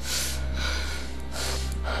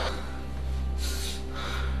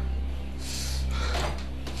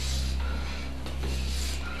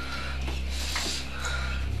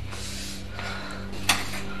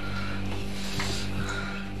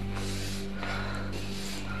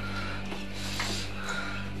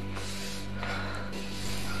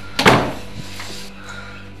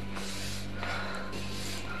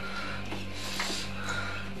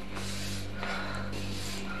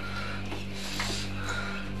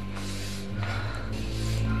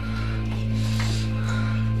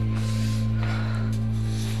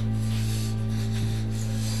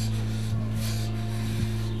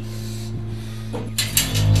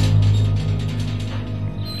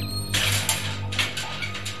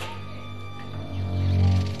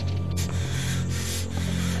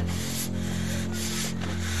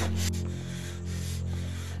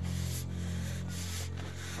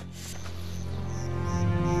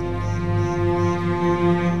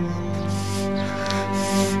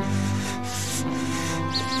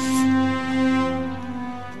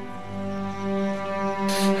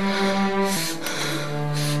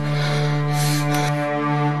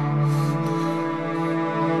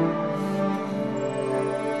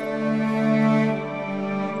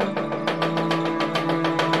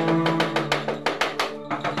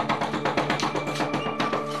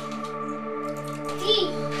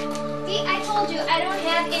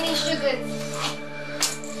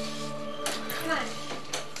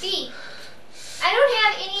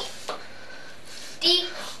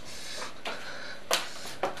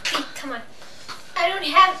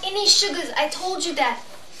 I told you that.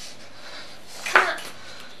 Come on.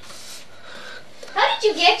 How did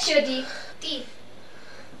you get here, Dee? Dee.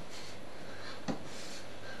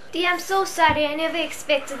 Dee, I'm so sorry. I never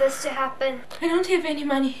expected this to happen. I don't have any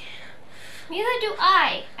money. Neither do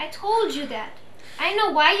I. I told you that. I know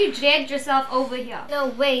why you dragged yourself over here. No,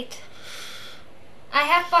 wait. I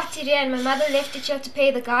have Potteria and my mother left it here to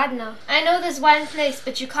pay the gardener. I know there's one place,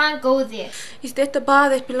 but you can't go there. Is that the bar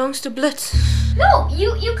that belongs to Blitz? No,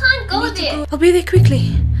 you can't go there. I'll be there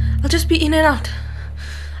quickly. I'll just be in and out.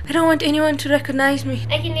 I don't want anyone to recognize me.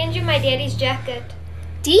 I can lend you my daddy's jacket.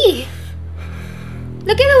 Dee!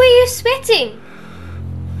 Look at the way you're sweating.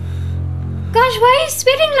 Gosh, why are you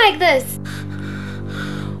sweating like this?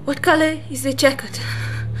 What color is the jacket?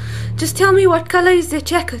 Just tell me what color is the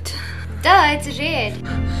jacket. Duh, it's red.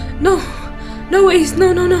 No ways,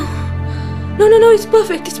 no, it's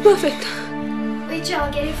perfect, it's perfect. Wait, Joe,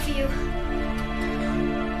 I'll get it for you.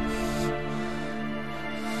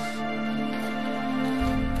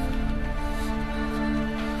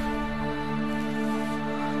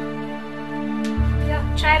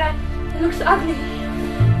 Yeah, try it on. It looks ugly.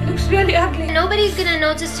 It looks really ugly. Nobody's gonna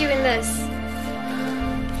notice you in this.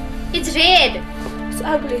 It's red. It's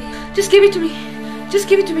ugly. Just give it to me. Just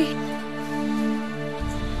give it to me.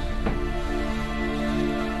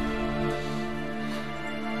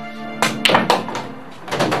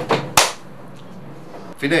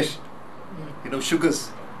 Finish. You know,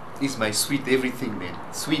 Sugars is my sweet everything, man.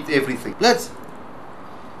 Sweet everything. Let's.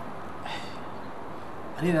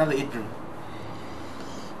 I need another apron.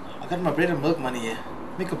 I got my bread and milk money here.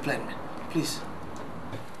 Make a plan, man. Please.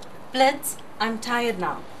 Blitz, I'm tired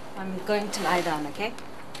now. I'm going to lie down, okay?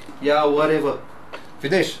 Yeah, whatever.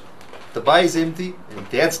 Finish. The bar is empty, and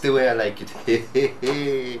that's the way I like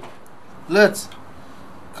it. Let's.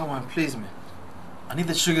 Come on, please, man. I need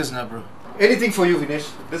the sugars now, bro. Anything for you, Vinesh.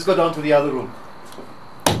 Let's go down to the other room.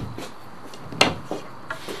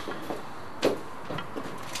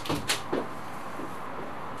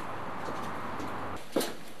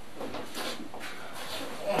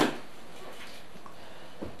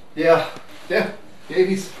 Yeah, here it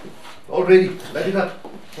is. All ready. Light it up.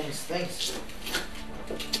 Thanks.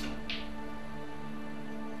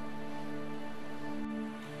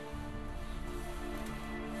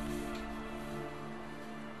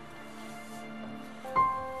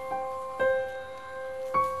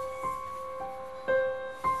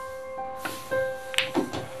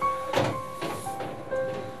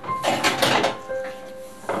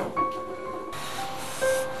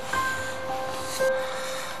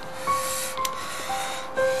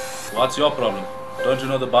 What's your problem? Don't you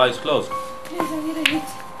know the bar is closed? Please, I need a hit.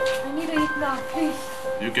 I need a hit now, please.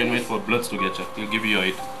 You can wait for Blitz to get you. He'll give you a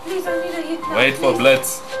hit. Please, I need a hit now. Wait for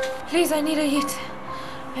Blitz. Please, I need a hit.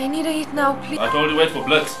 I need a hit now, please. I told you wait for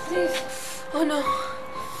Blitz. Please. Oh no.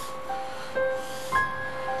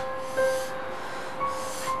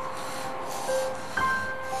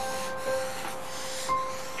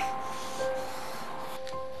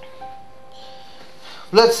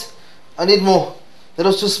 Blitz, I need more. That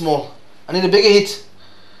was too small. I need a bigger hit.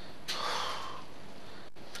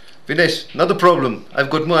 Vinesh, not a problem. I've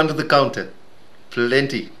got more under the counter.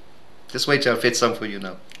 Plenty. Just wait till I fetch some for you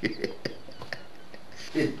now.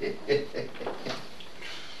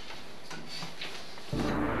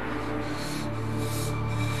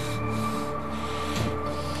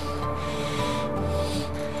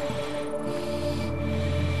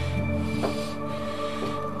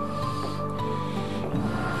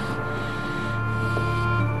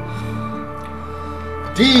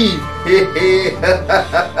 D.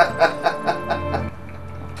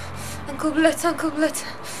 Uncle Blitz,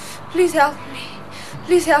 please help me.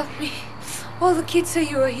 Please help me. All the kids say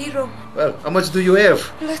you're a hero. Well, how much do you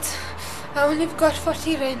have? Blitz, I only got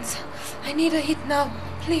 40 rands. I need a hit now,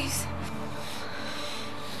 please.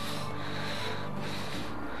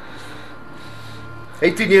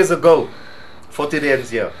 $18 years ago, 40 rands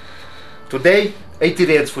here. Today, 80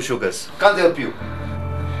 rands for sugars. Can't help you.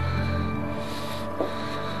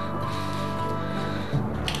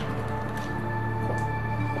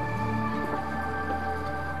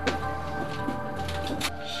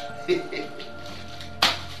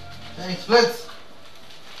 Thanks, Blitz.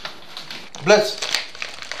 Blitz,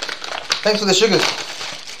 thanks for the sugars.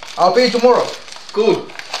 I'll pay you tomorrow. Cool.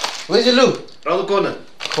 Where's your loo? Around the corner.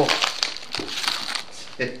 Cool.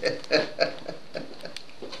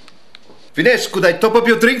 Vinesh, could I top up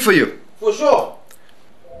your drink for you? For sure.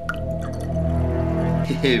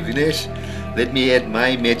 Vinesh, let me add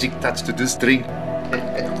my magic touch to this drink.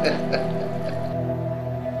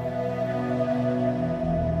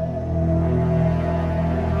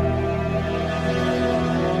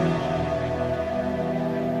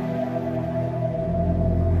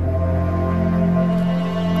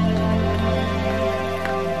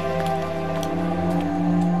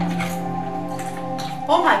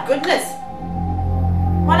 Oh my goodness.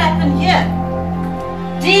 What happened here?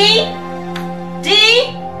 D?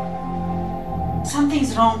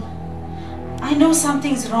 Something's wrong. I know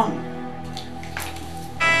something's wrong.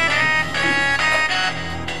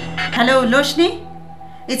 Hello, Loshni?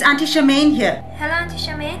 It's Auntie Charmaine here. Hello, Auntie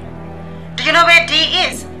Charmaine. Do you know where D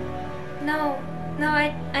is? No,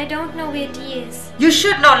 I don't know where D is. You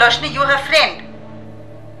should know, Loshni. You're her friend.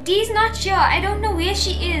 Dee's not here. I don't know where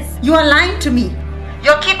she is. You are lying to me.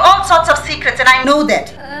 You keep all sorts of secrets and I know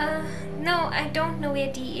that. No, I don't know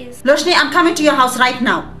where D is. Loshni, I'm coming to your house right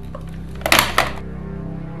now.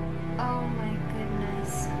 Oh my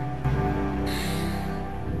goodness.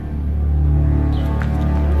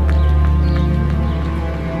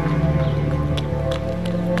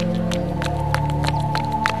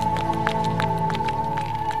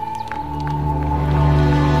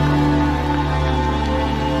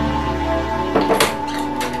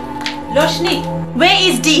 Loshni, where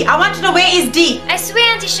is D? I want to know where is D? I swear,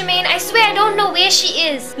 Auntie Charmaine, I swear I don't know where she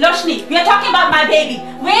is. Loshni, we are talking about my baby.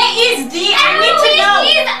 Where is D? I need to know.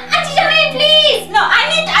 Where she is. Auntie Charmaine, please. No, I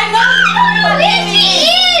know where she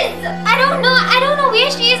is. I don't know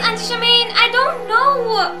where she is, Auntie Charmaine. I don't know.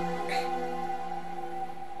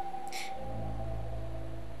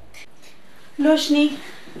 Loshni,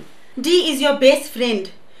 D is your best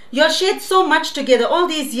friend. You all shared so much together all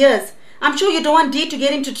these years. I'm sure you don't want D to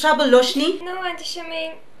get into trouble, Loshni. No, Auntie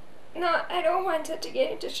Charmaine. No, I don't want her to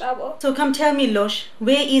get into trouble. So come tell me, Losh,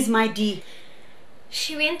 where is my D?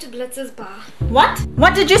 She went to Blitz's bar. What?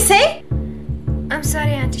 What did you say? I'm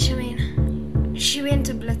sorry, Auntie Charmaine. She went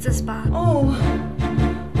to Blitz's bar. Oh,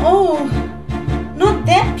 not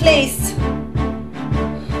that place.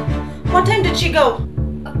 What time did she go?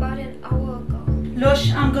 About an hour ago.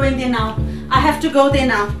 Lush, I'm going there now. I have to go there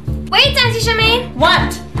now. Wait, Auntie Charmaine.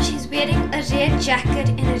 What? She's wearing a red jacket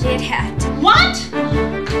and a red hat. What?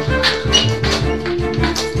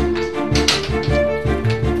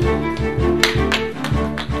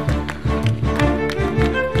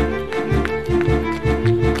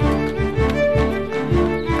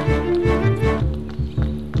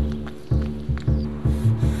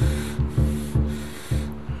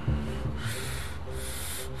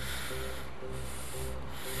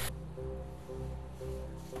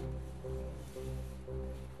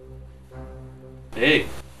 Hey,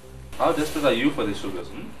 how desperate are you for these sugars?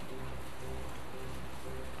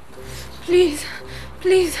 Please,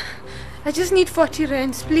 please. I just need 40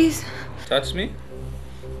 rands, please. Touch me,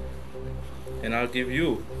 and I'll give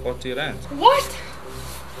you 40 rands. What?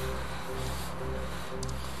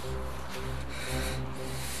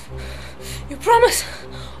 You promise?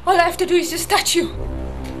 All I have to do is just touch you.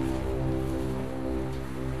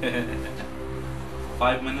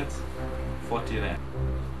 5 minutes, 40 rand.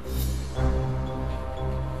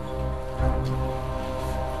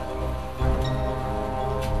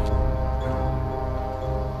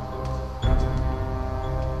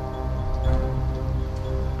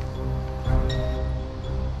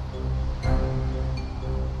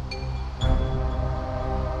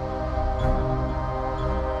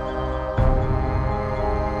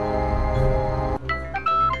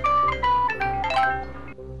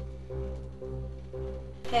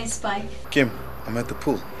 Hey, Spike. Kim, I'm at the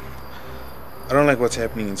pool. I don't like what's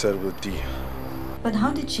happening inside with D. But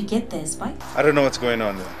how did she get there, Spike? I don't know what's going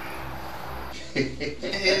on there.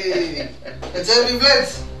 Hey, it's every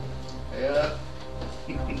blitz. Yeah.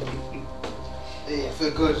 Hey, I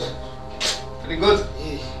feel good. Pretty good.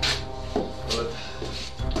 Yeah. Good.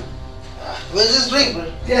 Where's this drink, bro?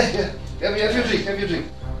 Yeah. Have your drink.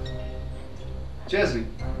 Cheers, me.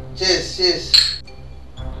 Cheers.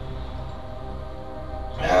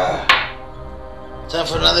 Time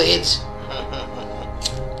for another hit.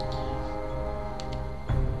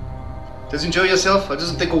 Just enjoy yourself. I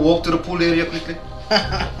just take a walk to the pool area quickly.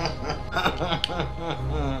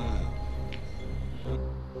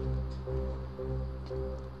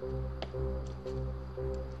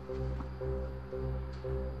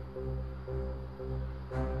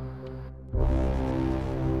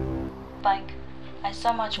 Spike, I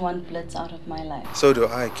so much want Blitz out of my life. So do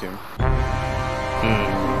I, Kim.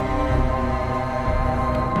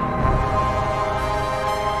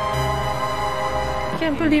 I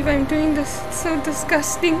can't believe I'm doing this. It's so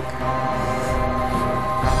disgusting.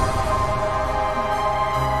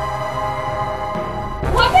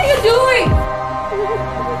 What are you doing?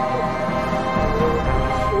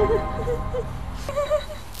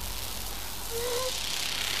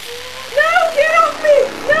 No, get off me!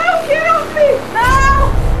 No, get off me! No!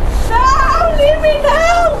 No, leave me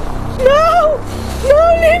now! No! No,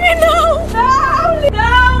 leave me now! No! No,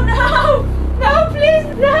 no! No, please,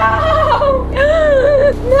 no! No! No!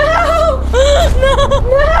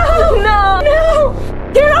 No! No!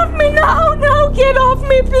 Get off me now! No! Get off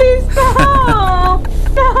me, please! No!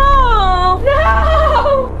 No! No! No!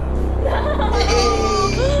 No!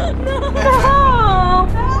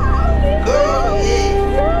 No!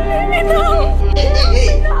 Leave me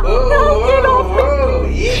now! No, get off me!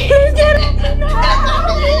 Please get off me now!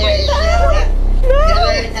 No! Leave me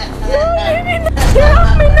now! Get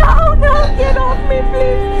off me now! No! Get off me,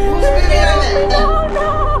 please! Get off me now! No!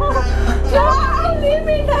 No! Leave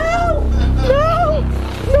me now! No!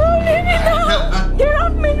 No! Leave me now! Get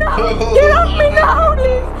off me now! Get off me now,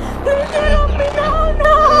 please! Please get off me now! No!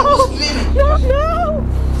 No! No! No!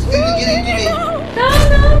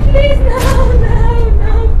 No! Please no! No!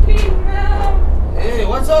 No! Please no! Hey,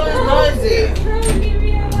 what's all this noise here? No!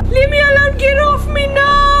 Leave me alone! Get off me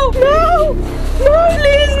now! No! No!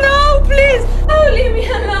 Please no! Please! Oh, leave me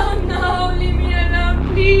alone! No! Leave me alone!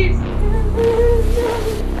 Please!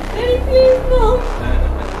 Daddy, please no!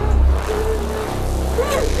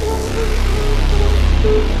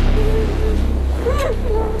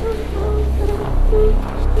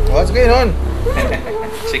 What's going on?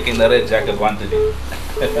 Chick in the red jacket wanted you.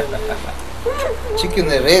 Chick in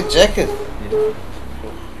the red jacket? Yeah.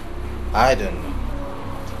 I don't know.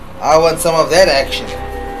 I want some of that action.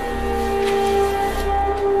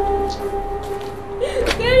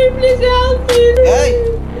 Daddy, please help me! Hey!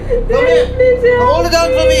 Come here! Please help Hold it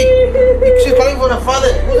down for me! She's calling for her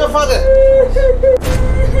father. Who's her father?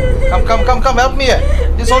 Come, help me here.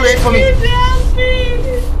 Just hold it for me. Please help me.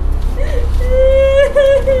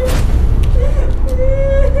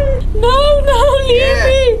 No, leave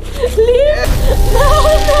me. Leave. No,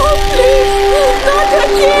 please. Not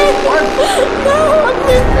again. No,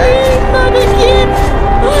 please, not again.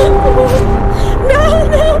 No,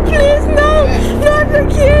 please, no. Not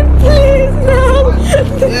again, please, no.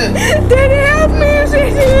 Daddy, help me.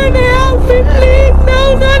 She's gonna help me, please. No,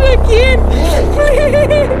 not again. Please.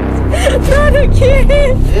 Not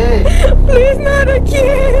again. Please, not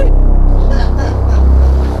again.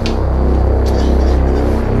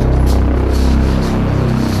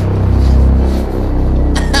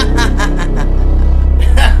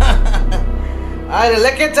 I had a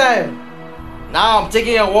lucky time. Now I'm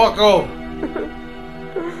taking a walk home.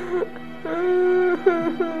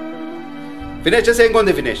 Vinesh, just hang on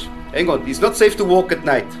there, Vinesh. Hang on. It's not safe to walk at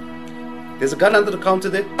night. There's a gun under the counter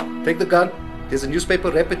there. Take the gun. There's a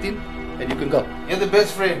newspaper, wrap it in, and you can go. You're the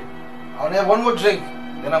best friend. I want to have one more drink,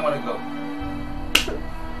 then I'm gonna go.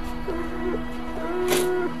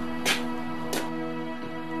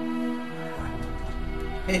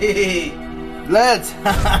 Hey, blood.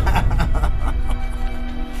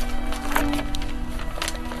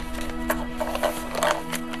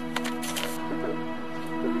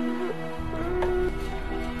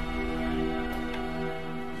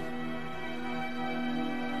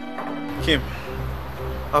 Kim,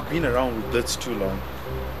 I've been around with Blitz too long.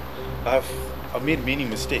 I've made many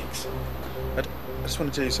mistakes. But I just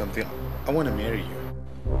want to tell you something. I want to marry you.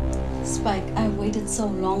 Spike, I waited so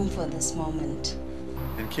long for this moment.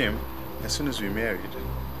 And Kim, as soon as we're married,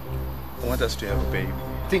 I want us to have a baby.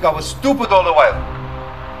 I think I was stupid all the while.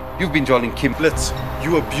 You've been joining Kim. Blitz,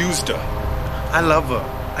 you abused her. I love her,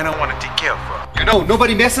 and I want to take care of her. You know,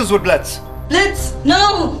 nobody messes with Blitz. Blitz,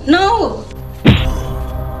 no!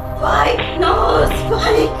 Spike, no,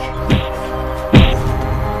 Spike!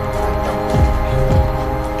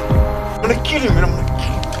 I'm gonna kill him, and I'm gonna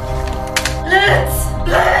kill him.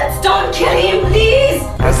 Blitz, don't kill him, please!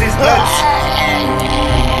 This is Blitz.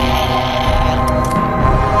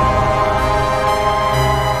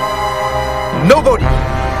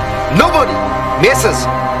 Nobody messes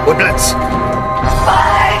with Blitz.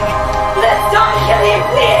 Spike! Blitz, don't kill him,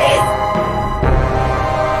 please!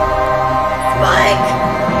 Spike!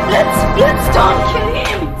 Blitz, don't kill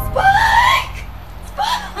him! Spike!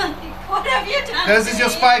 What have you done? This is your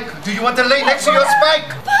Spike. Do you want to lay next to your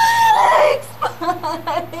Spike? Spike!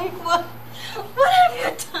 What have you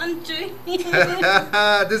done to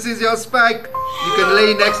him? This is your Spike. You can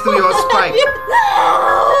lay next to your Spike. No!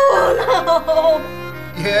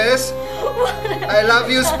 Yes? I love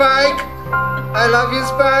you, Spike. I love you,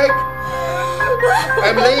 Spike.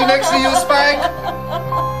 I'm laying next to you, Spike.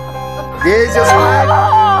 There's your Spike.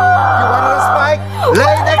 You want a Spike?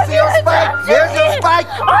 Lay next to your Spike. Here's your Spike.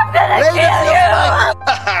 Lay next to your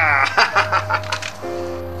Spike.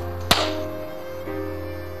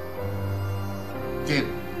 Jim.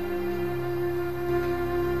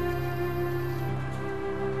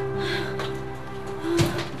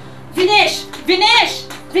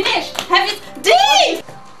 Vinesh, have you... D!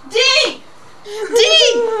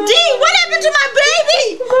 What happened to my baby?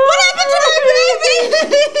 What happened to my baby?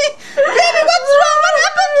 Baby, what's wrong? What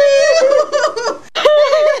happened to you?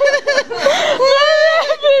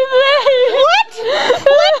 What?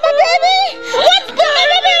 What, my baby? What's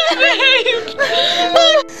going on?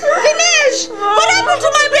 Vinesh, what happened to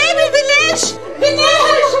my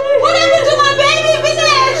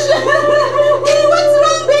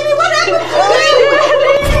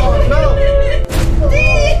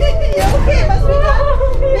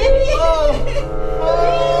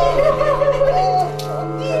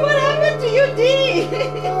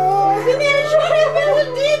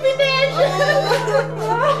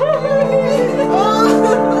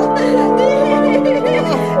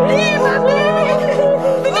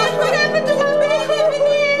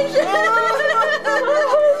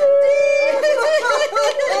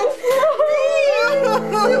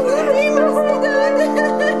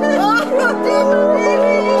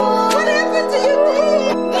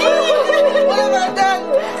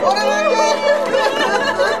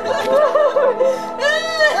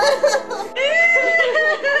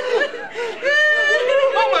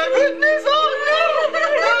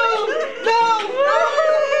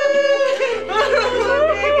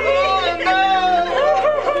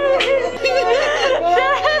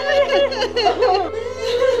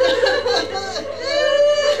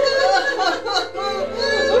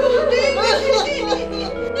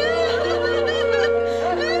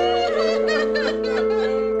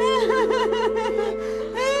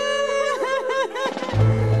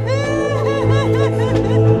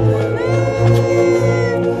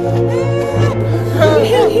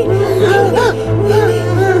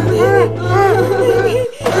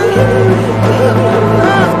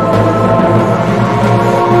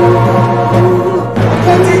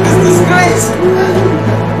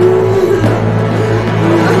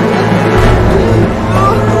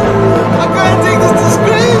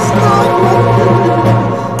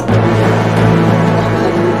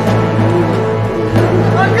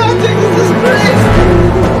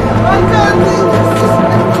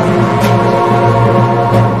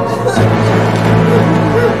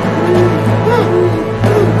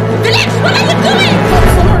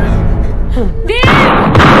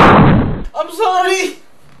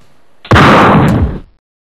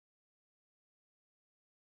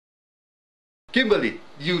Kimberly,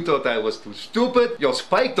 you thought I was too stupid. Your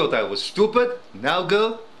Spike thought I was stupid. Now,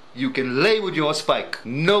 girl, you can lay with your Spike.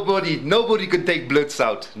 Nobody can take Blitz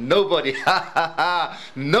out. Nobody. Ha ha ha.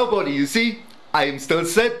 Nobody, you see? I am still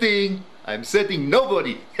setting. I'm setting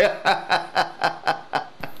nobody.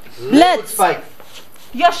 Blitz!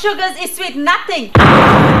 Your sugars is sweet nothing.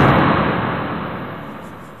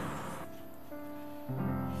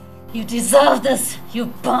 You deserve this, you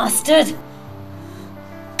bastard.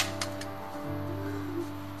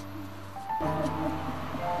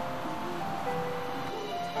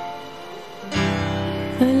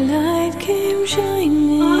 A light came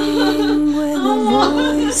shining where the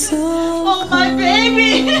voice so Oh, my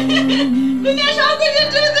baby! Vinesh, how could you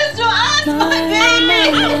do this to us? My baby!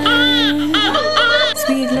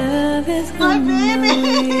 sweet love is my baby!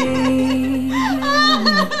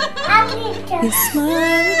 You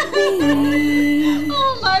smile at me.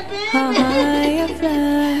 Oh, my baby! How high I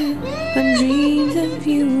fly on dreams of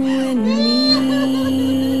you and me.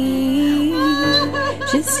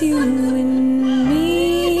 Just you and me.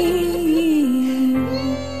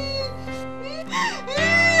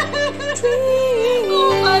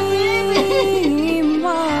 Oh, my baby!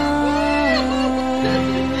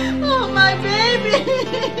 Oh, my baby!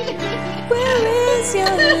 Where is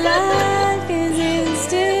your life? Is it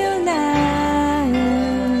still now?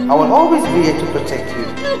 I will always be here to protect you.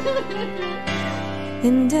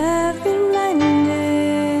 And I've been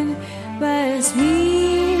blinded by a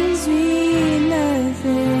sweet, sweet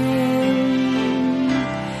nothing.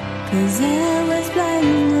 'Cause I was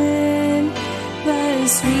blinded by a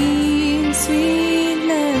sweet, sweet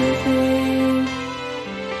nothing.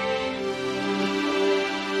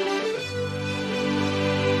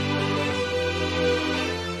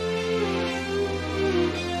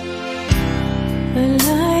 A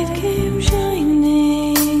light came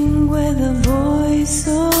shining where the voice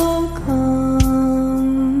so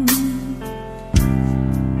calm.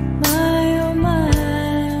 My oh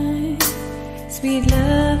my, sweet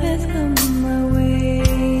love has come my way.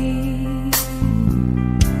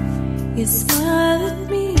 You smile at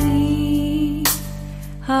me,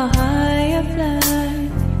 how high I fly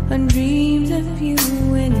on dreams of you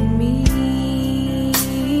and me.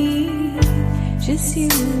 Just you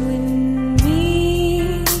and me.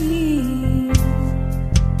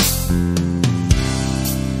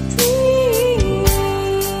 Dream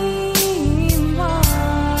on.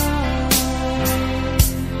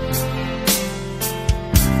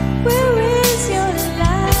 Where is your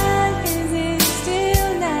life? Is it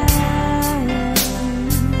still now?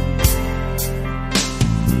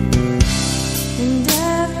 And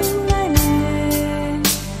I've been blinded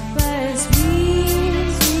by a sweet,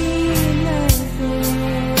 sweet nothing.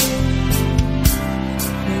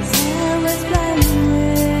 'Cause I was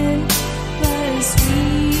blinded by a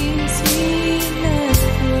sweet, sweet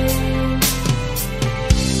nothing.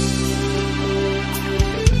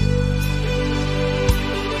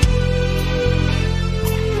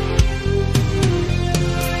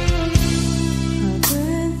 How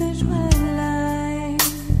good the twilight,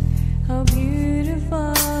 how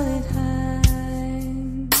beautiful it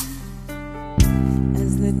hides,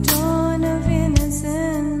 as the dawn of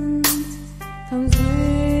innocence comes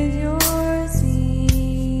with your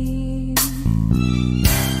seed.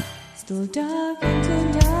 Still darker to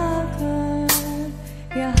darker,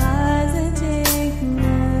 your eyes are taking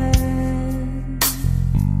us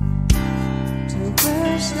to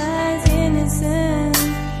brush lies innocent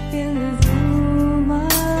in the room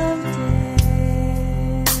of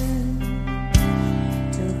death.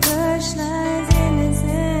 To brush lies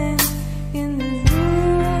innocent in the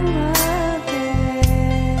room of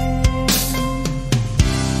death.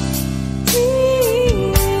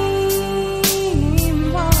 Dream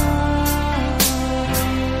on.